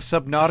we'll get a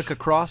Subnautica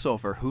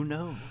crossover. Who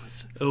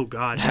knows? Oh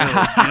God, no,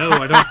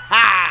 I don't.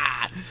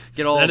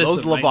 Get all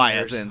those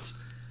Leviathans.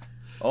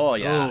 Oh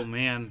yeah. Oh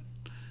man.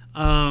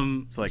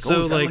 It's is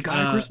that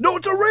Lagiacrus? No,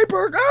 it's a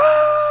Reaper.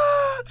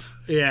 Ah!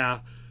 Yeah.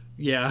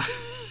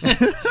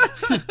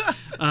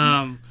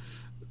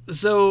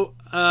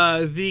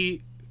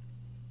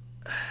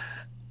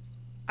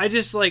 I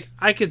just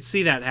I could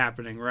see that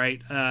happening,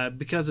 right?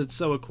 Because it's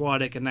so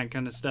aquatic and that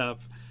kind of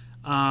stuff.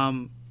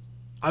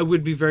 I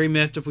would be very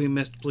miffed if we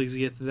missed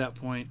Plesioth at that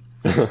point,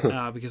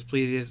 because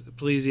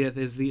Plesioth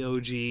is the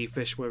OG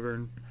fish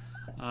wyvern.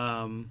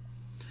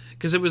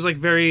 Because it was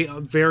very,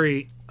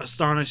 very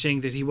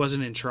astonishing that he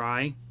wasn't in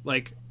try.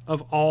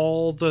 Of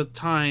all the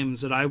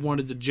times that I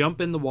wanted to jump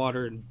in the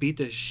water and beat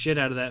the shit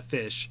out of that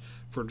fish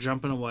for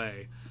jumping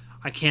away,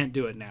 I can't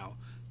do it now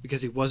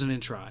because he wasn't in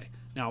try.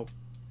 Now,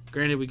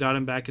 granted, we got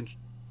him back in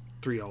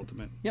 3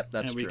 Ultimate. Yep,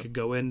 that's true. And we could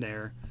go in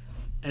there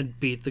and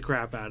beat the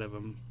crap out of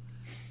him.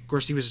 Of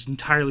course, he was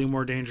entirely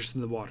more dangerous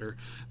in the water.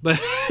 But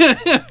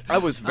I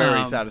was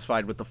very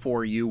satisfied with the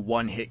 4U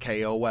one-hit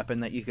KO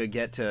weapon that you could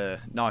get to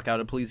knock out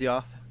a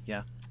Plesioth.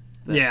 Yeah.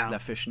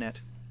 That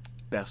fishnet.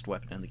 Best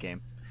weapon in the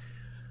game.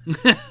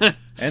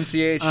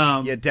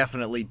 NCH, you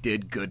definitely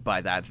did good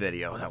by that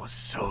video. That was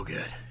so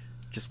good.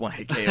 Just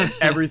one-hit KO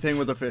everything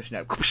with a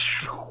fishnet.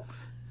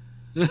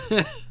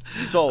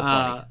 So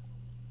funny.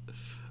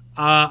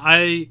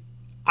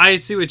 I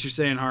see what you're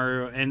saying,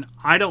 Haru, and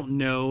I don't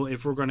know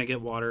if we're going to get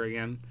water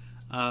again,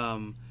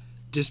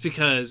 just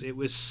because it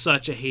was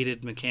such a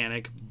hated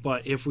mechanic.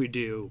 But if we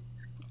do,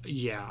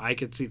 yeah, I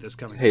could see this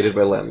coming. Hated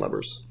by land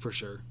lubbers, for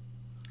sure.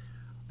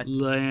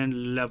 Land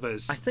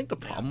lovers. I think the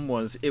problem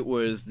was it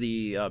was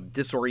the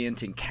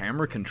disorienting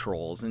camera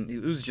controls, and it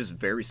was just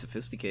very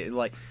sophisticated.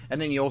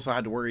 And then you also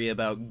had to worry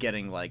about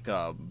getting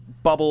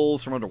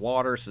bubbles from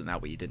underwater, so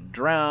that way you didn't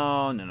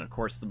drown. And of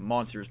course, the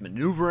monster's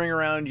maneuvering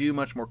around you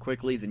much more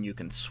quickly than you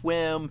can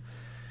swim.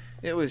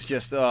 It was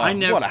just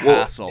what a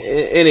hassle.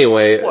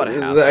 Anyway,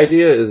 the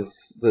idea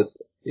is that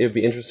it'd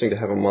be interesting to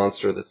have a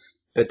monster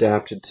that's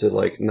adapted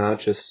to not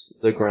just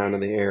the ground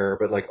and the air,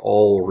 but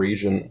all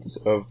regions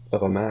of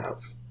a map.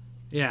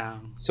 Yeah.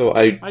 So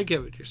I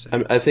get what you're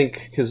saying. I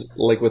think because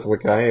with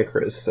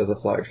Lagiacrus as a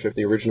flagship,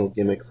 the original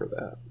gimmick for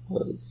that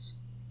was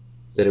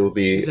that it would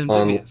be go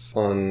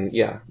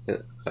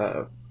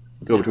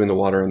between the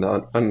water and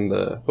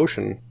the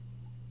ocean.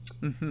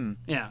 Mm-hmm.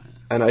 Yeah.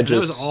 And it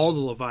was all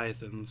the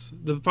Leviathans.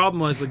 The problem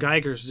was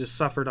Lagiacrus just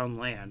suffered on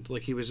land.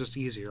 He was just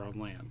easier on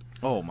land.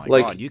 Oh my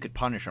god, you could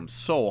punish him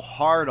so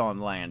hard on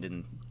land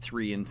in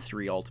 3 and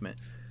 3 Ultimate.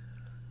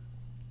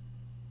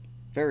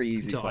 Very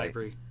easy fight.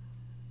 Ivory.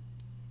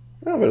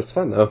 Oh, but it's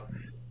fun though.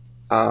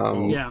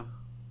 Yeah.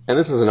 And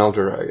this is an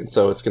Elder Dragon,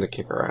 so it's going to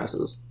kick our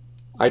asses.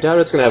 I doubt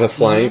it's going to have a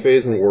flying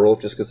phase in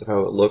World just because of how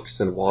it looks,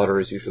 and water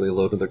is usually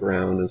low to the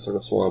ground and sort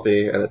of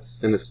swampy, and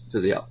its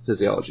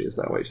physiology is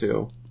that way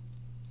too.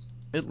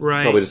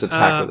 Right. Probably just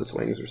attack with its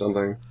wings or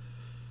something.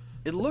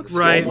 It looks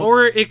right, almost...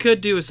 or it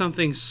could do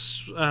something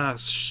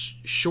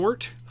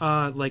short,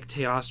 like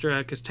Teostra,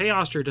 because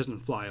Teostra doesn't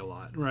fly a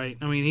lot, right?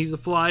 I mean, he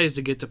flies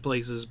to get to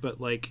places,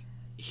 but like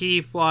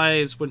he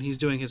flies when he's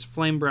doing his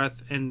flame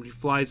breath, and he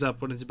flies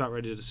up when it's about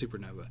ready to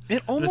supernova.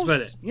 It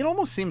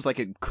almost seems like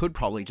it could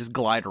probably just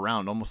glide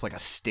around, almost like a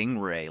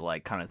stingray,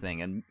 like kind of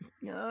thing. And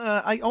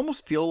I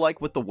almost feel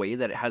like with the way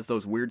that it has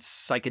those weird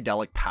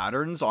psychedelic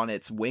patterns on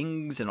its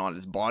wings and on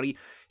its body,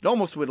 it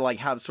almost would like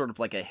have sort of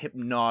like a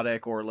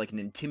hypnotic or like an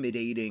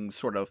intimidating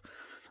sort of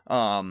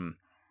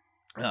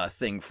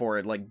thing for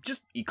it, like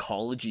just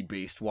ecology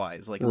based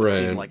wise. Like it would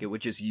seem like it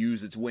would just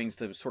use its wings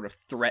to sort of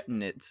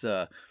threaten its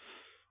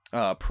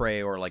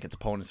prey or like its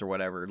opponents or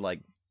whatever. Like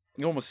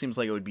it almost seems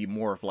like it would be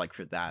more of like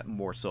for that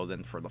more so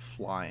than for the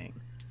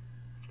flying.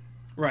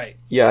 Right.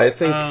 Yeah, I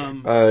think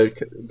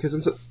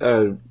because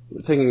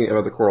thinking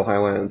about the Coral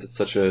Highlands, it's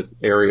such an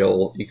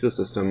aerial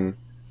ecosystem.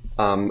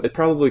 It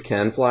probably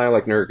can fly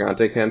like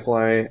Nergigante can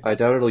fly. I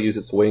doubt it'll use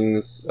its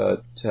wings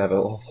to have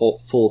a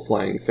full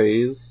flying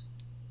phase.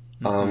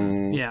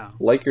 Yeah.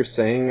 Like you're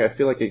saying, I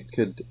feel like it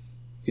could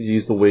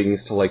use the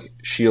wings to like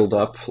shield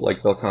up,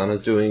 like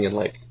Velkhana's doing, and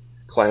like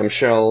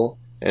clamshell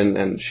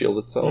and shield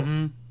itself.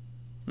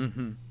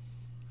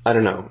 I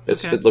don't know.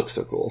 It looks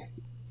so cool.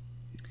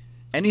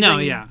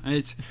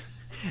 It's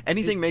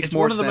anything makes it's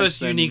more one of the sense most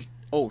than... unique.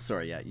 Oh,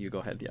 sorry. Yeah, you go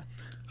ahead. Yeah.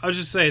 I was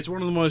just say it's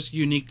one of the most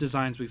unique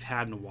designs we've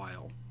had in a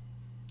while.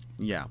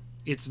 Yeah.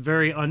 It's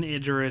very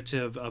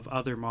uniterative of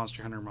other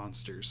Monster Hunter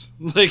monsters.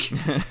 Like,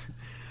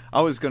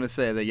 I was going to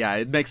say that, yeah,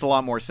 it makes a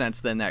lot more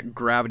sense than that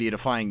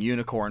gravity-defying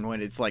unicorn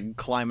when it's, like,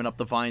 climbing up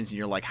the vines and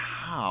you're like,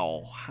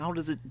 how? How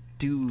does it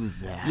do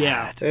that?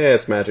 Yeah.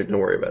 It's magic. Don't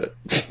worry about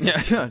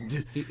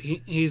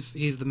it.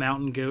 He's the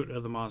mountain goat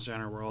of the Monster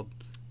Hunter world.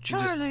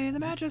 Charlie, the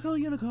magical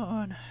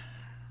unicorn.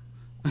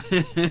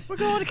 We're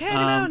going to Candy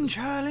Mountain,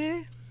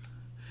 Charlie.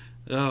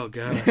 Oh,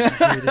 God.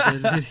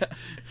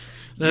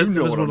 That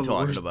was one of the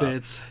worst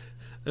bits.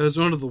 It was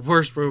one of the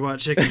worst Robot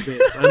Chicken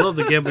bits. I love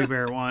the Gummy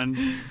Bear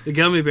one. The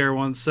Gummy Bear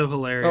one's so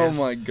hilarious.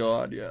 Oh my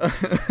god,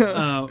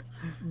 yeah.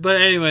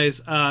 But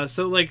anyways,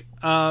 so like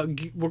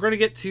we're going to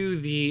get to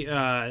the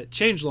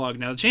changelog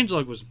now. The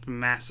changelog was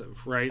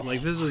massive, right?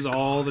 Like this is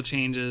all the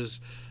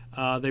changes.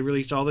 They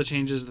released all the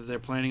changes that they're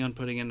planning on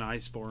putting in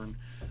Iceborne.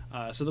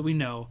 So that we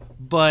know.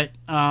 But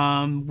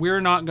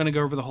we're not going to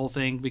go over the whole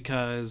thing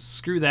because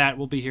screw that.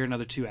 We'll be here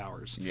another 2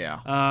 hours.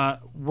 Yeah.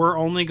 We're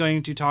only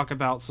going to talk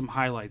about some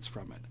highlights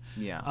from it.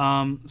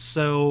 Yeah.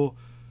 So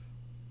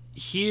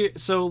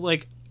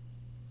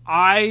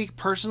I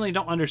personally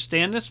don't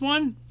understand this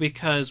one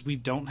because we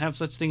don't have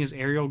such thing as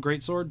aerial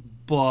greatsword.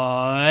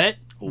 But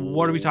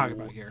what are we talking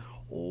about here?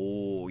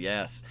 Oh,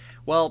 yes.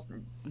 Well,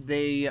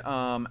 they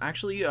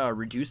actually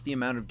reduced the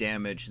amount of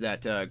damage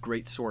that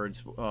great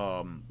swords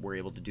were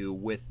able to do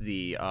with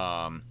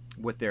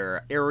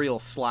their aerial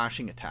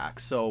slashing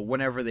attacks. So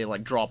whenever they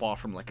like drop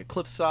off from like a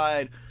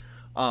cliffside,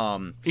 are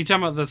you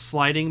talking about the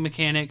sliding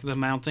mechanic, the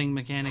mounting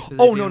mechanic?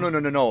 Oh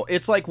no!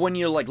 It's like when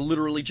you like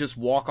literally just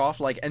walk off,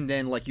 like, and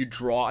then like you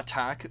draw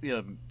attack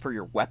for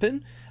your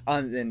weapon.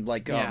 And then,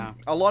 like, a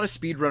lot of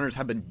speedrunners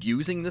have been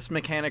using this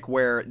mechanic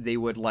where they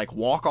would, like,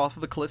 walk off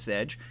of a cliff's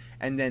edge,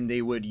 and then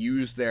they would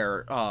use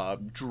their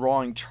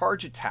drawing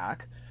charge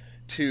attack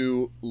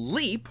to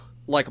leap,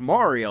 like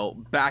Mario,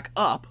 back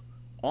up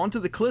onto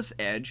the cliff's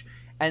edge,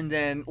 and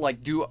then,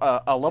 like, do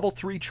a level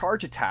 3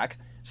 charge attack,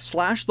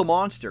 slash the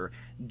monster,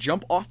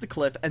 jump off the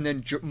cliff, and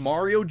then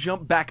Mario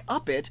jump back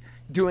up it,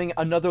 doing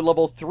another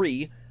level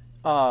 3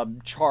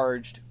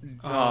 charged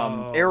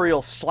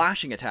aerial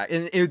slashing attack,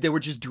 and they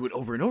would just do it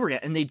over and over again,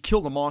 and they'd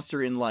kill the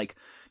monster in like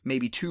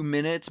maybe 2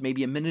 minutes,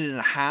 maybe a minute and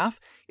a half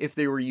if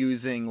they were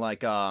using like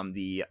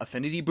the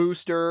affinity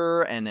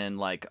booster, and then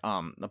like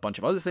a bunch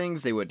of other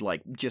things. They would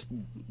like just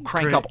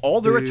crank up all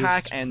their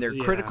attack and their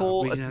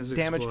critical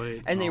damage,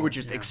 and they would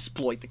just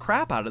exploit the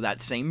crap out of that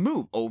same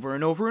move over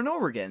and over and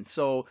over again.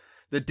 So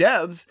the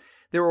devs,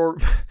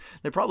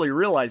 they probably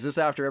realized this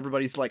after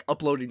everybody's like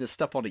uploading this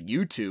stuff onto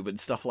YouTube and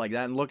stuff like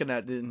that, and looking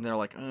at it, and they're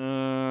like,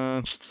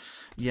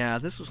 yeah,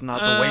 this was not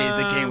the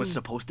way the game was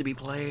supposed to be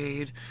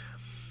played.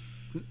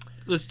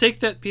 Let's take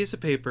that piece of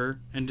paper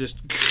and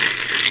just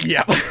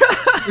yeah.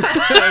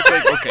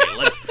 Like, okay,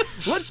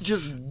 let's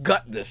just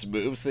gut this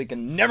move so they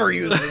can never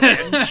use it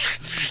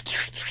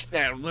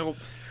again.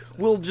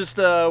 We'll just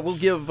we'll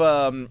give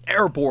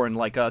Airborne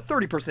like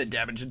 30%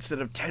 damage instead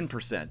of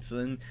 10%. So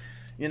then,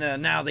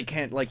 now they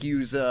can't like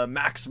use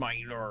Max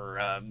Might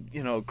or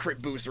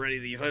Crit Boost or any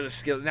of these other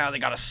skills. Now they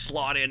got to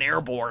slot in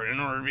Airborne in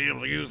order to be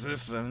able to use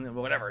this and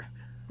whatever.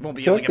 Won't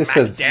be able to get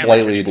max damage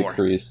slightly anymore.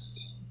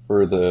 Decreased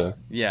for the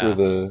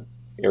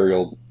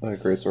aerial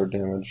greatsword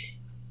damage.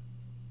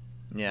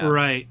 Yeah.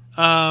 Right.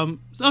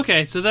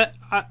 Okay. So that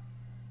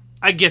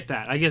I get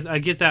that. I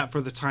get that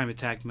for the time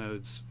attack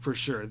modes for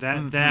sure.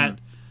 That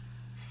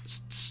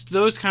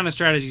those kind of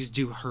strategies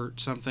do hurt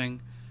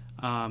something.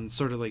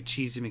 Sort of like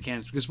cheesy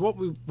mechanics, because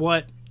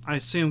what I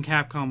assume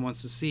Capcom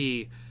wants to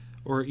see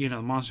or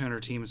the Monster Hunter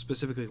team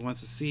specifically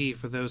wants to see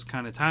for those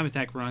kind of time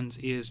attack runs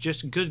is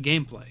just good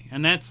gameplay,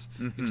 and that's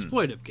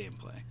exploitive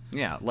gameplay.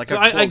 Yeah, like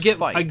so a close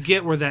fight. I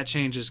get where that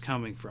change is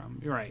coming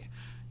from. You're right.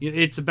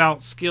 It's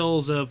about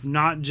skills of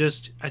not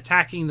just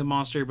attacking the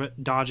monster,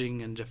 but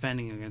dodging and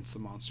defending against the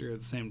monster at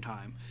the same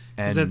time.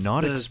 And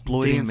not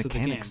exploiting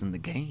mechanics in the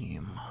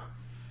game.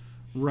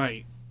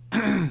 Right.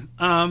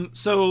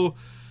 So,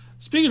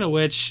 speaking of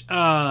which,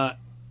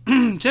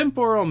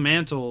 Temporal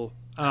Mantle,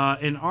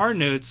 in our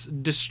notes,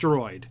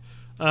 destroyed.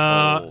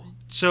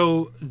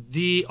 So,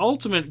 the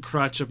ultimate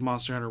crutch of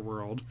Monster Hunter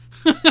World,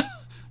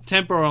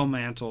 Temporal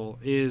Mantle,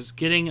 is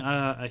getting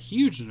a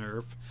huge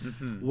nerf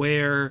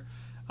where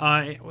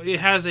it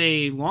has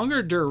a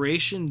longer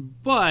duration,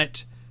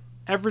 but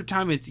every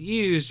time it's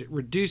used, it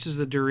reduces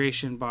the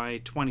duration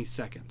by 20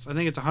 seconds. I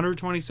think it's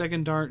 120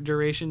 second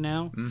duration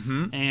now.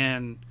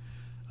 And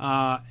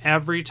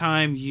every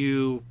time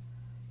you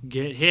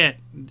get hit,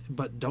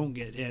 but don't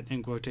get hit,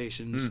 in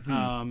quotations,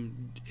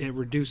 it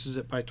reduces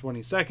it by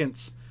 20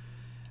 seconds,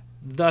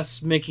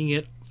 thus making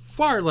it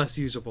far less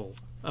usable.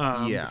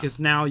 Because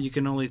now you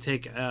can only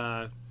take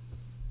a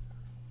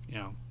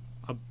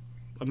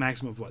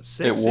maximum of 6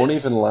 It won't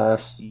even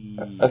last.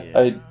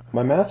 Yeah.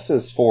 My math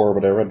says 4,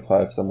 but I read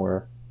 5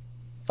 somewhere.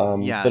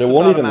 But it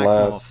won't even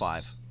last.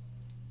 5.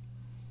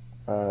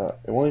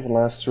 It won't even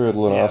last through a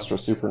Lunastra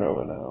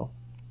Supernova now.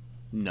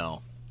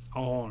 No.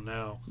 Oh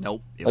no.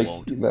 Nope. It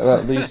won't.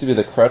 That used to be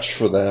the crutch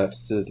for that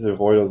to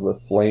avoid all the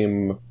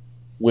flame,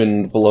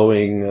 wind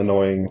blowing,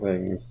 annoying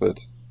things. But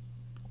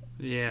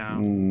yeah.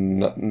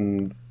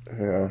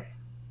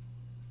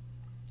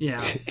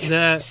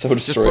 Yeah. So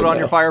just put on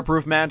your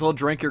fireproof mantle,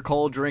 drink your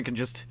cold drink, and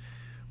just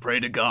pray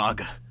to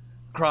God.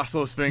 Cross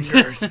those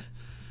fingers.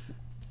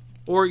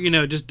 Or,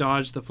 just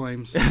dodge the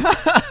flames.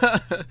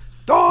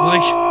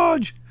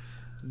 Dodge!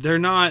 They're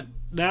not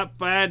that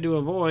bad to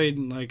avoid.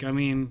 You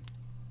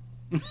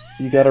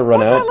gotta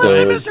run out,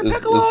 though, is how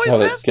it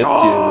gets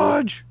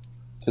dodge!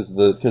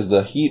 You. Because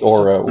the heat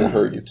aura will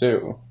hurt you,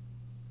 too.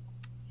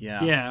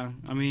 Yeah. Yeah,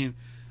 I'm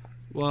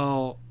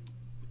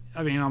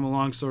a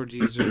longsword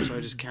user, so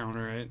I just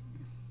counter it.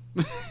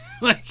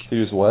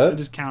 Use what? I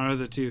just counter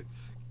the two.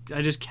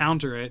 I just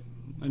counter it.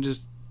 I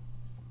just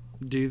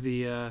do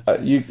the.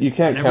 You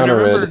can't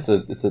counter it.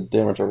 It's a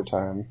damage over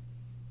time.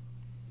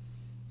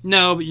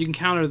 No, but you can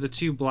counter the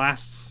 2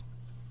 blasts.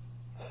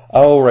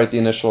 Oh, right, the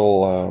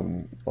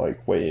initial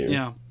wave.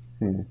 Yeah.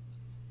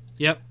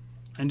 Yep,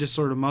 and just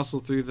sort of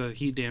muscle through the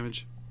heat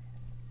damage.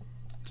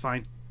 It's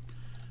fine.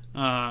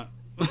 It's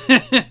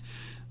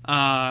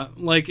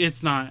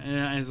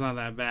not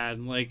that bad.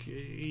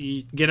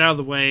 You get out of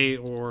the way,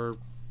 or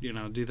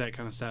do that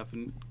kind of stuff.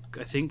 And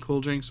I think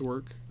cool drinks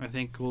work. I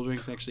think cool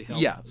drinks actually help.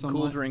 Yeah, somewhat.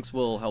 Cool drinks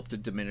will help to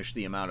diminish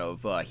the amount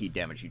of heat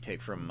damage you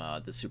take from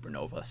the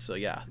supernova. So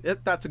yeah,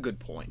 that's a good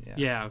point.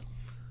 Yeah.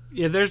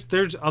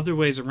 There's other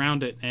ways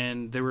around it,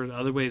 and there were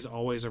other ways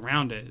always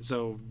around it.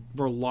 So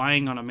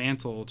relying on a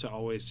mantle to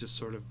always just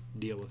sort of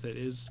deal with it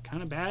is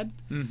kind of bad.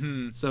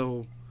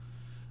 So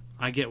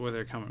I get where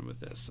they're coming with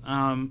this.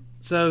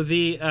 So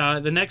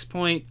the next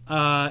point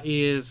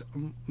is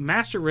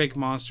Master Rig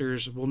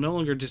monsters will no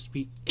longer just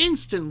be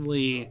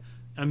instantly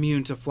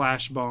immune to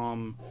flash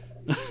bomb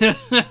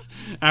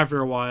after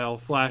a while.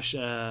 Flash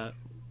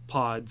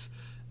pods.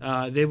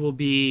 They will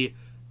be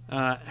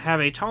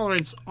have a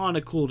tolerance on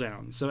a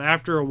cooldown. So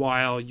after a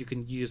while, you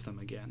can use them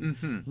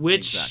again,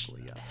 which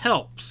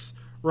helps,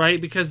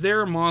 right? Because there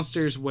are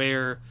monsters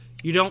where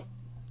you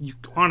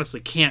honestly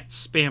can't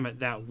spam it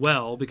that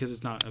well because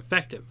it's not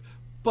effective.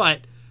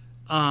 But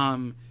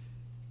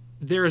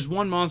there is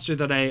one monster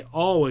that I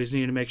always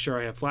need to make sure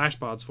I have flash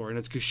pods for, and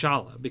it's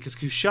Kushala, because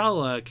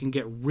Kushala can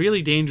get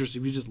really dangerous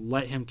if you just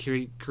let him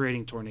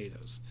creating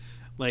tornadoes.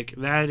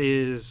 That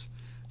is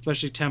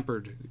especially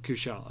tempered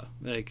Kushala.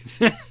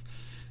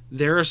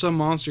 There are some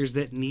monsters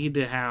that need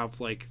to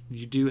have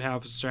you do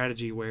have a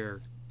strategy where,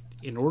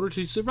 in order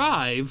to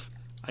survive,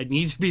 I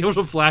need to be able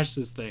to flash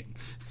this thing.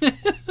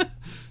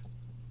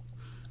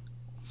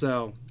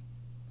 So,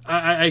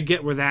 I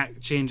get where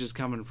that change is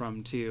coming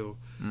from too,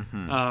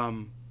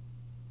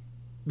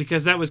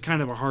 because that was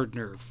kind of a hard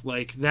nerf.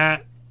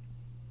 That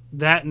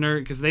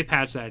nerf, because they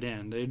patched that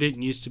in. It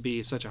didn't used to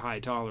be such a high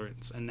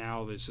tolerance, and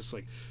now it's just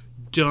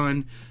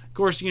done. Of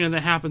course,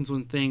 that happens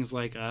when things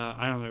like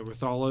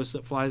Rathalos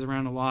that flies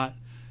around a lot,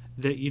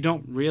 that you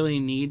don't really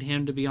need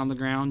him to be on the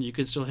ground. You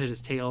can still hit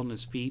his tail and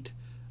his feet,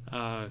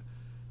 but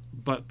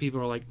people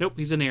are like, nope,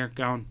 he's in the air,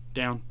 gone,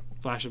 down,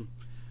 flash him.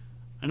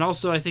 And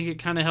also, I think it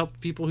kind of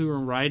helped people who were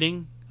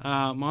riding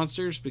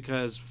monsters,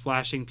 because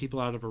flashing people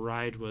out of a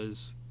ride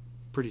was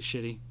pretty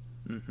shitty.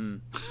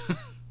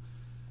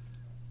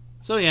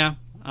 So yeah,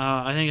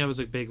 I think that was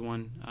a big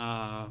one.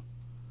 A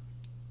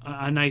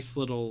nice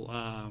little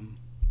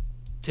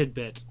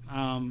tidbit.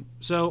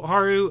 So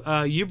Haru,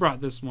 you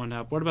brought this one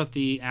up. What about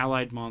the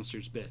allied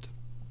monsters bit?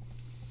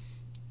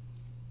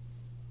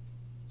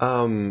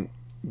 So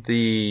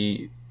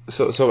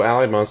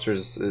allied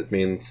monsters, it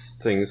means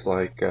things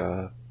like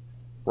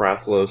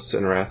Rathalos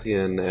and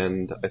Rathian,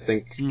 and I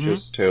think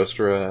just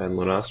Teostra and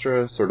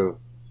Lunastra, sort of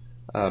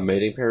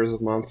mating pairs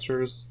of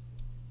monsters.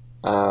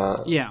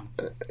 Yeah.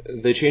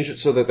 They changed it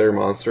so that their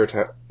monster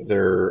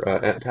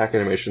attack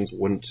animations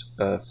wouldn't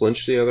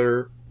flinch the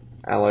other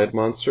allied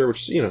monster,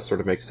 which sort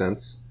of makes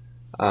sense,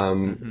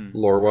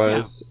 lore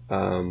wise.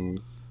 Yeah.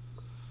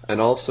 And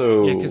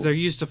also, yeah, because they're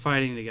used to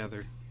fighting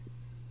together.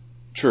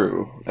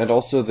 True, and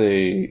also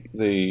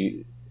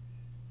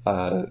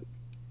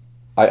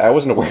I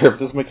wasn't aware of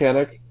this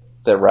mechanic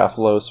that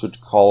Rathalos would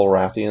call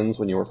Rathians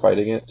when you were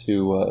fighting it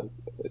to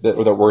that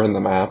were in the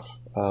map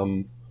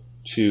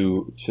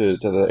to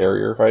the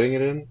area you're fighting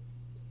it in.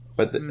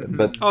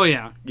 But oh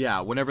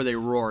yeah, whenever they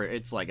roar,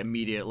 it's like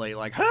immediately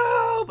like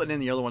help, and then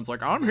the other one's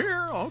like I'm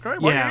here. Okay,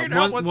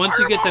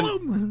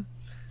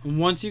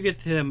 once you get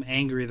them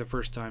angry the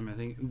first time, I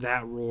think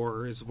that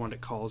roar is when it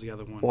calls the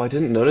other one. Well, I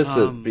didn't notice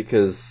it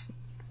because,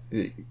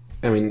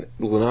 I mean,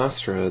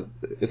 Lunastra,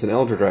 it's an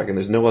Elder Dragon.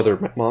 There's no other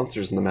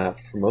monsters in the map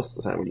for most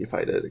of the time when you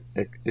fight it,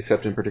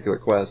 except in particular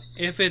quests.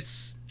 If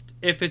it's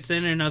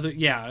in another,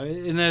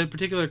 in a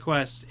particular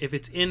quest, if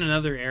it's in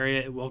another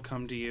area, it will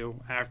come to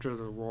you after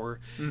the roar.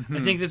 I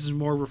think this is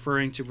more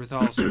referring to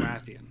Rathalos and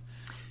Rathian,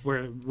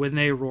 where when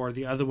they roar,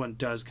 the other one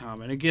does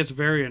come, and it gets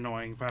very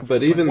annoying.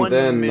 But even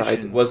then,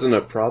 it wasn't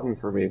a problem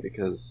for me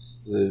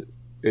because the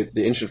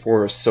Ancient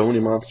Forest, so many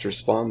monsters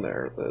spawn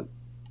there that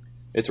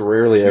it's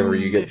rarely ever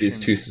you get these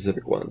two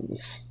specific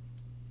ones.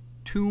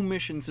 2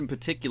 missions in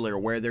particular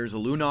where there's a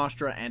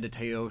Lunastra and a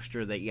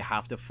Teostra that you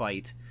have to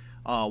fight.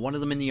 One of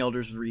them in the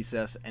Elder's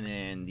Recess, and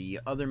then the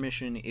other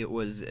mission, it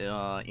was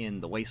in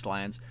the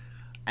Wastelands.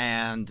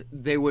 And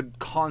they would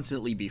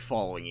constantly be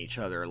following each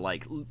other,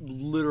 like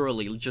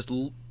literally just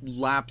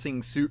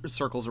lapsing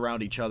circles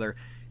around each other.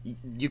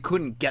 You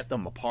couldn't get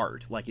them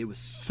apart. Like, it was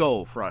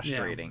so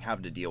frustrating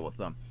having to deal with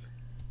them.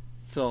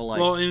 So, like,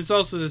 well, and it's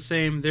also the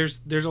same.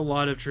 There's a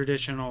lot of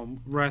traditional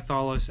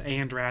Rathalos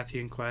and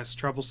Rathian quests.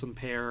 Troublesome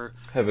Pair,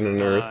 Heaven and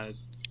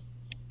Earth.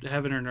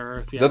 Heaven and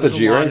Earth. Yeah, is that the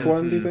G rank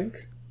one? Do you think?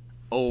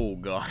 Oh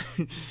god,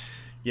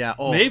 yeah.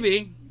 Oh.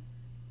 Maybe.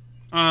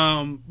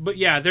 But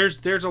yeah,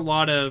 there's a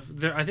lot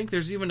of. I think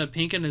there's even a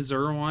Pink and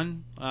Azure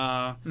one.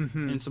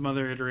 And some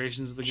other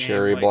iterations of the game.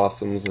 Cherry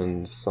Blossoms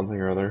and something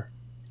or other.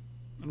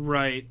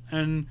 Right,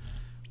 and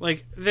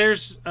like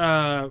there's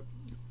like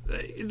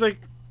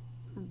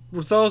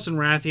Rathalos and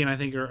Rathian, I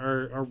think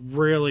are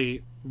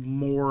really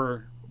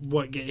more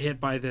what get hit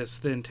by this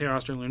than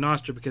Teostra and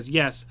Lunastra, because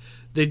yes,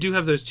 they do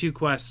have those 2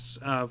 quests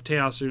of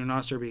Teostra and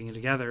Lunastra being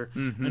together,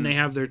 and they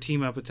have their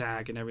team up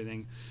attack and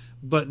everything,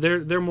 but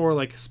they're more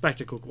like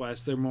spectacle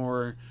quests. They're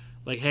more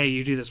like, hey,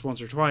 you do this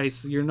once or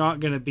twice. You're not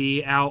going to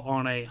be out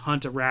on a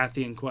hunt a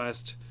Rathian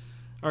quest.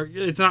 Or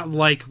it's not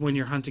like when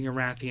you're hunting a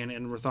Rathian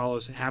and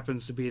Rathalos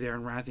happens to be there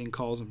and Rathian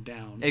calls him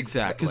down.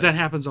 Exactly. Because that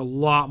happens a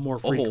lot more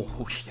frequently.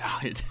 Oh,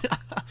 yeah.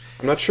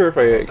 I'm not sure if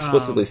I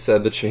explicitly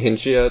said the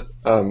change yet,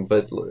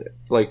 but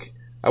like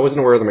I wasn't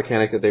aware of the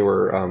mechanic that they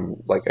were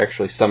like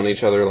actually summoning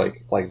each other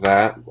like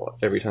that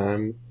every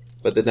time.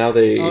 But that now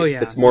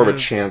it's more of a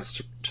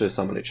chance to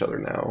summon each other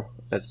now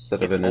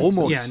instead of an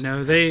almost. Yeah,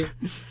 no, they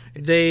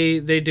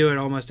do it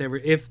almost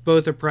if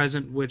both are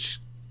present, which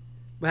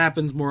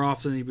happens more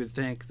often than you would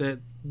think. That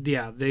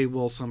they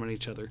will summon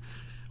each other.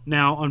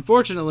 Now,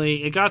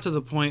 unfortunately, it got to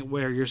the point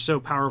where you're so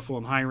powerful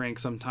in high rank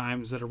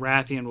sometimes that a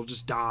Rathian will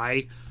just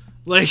die.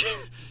 Like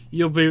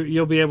you'll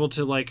be able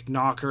to like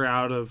knock her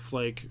out of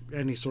like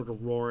any sort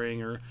of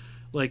roaring, or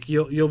like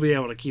you'll be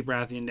able to keep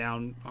Rathian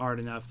down hard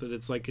enough that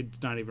it's like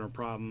it's not even a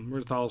problem.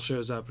 Rathalos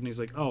shows up and he's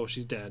like, oh,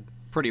 she's dead.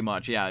 Pretty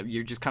much, yeah.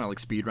 You're just kind of like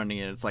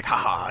speedrunning it. It's like,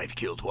 haha, I've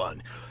killed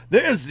one.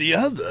 There's the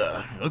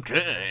other.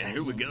 Okay,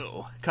 here we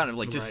go. Kind of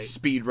like just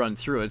speed run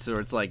through it, so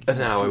it's like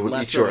now it would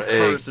less eat your of a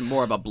curse eggs. and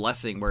more of a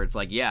blessing, where it's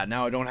like, yeah,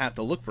 now I don't have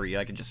to look for you.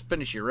 I can just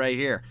finish you right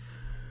here.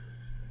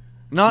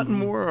 Not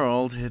in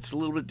World. It's a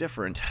little bit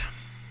different.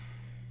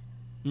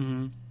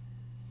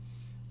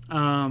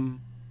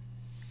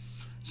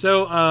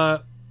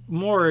 So,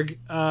 Morg,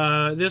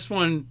 this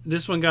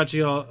one got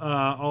you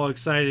all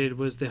excited,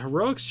 was the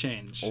heroics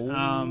change,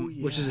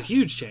 which is a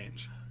huge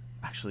change.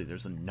 Actually,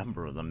 there's a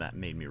number of them that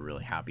made me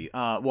really happy.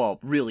 Well,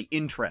 really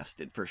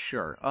interested for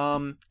sure.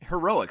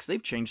 Heroics,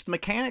 they've changed the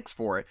mechanics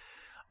for it.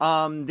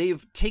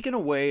 They've taken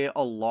away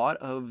a lot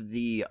of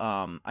the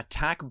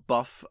attack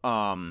buff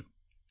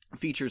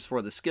features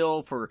for the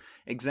skill. For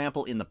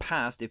example, in the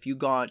past, if you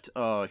got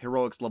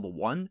heroics level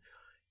 1,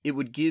 it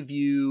would give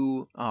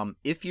you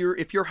if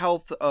your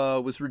health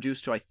was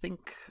reduced to I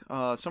think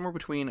somewhere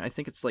between, I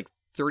think it's like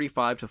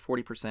 35 to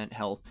 40%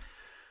 health,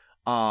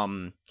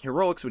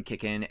 heroics would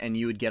kick in and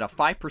you would get a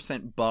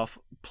 5% buff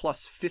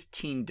plus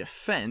 15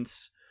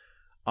 defense,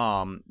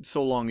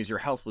 so long as your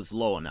health was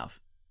low enough.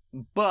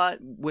 But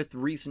with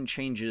recent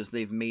changes,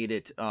 they've made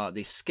it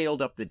they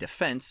scaled up the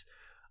defense.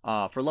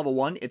 For level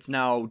 1, it's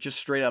now just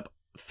straight up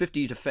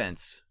 50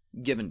 defense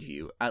given to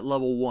you at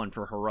level 1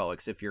 for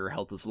heroics if your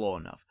health is low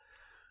enough.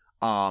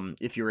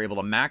 If you're able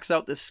to max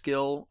out this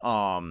skill,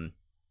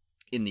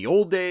 In the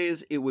old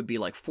days, it would be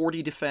like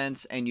 40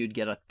 defense, and you'd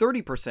get a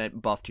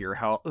 30% buff to your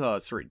health,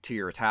 to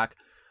your attack.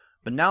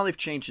 But now they've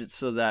changed it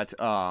so that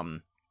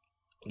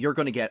you're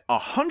going to get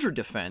 100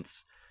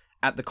 defense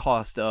at the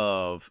cost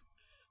of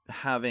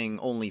having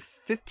only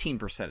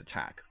 15%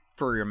 attack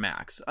for your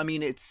max. I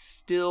mean, it's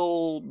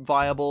still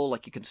viable.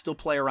 Like, you can still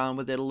play around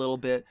with it a little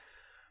bit,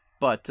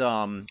 but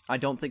I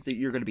don't think that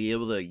you're going to be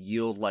able to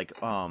yield like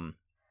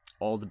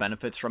all the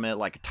benefits from it.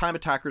 Like, time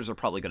attackers are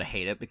probably going to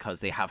hate it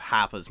because they have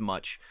half as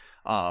much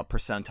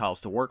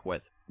percentiles to work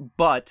with.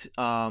 But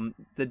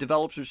the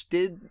developers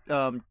did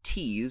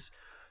tease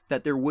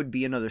that there would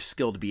be another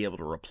skill to be able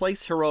to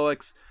replace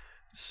heroics,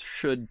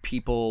 should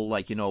people,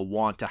 like, you know,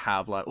 want to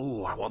have, like,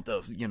 oh, I want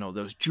the, you know,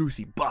 those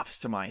juicy buffs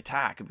to my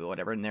attack, or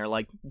whatever. And they're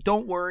like,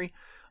 don't worry.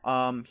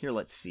 Here,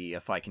 let's see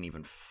if I can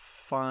even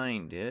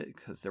find it,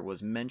 because there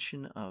was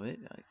mention of it.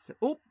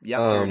 Oh,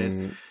 yeah, here it is.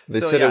 They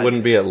said it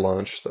wouldn't be at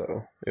launch,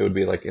 though. It would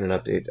be, like, in an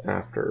update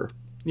after.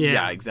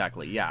 Yeah,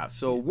 exactly, yeah.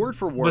 So, word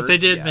for word. But they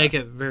did make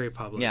it very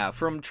public. Yeah,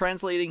 from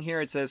translating here,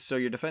 it says, so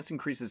your defense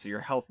increases,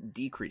 your health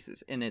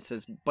decreases. And it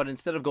says, but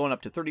instead of going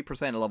up to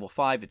 30% at level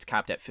 5, it's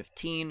capped at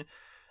 15.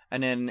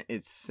 And then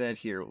it said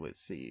here,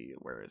 let's see,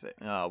 where is it?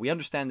 We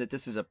understand that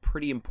this is a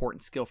pretty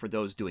important skill for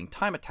those doing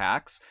time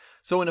attacks.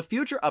 So in a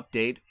future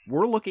update,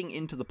 we're looking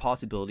into the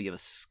possibility of a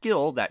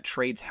skill that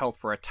trades health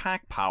for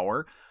attack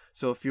power.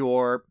 So if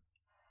you're...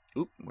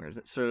 where is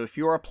it? So if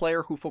you're a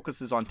player who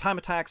focuses on time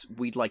attacks,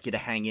 we'd like you to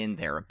hang in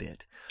there a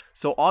bit.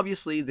 So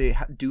obviously they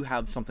do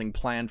have something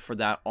planned for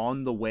that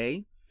on the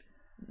way.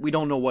 We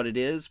don't know what it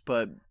is,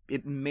 but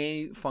it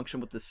may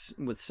function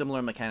with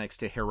similar mechanics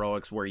to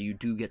heroics, where you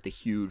do get the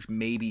huge,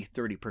 maybe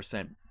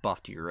 30%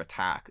 buff to your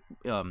attack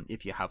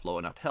if you have low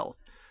enough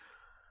health.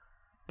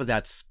 But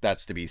that's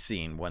to be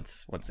seen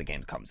once the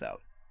game comes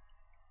out.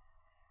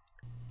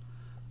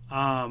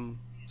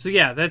 So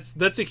yeah,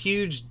 that's a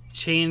huge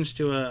change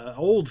to an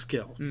old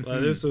skill.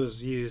 Mm-hmm. This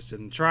was used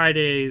in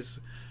Tri-Days.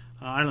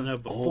 I don't know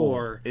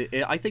before.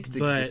 I think it's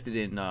existed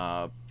in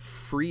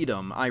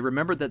Freedom. I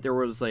remember that there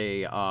was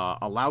a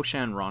Lao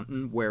Shan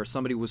run where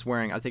somebody was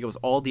wearing, I think it was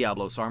all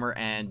Diablos armor,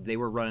 and they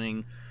were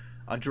running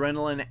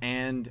Adrenaline,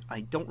 and I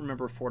don't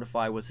remember if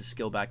Fortify was a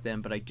skill back then,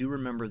 but I do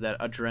remember that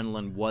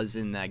Adrenaline was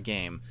in that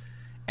game,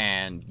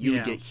 and you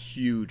would get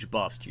huge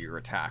buffs to your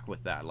attack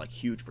with that, like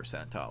huge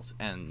percentiles.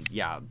 And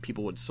yeah,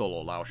 people would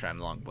solo Lao Shan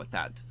Lung with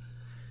that.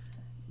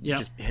 Yeah.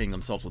 Just hitting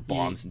themselves with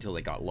bombs until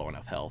they got low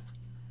enough health.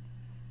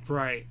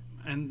 Right.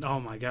 And oh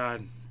my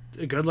god,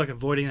 good luck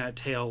avoiding that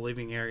tail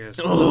leaving areas.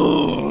 It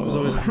was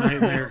always a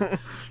nightmare.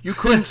 You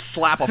couldn't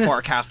slap a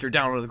Farcaster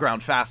down to the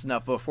ground fast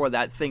enough before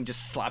that thing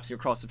just slaps you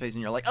across the face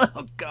and you're like,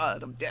 oh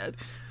god, I'm dead.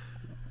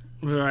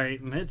 Right,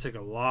 and it took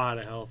a lot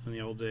of health in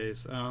the old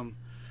days.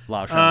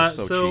 Lao Shan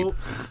was so cheap.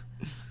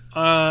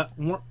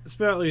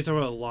 Especially you talk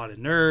about a lot of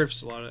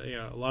nerfs, a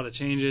lot of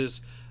changes,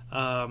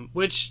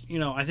 which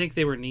I think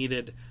they were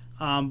needed.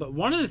 But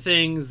one of the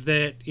things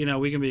that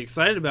we can be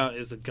excited about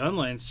is the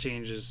Gunlance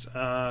changes.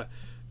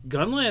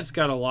 Gunlance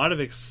got a lot of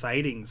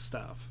exciting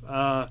stuff.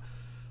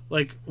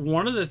 Like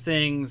one of the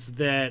things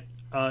that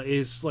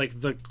is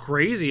like the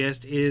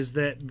craziest is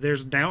that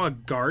there's now a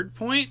guard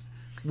point,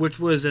 which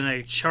was in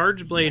a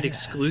Charge Blade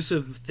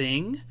exclusive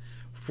thing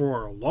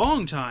for a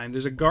long time.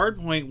 There's a guard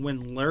point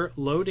when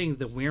loading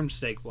the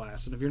Wyrmstake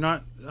Blast, and if you're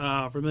not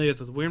familiar with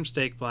the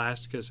Wyrmstake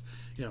Blast, because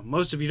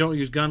most of you don't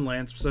use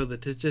Gunlance, so the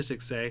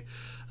statistics say,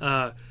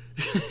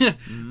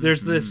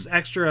 there's this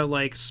extra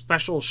like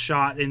special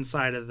shot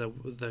inside of the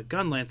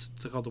Gunlance.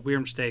 It's called the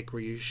Wyrmstake,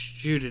 where you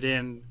shoot it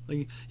in.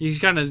 Like, you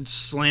kind of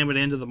slam it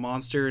into the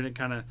monster, and it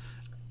kind of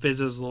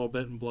fizzes a little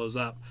bit and blows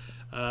up.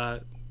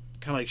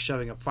 Kind of like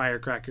shoving a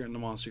firecracker in the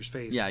monster's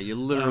face. Yeah, you're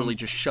literally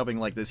just shoving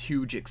like this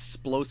huge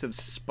explosive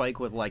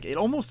spike with like it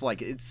almost looks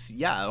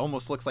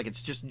like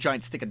it's just a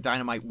giant stick of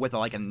dynamite with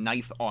like a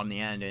knife on the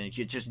end, and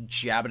you just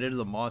jab it into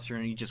the monster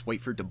and you just wait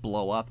for it to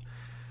blow up.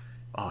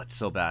 Oh, it's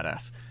so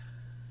badass.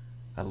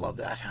 I love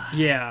that.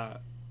 Yeah,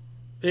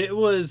 it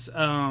was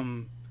a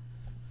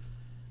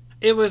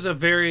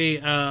very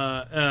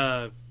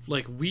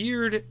like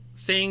weird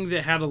thing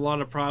that had a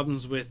lot of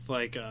problems with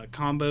like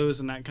combos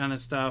and that kind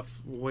of stuff,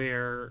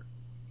 where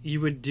you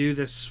would do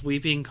this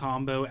sweeping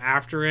combo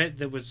after it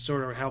that would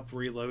sort of help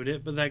reload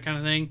it, but that kind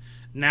of thing.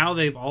 Now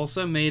they've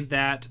also made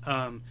that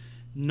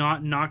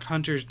not knock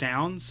hunters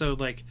down, so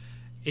like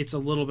it's a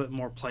little bit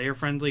more player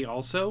friendly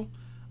also.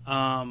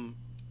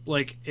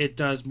 Like it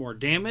does more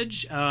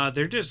damage.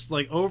 They're just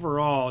like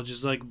overall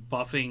just like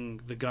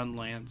buffing the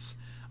Gunlance,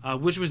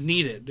 which was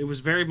needed. It was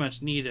very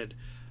much needed.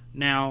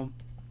 Now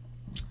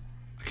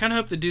I kind of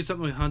hope to do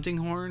something with Hunting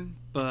Horn,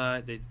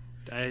 but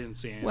I didn't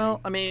see anything. Well,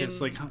 I mean,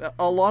 like,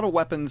 a lot of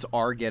weapons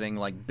are getting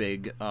like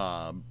big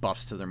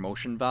buffs to their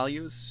motion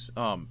values.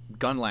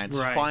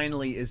 Gunlance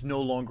finally is no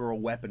longer a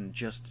weapon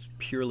just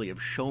purely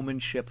of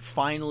showmanship.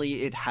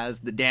 Finally, it has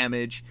the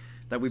damage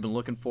that we've been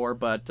looking for.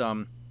 But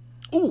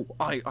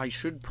I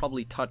should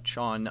probably touch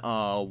on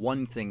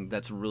one thing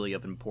that's really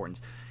of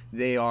importance.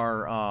 They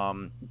are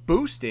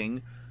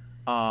boosting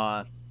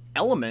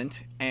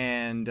Element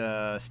and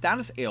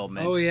Status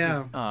Ailment. Oh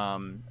yeah.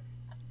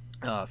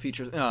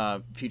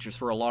 Features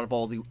for a lot of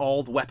all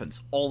the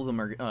weapons. All of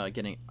them are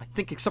getting, I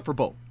think, except for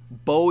Bow.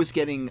 Bow is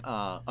getting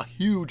a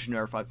huge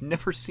nerf. I've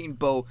never seen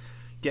Bow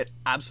get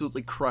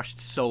absolutely crushed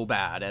so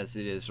bad as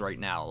it is right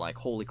now. Like,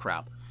 holy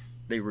crap,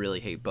 they really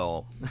hate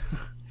Bow.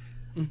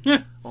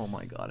 Oh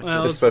my god!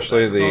 Well,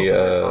 especially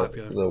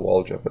the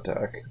wall jump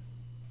attack.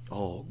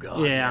 Oh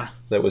god! Yeah,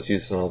 that was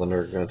used in all the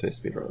Nergigante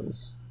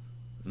speedruns.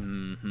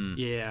 Mm-hmm.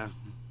 Yeah.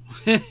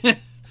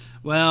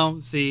 Well,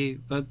 see,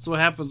 that's what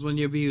happens when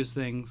you abuse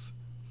things.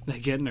 They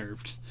get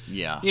nerfed.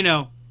 Yeah. You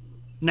know,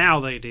 now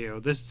they do.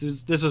 This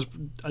is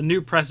a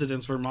new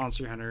precedence for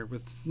Monster Hunter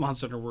with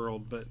Monster Hunter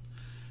World, but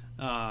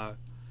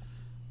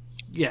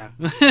yeah.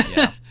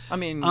 Yeah. I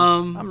mean,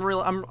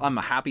 I'm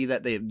happy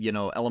that they,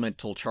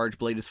 Elemental Charge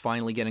Blade is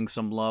finally getting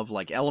some love.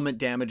 Like, element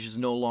damage is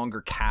no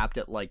longer capped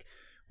at, like,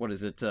 what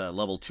is it,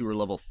 level 2 or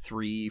level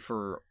 3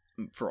 for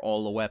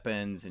all the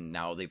weapons, and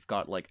now they've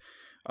got, like,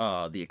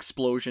 the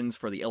explosions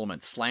for the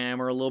Element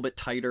Slam are a little bit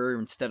tighter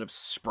instead of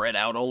spread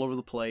out all over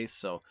the place,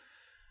 so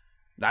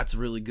that's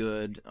really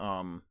good.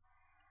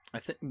 I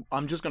think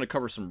I'm just going to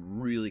cover some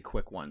really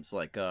quick ones.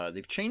 Like,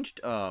 they've changed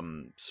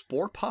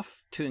Spore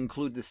Puff to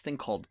include this thing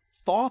called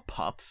Thaw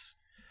Puffs,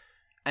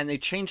 and they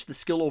changed the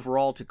skill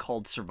overall to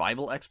called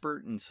Survival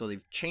Expert, and so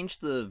they've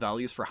changed the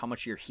values for how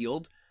much you're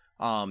healed.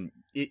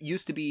 It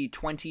used to be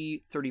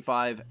 20,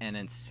 35, and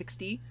then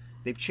 60.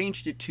 They've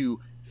changed it to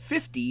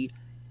 50,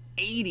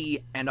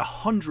 80, and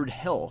 100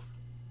 health.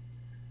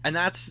 And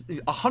that's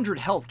 100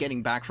 health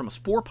getting back from a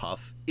Spore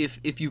Puff if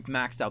you've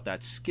maxed out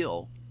that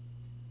skill.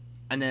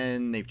 And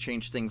then they've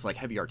changed things like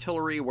Heavy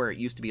Artillery, where it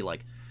used to be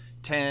like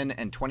 10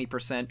 and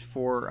 20%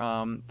 for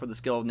the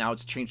skill. Now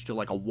it's changed to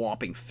like a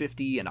whopping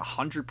 50 and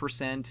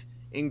 100%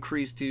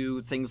 increase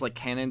to things like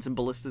cannons and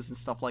ballistas and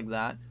stuff like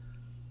that.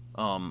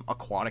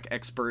 Aquatic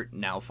Expert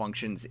now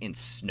functions in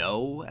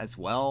snow as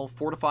well.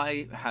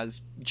 Fortify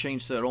has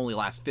changed so it only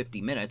lasts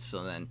 50 minutes,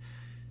 so then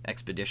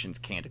expeditions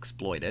can't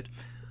exploit it.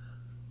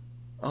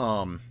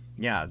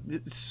 Yeah,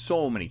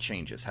 so many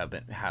changes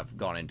have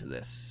gone into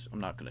this.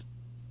 I'm not gonna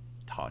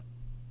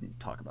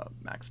talk about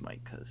Max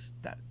Might because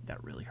that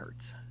really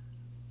hurts.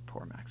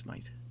 Poor Max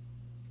Might.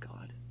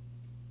 God,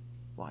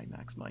 why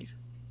Max Might?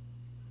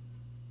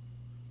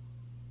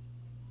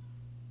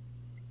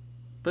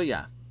 But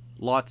yeah,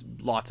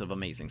 lots of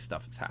amazing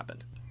stuff has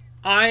happened.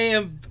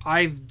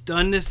 I've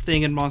done this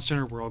thing in Monster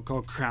Hunter World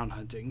called crown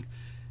hunting.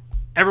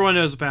 Everyone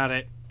knows about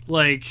it.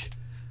 Like,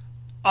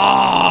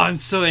 I'm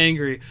so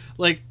angry.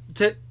 Like,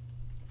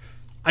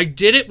 I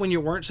did it when you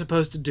weren't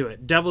supposed to do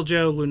it.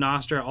 Deviljho,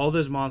 Lunastra, all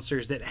those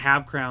monsters that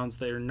have crowns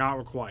that are not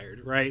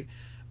required, right?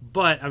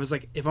 But I was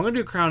like, if I'm going to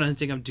do crown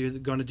hunting, I'm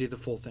going to do the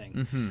full thing.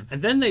 Mm-hmm.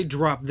 And then they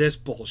drop this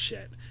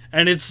bullshit.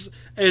 And it's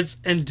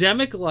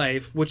Endemic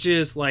Life, which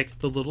is like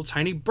the little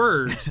tiny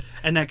birds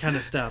and that kind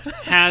of stuff,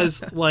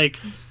 has like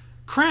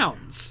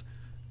crowns.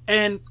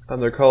 And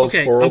they're called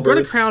coral I'm going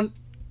to birds? crown...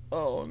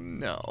 Oh,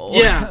 no.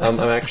 Yeah. I'm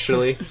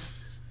actually...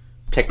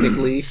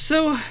 Technically...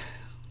 So...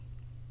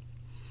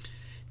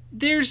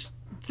 There's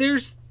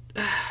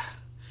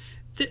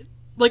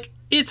like,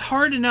 it's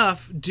hard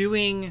enough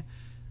doing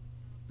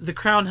the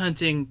crown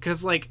hunting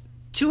because, like,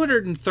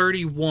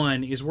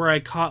 231 is where I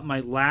caught my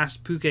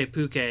last Puke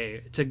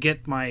to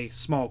get my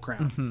small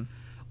crown. Mm-hmm.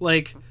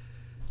 Like,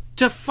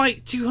 to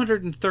fight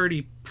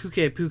 230 Puke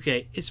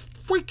is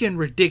freaking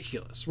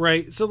ridiculous,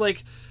 right? So,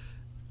 like,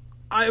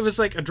 I was,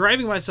 like,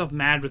 driving myself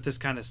mad with this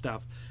kind of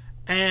stuff.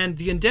 And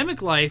the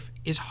Endemic Life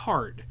is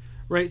hard,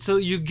 right? So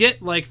you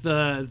get, like,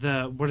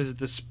 the what is it,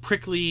 this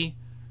prickly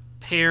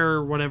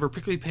pear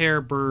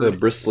bird. The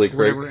bristly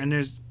crake. Whatever, and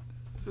there's...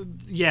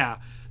 Yeah.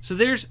 So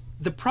there's...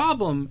 The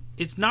problem,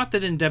 it's not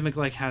that Endemic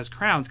Life has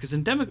crowns, because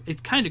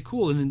it's kind of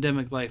cool that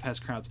Endemic Life has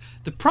crowns.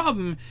 The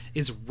problem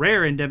is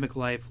rare Endemic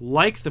Life,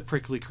 like the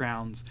prickly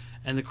crowns,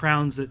 and the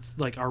crowns that,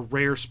 like, are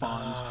rare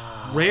spawns.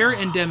 Rare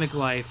Endemic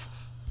Life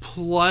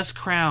plus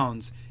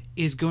crowns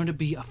is going to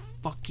be a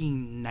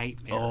fucking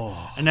nightmare.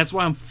 And that's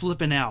why I'm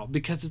flipping out,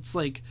 because it's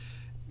like...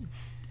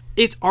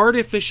 It's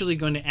artificially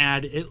going to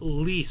add at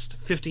least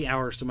 50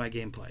 hours to my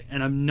gameplay.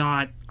 And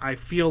I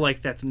feel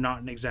like that's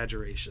not an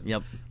exaggeration.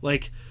 Yep.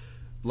 Like...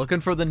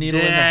 Looking for the needle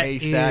in the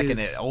haystack, and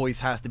it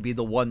always has to be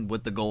the one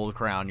with the gold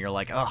crown. You're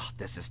like, oh,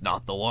 this is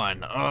not the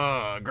one.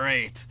 Oh,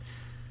 great.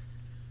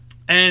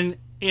 And,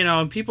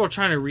 people are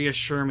trying to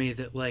reassure me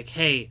that, like,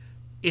 hey,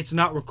 it's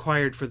not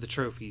required for the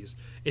trophies.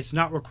 It's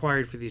not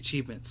required for the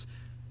achievements.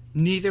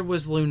 Neither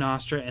was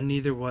Lunastra, and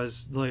neither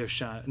was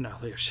Deviljho.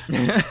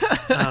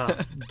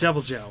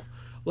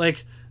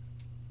 Like,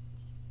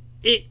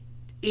 it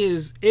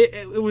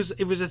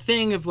was a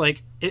thing of,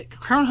 like,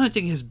 crown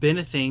hunting has been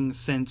a thing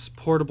since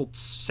Portable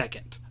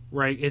 2nd,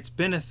 right? It's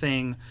been a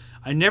thing.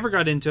 I never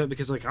got into it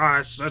because, like,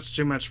 that's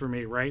too much for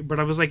me, right? But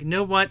I was like, you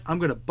know what? I'm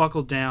going to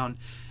buckle down.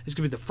 It's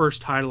going to be the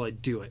first title I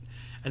do it.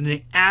 And then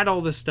they add all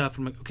this stuff,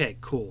 and I'm like, okay,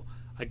 cool.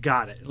 I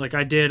got it. Like,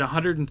 I did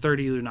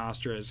 130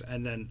 Lunastras,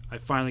 and then I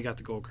finally got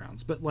the gold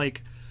crowns. But,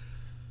 like,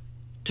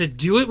 to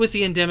do it with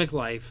the Endemic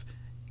Life,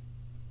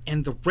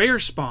 and the rare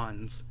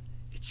spawns,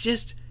 it's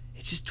just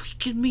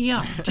tweaking me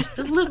up just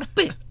a little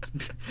bit.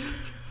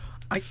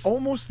 I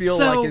almost feel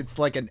like it's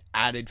like an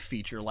added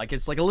feature, like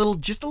it's like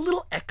just a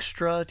little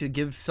extra to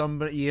give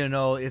somebody, you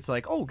know, it's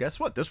like, oh, guess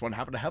what? This one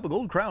happened to have a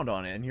gold crown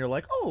on it, and you're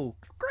like, oh,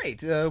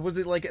 great. Was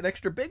it like an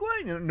extra big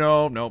one?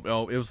 No,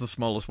 it was the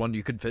smallest one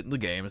you could fit in the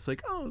game. It's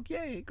like, oh,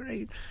 yay,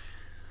 great.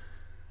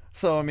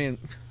 So, I mean,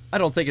 I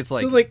don't think it's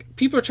like... So, like,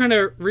 people are trying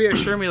to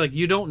reassure me, like,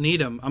 you don't need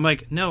them. I'm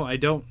like, no, I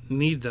don't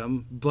need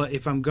them, but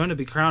if I'm going to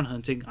be crown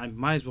hunting, I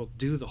might as well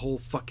do the whole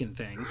fucking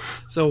thing.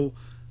 So...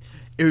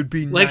 It would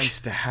be nice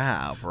to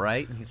have,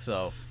 right?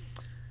 So...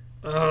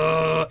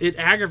 it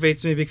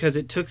aggravates me because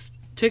it takes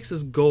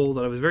this goal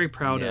that I was very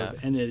proud of,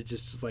 and it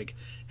just is like,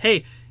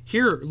 hey,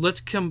 here,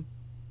 let's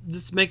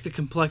make the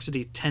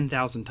complexity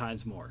 10,000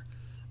 times more.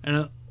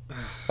 And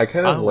I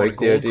kind of like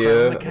the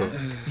idea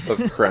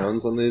of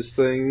crowns on these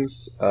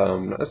things,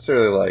 not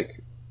necessarily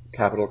like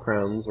capital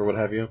crowns or what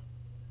have you,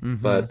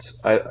 but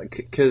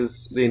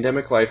because the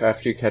endemic life,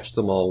 after you catch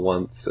them all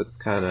once, it's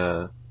kind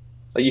of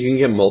like you can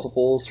get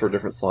multiples for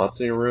different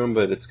slots in your room,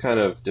 but it's kind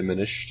of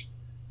diminished.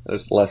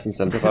 There's less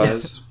incentivized.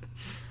 Yes.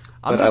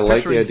 But I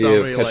like the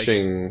idea of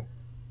catching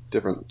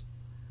different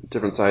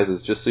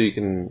sizes, just so you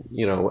can,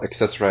 you know,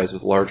 accessorize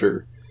with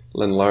larger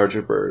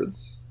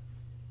birds.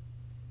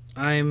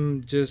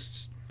 I'm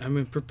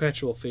in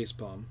perpetual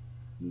facepalm.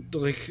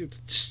 Like,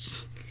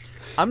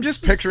 I'm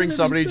just picturing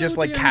somebody just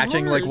like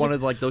catching like one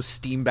of like those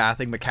steam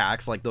bathing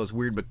macaques, like those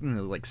weird,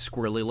 like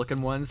squirrely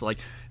looking ones. Like,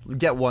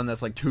 get one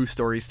that's like 2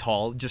 stories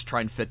tall. Just try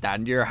and fit that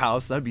into your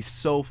house. That'd be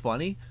so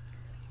funny.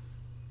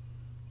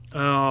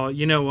 Oh,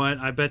 you know what?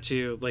 I bet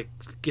you, like,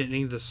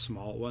 getting the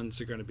small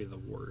ones are going to be the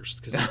worst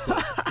because it's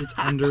like, it's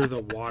under the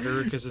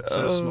water because it's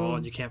so small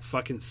and you can't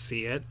fucking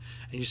see it,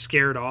 and you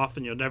scare it off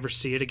and you'll never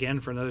see it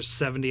again for another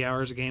 70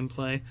 hours of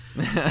gameplay.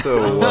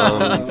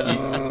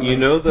 So, you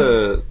know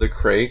the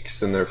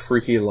krakes and their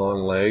freaky long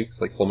legs,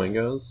 like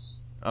flamingos?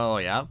 Oh,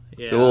 yeah?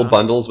 The little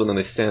bundles, but then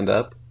they stand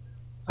up.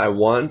 I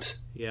want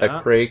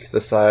a crake the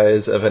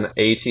size of an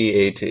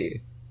AT-AT. Feed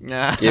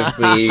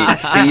me,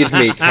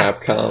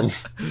 Capcom.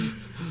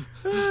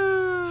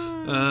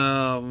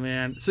 Oh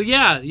man. So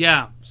yeah.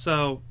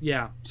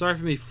 Sorry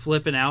for me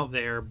flipping out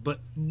there, but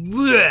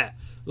bleh,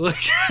 look,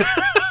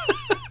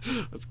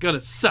 it's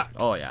gonna suck.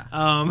 Oh yeah.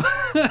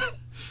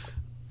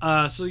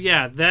 So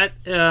yeah, that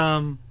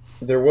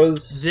there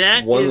was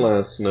one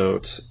last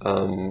note.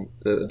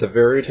 The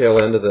very tail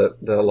end of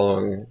the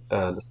long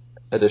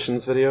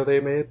additions video they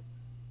made,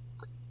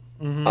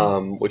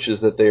 which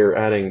is that they're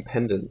adding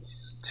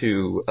pendants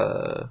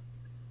to.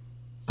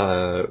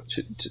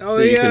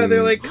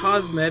 They're like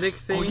cosmetic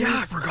things. Oh yeah,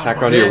 I forgot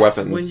tack onto your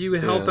weapons when you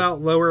help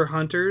out lower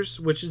hunters,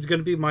 which is going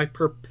to be my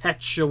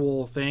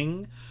perpetual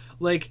thing.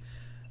 Like,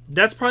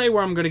 that's probably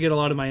where I'm going to get a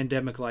lot of my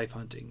endemic life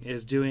hunting,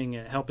 is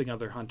helping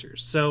other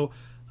hunters. So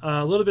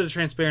a little bit of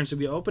transparency.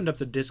 We opened up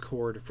the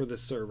Discord for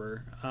this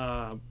server,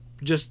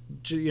 just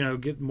to,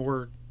 get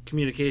more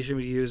communication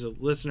with you as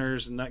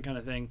listeners and that kind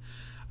of thing.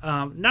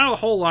 Not a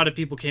whole lot of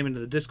people came into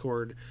the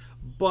Discord,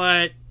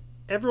 but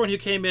everyone who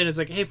came in is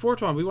like, hey,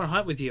 Fortuan, we want to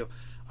hunt with you.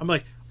 I'm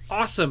like,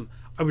 awesome.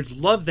 I would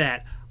love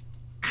that.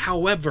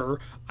 However,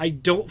 I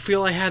don't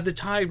feel I had the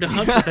time to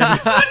hunt with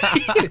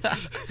everybody.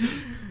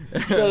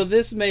 So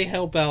this may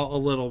help out a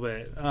little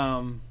bit.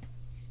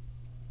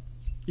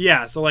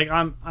 So like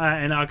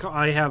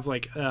I have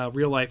like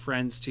real life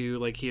friends too,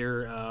 like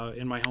here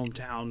in my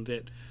hometown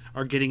that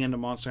are getting into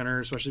Monster Hunter,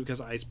 especially because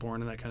of Iceborne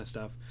and that kind of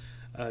stuff.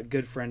 A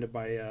good friend of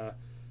my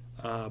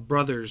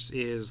brother's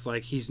is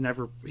like he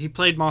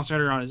played Monster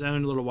Hunter on his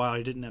own a little while.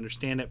 He didn't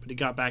understand it, but he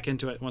got back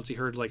into it once he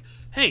heard like,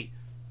 hey,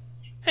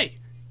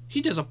 he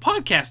does a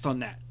podcast on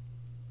that.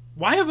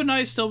 Why haven't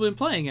I still been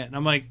playing it? And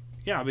I'm like,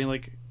 yeah, I mean,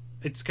 like,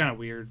 it's kind of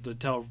weird to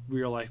tell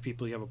real life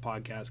people you have a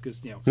podcast because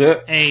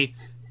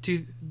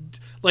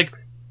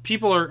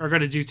people are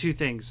going to do 2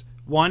 things.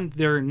 One,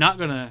 they're not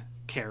going to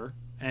care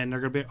and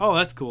they're going to be, oh,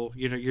 that's cool.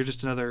 You're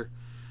just another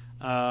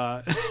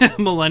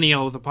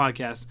millennial with a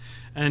podcast.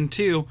 And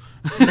 2,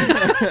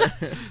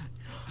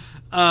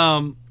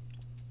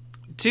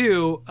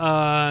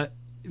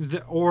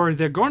 or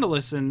they're going to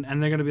listen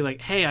and they're going to be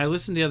like, hey, I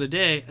listened the other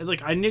day.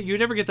 Like, I knew you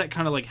never get that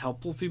kind of like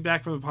helpful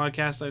feedback from a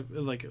podcast. I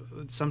like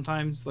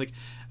sometimes, like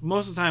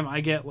most of the time I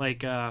get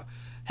like,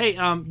 hey,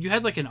 you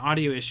had like an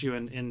audio issue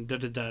in da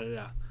da da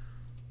da.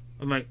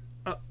 I'm like,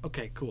 oh,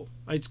 okay, cool.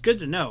 It's good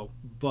to know,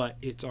 but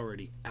it's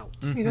already out.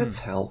 Hey, that's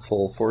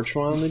helpful,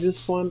 Fortran. They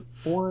just want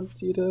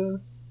you to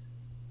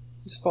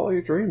just follow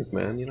your dreams,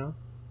 man,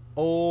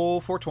 Oh,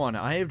 Fortran,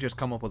 I have just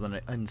come up with an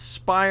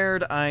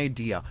inspired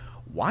idea.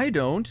 Why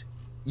don't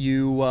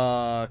you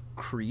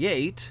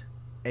create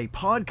a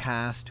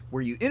podcast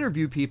where you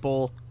interview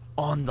people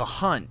on the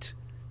hunt?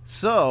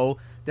 So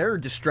they're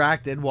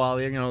distracted while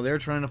they're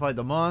trying to fight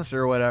the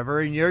monster or whatever,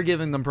 and you're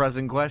giving them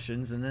pressing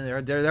questions, and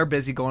then they're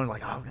busy going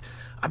like, oh,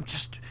 I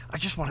just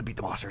want to beat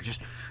the monster.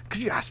 Just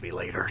could you ask me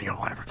later?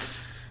 Whatever,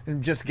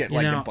 and just get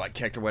like their butt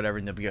kicked or whatever,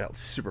 and they'll be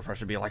super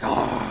frustrated, be like,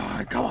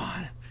 oh, come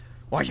on,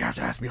 why'd you have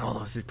to ask me all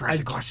those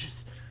pressing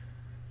questions?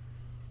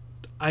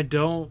 I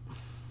don't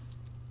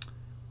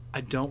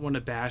want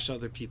to bash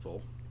other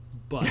people,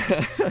 but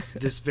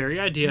this very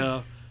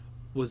idea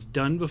was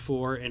done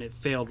before and it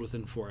failed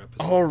within 4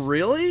 episodes. Oh,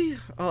 really?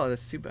 Oh,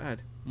 that's too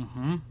bad.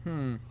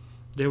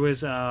 There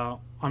was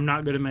I'm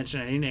not going to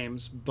mention any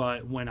names,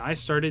 but when I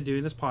started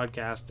doing this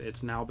podcast,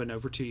 it's now been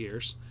over 2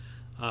 years.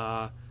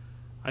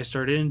 I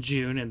started in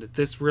June, and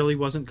this really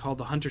wasn't called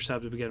the Hunter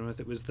Sub to begin with.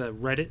 It was the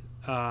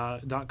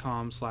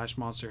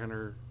reddit.com/Monster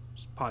Hunter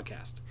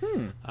podcast.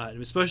 It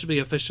was supposed to be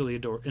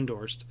officially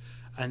endorsed,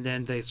 and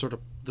then the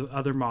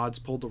other mods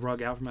pulled the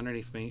rug out from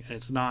underneath me, and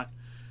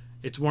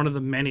it's one of the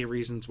many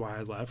reasons why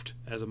I left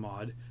as a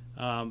mod.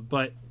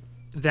 But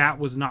that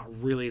was not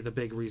really the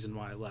big reason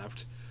why I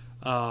left.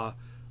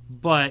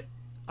 But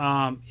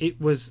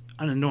it was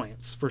an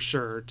annoyance for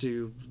sure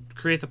to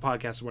create the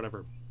podcast or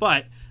whatever.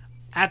 But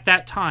at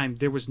that time,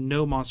 there was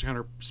no Monster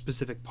Hunter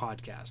specific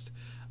podcast.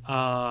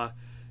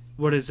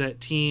 What is it?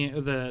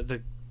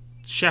 The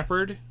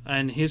Shepherd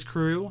and his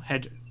crew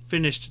had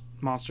finished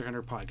Monster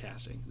Hunter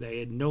podcasting.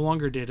 They no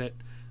longer did it.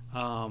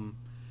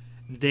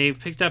 They've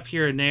picked up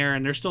here and there,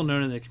 and they're still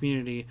known in the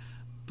community,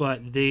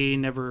 but they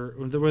never.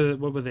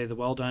 What were they? The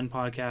Well Done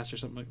podcast or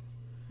something like.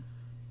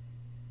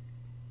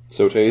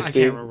 So Tasty. I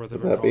can't remember what they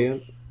were called. Be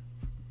it?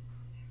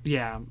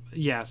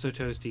 Yeah, So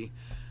Toasty.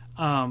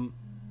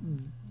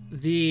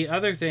 The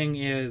other thing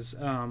is,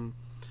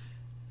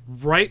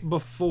 right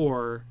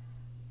before,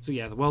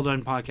 the Well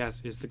Done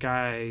podcast is the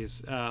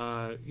guys,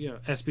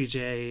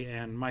 SBJ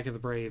and Micah the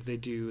Brave. They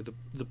do the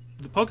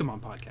Pokemon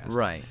podcast,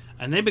 right?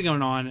 And they've been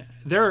going on.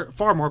 They're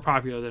far more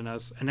popular than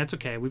us, and that's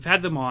okay. We've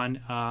had them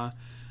on.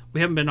 We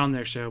haven't been on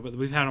their show, but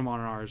we've had them on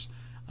ours.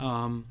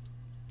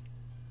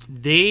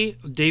 They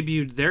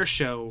debuted their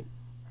show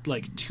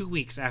like 2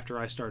 weeks after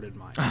I started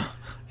mine,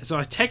 so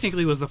I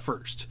technically was the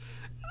first.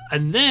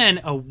 And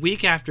then a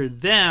week after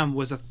them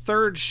was a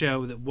third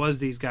show that was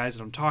these guys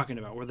that I'm talking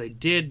about, where they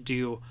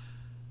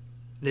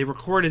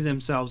recorded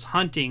themselves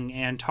hunting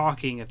and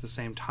talking at the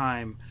same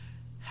time.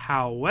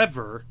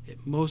 However,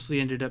 it mostly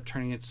ended up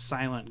turning into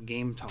silent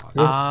game talk.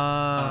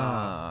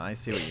 I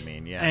see what you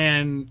mean, yeah.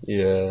 And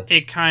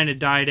it kind of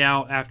died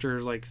out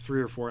after like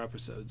 3 or 4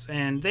 episodes.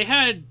 And they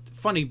had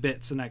funny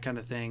bits and that kind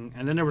of thing.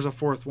 And then there was a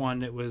fourth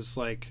one that was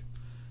like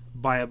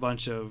by a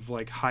bunch of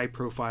like high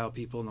profile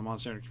people in the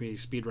Monster Hunter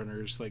community,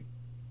 speedrunners like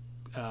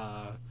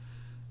a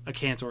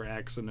Cantor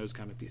X and those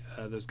kind of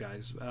those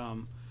guys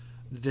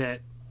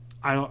that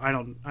I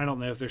don't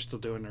know if they're still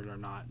doing it or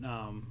not,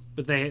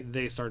 but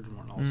they started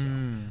one also.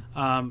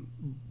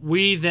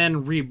 We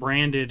then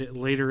rebranded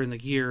later in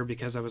the year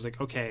because I was like,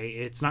 okay,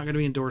 it's not going to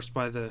be endorsed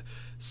by the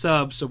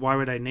sub, so why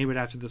would I name it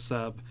after the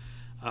sub?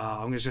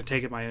 I'm just going to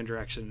take it my own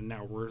direction, and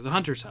now we're the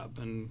Hunter Sub.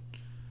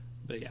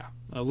 But yeah,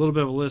 a little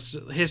bit of a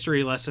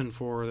history lesson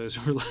for those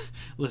who are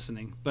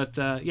listening. But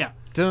yeah.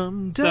 So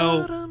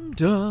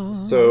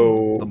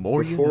the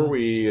more before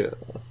we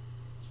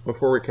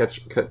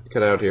cut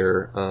out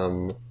here,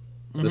 I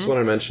just want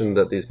to mention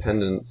that these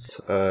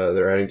pendants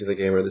they're adding to the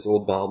game are these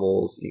little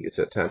baubles you get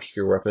to attach to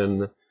your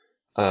weapon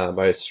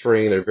by a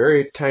string. They're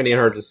very tiny and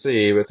hard to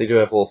see, but they do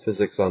have little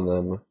physics on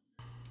them,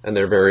 and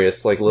they're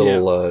various like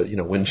little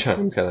wind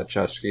chime kind of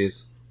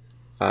tchotchkes.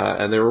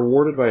 And they're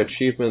rewarded by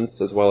achievements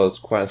as well as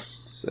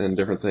quests and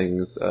different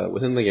things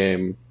within the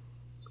game.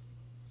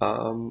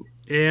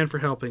 And for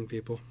helping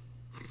people.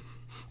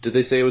 Did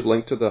they say it was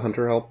linked to the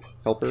Hunter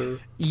Helper?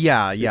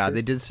 Yeah,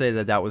 they did say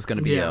that was going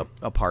to be a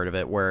part of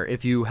it, where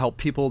if you help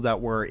people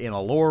that were in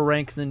a lower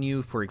rank than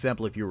you, for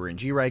example, if you were in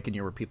G rank and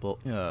you were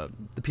the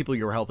people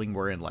you were helping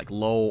were in like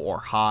low or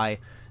high,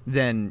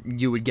 then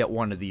you would get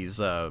one of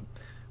these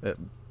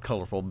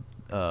colorful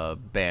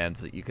bands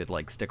that you could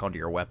like stick onto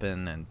your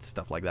weapon and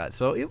stuff like that.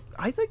 So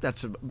I think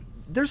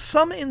there's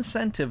some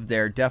incentive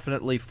there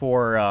definitely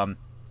for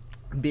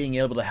being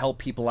able to help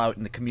people out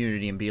in the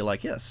community and be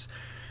like, yes,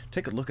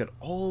 take a look at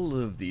all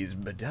of these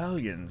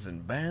medallions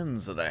and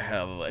bands that I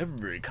have of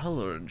every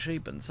color and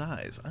shape and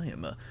size. I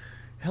am a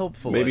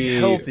helpful and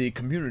healthy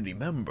community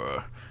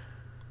member.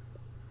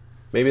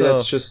 Maybe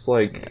that's just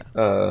like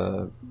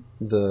the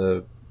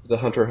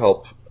Hunter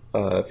Help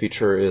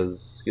feature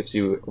gives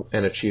you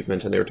an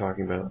achievement, and they were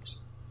talking about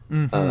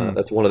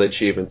that's one of the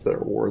achievements that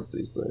rewards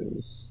these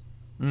things.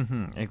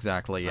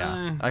 Exactly.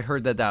 Yeah, I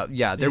heard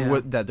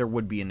that there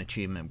would be an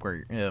achievement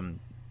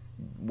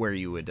where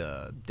you would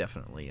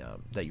definitely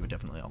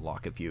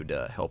unlock if you'd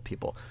help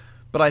people.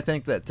 But I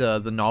think that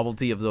the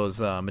novelty of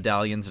those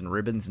medallions and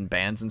ribbons and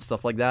bands and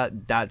stuff like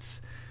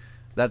that's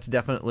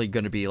definitely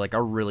going to be like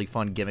a really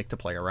fun gimmick to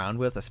play around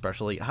with.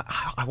 Especially,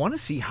 I want to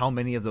see how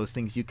many of those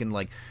things you can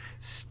like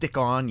stick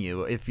on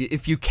you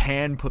if you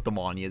can put them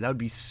on you. That would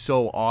be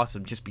so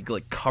awesome. Just be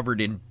like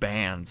covered in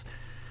bands.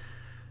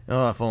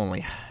 Oh, if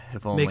only.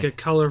 Make a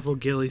colorful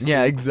ghillie suit.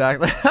 Yeah,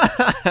 exactly.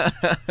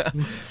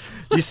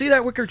 You see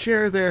that wicker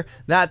chair there?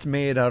 That's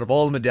made out of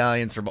all the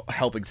medallions from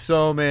helping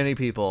so many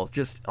people.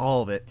 Just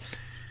all of it.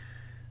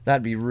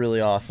 That'd be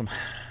really awesome.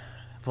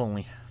 If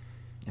only.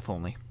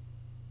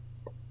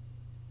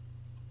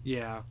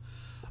 Yeah.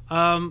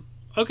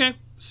 Okay.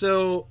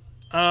 So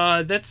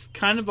that's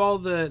kind of all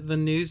the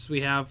news we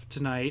have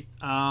tonight.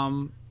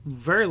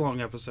 Very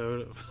long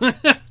episode.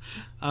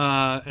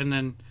 And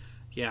then,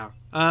 yeah.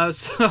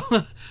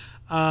 So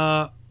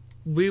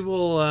we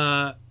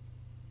will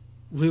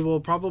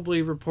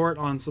probably report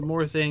on some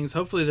more things.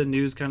 Hopefully the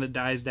news kind of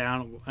dies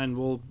down, and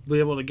we'll be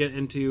able to get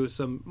into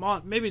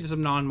maybe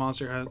some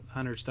non-Monster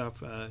Hunter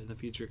stuff in the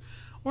future,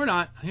 or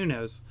not. Who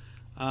knows?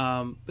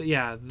 But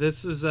yeah,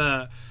 this is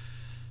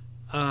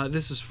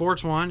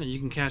 420, and you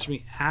can catch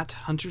me at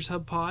Hunters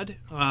Hub Pod,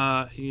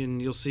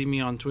 and you'll see me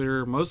on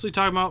Twitter, mostly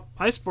talking about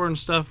Iceborne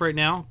stuff right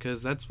now,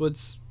 because that's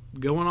what's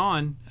going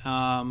on.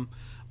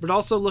 But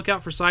also look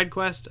out for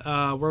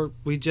SideQuest.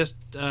 We just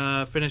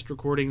finished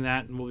recording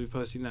that, and we'll be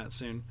posting that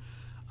soon.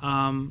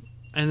 And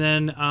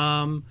then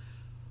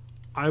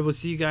I will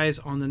see you guys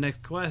on the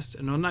next quest.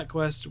 And on that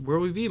quest, where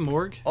will we be,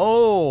 Morg?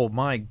 Oh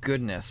my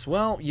goodness!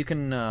 Well, you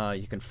can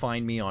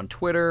find me on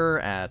Twitter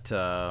at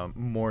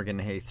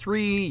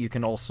MorganHey3. You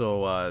can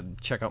also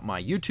check out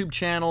my YouTube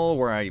channel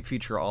where I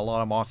feature a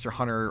lot of Monster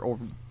Hunter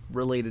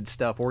related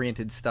stuff,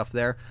 oriented stuff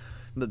there.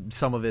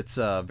 Some of it's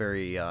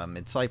very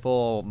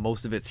insightful.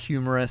 Most of it's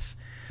humorous.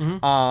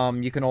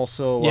 Mm-hmm. You can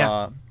also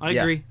I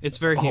agree. It's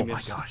very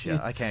humorous. Oh my gosh,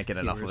 yeah, I can't get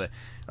enough of it.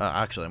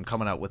 Actually, I'm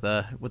coming out with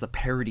a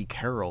parody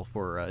carol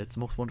for It's the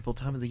Most Wonderful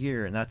Time of the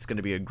Year, and that's going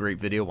to be a great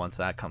video once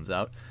that comes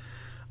out.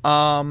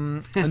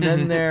 And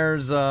then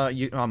there's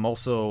I'm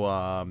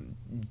also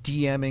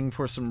DMing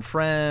for some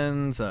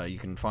friends. You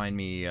can find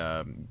me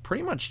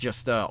pretty much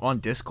just on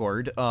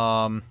Discord.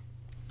 I'll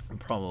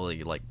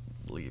probably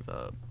leave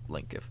a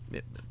link if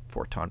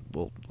Forton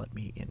will let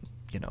me in,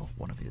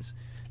 one of his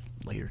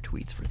later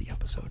tweets for the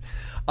episode.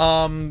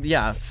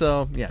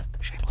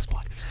 Shameless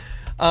plug.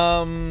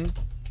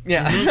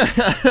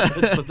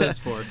 That's what that's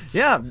for.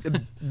 Yeah,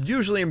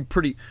 usually I'm a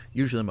pretty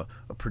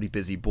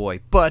busy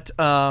boy, but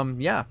if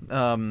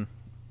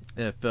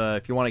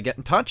you want to get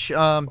in touch, you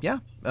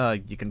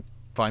can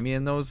find me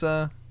in those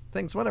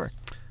things, whatever.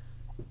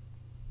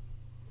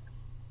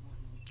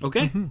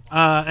 Okay. Mm-hmm.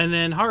 And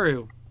then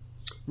Haru,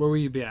 where will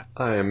you be at?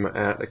 I'm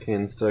at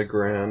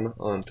Akinstagran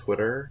on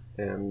Twitter,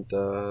 and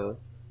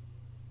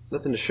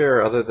nothing to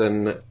share other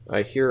than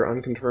I hear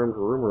unconfirmed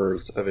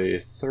rumors of a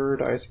third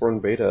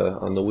Iceborne beta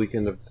on the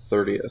weekend of the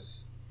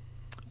 30th.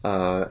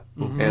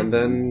 And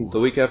then the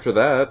week after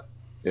that,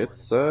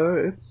 it's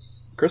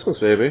Christmas,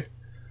 baby,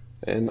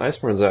 and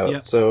Iceborne's out.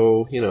 Yep.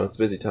 So it's a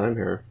busy time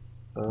here.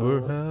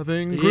 We're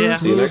having Christmas.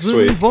 See you next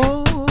week.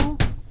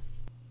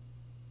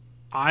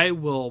 I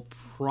will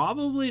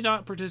probably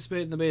not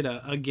participate in the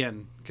beta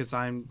again, because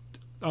I'm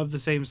of the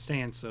same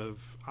stance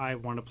of I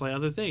want to play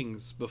other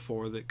things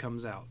before that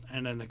comes out,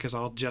 and then because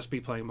I'll just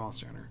be playing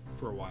Monster Hunter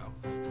for a while.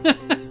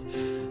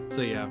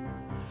 So yeah.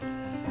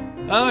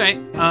 All right.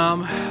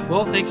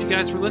 Well, thanks you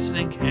guys for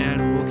listening,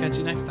 and we'll catch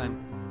you next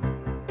time.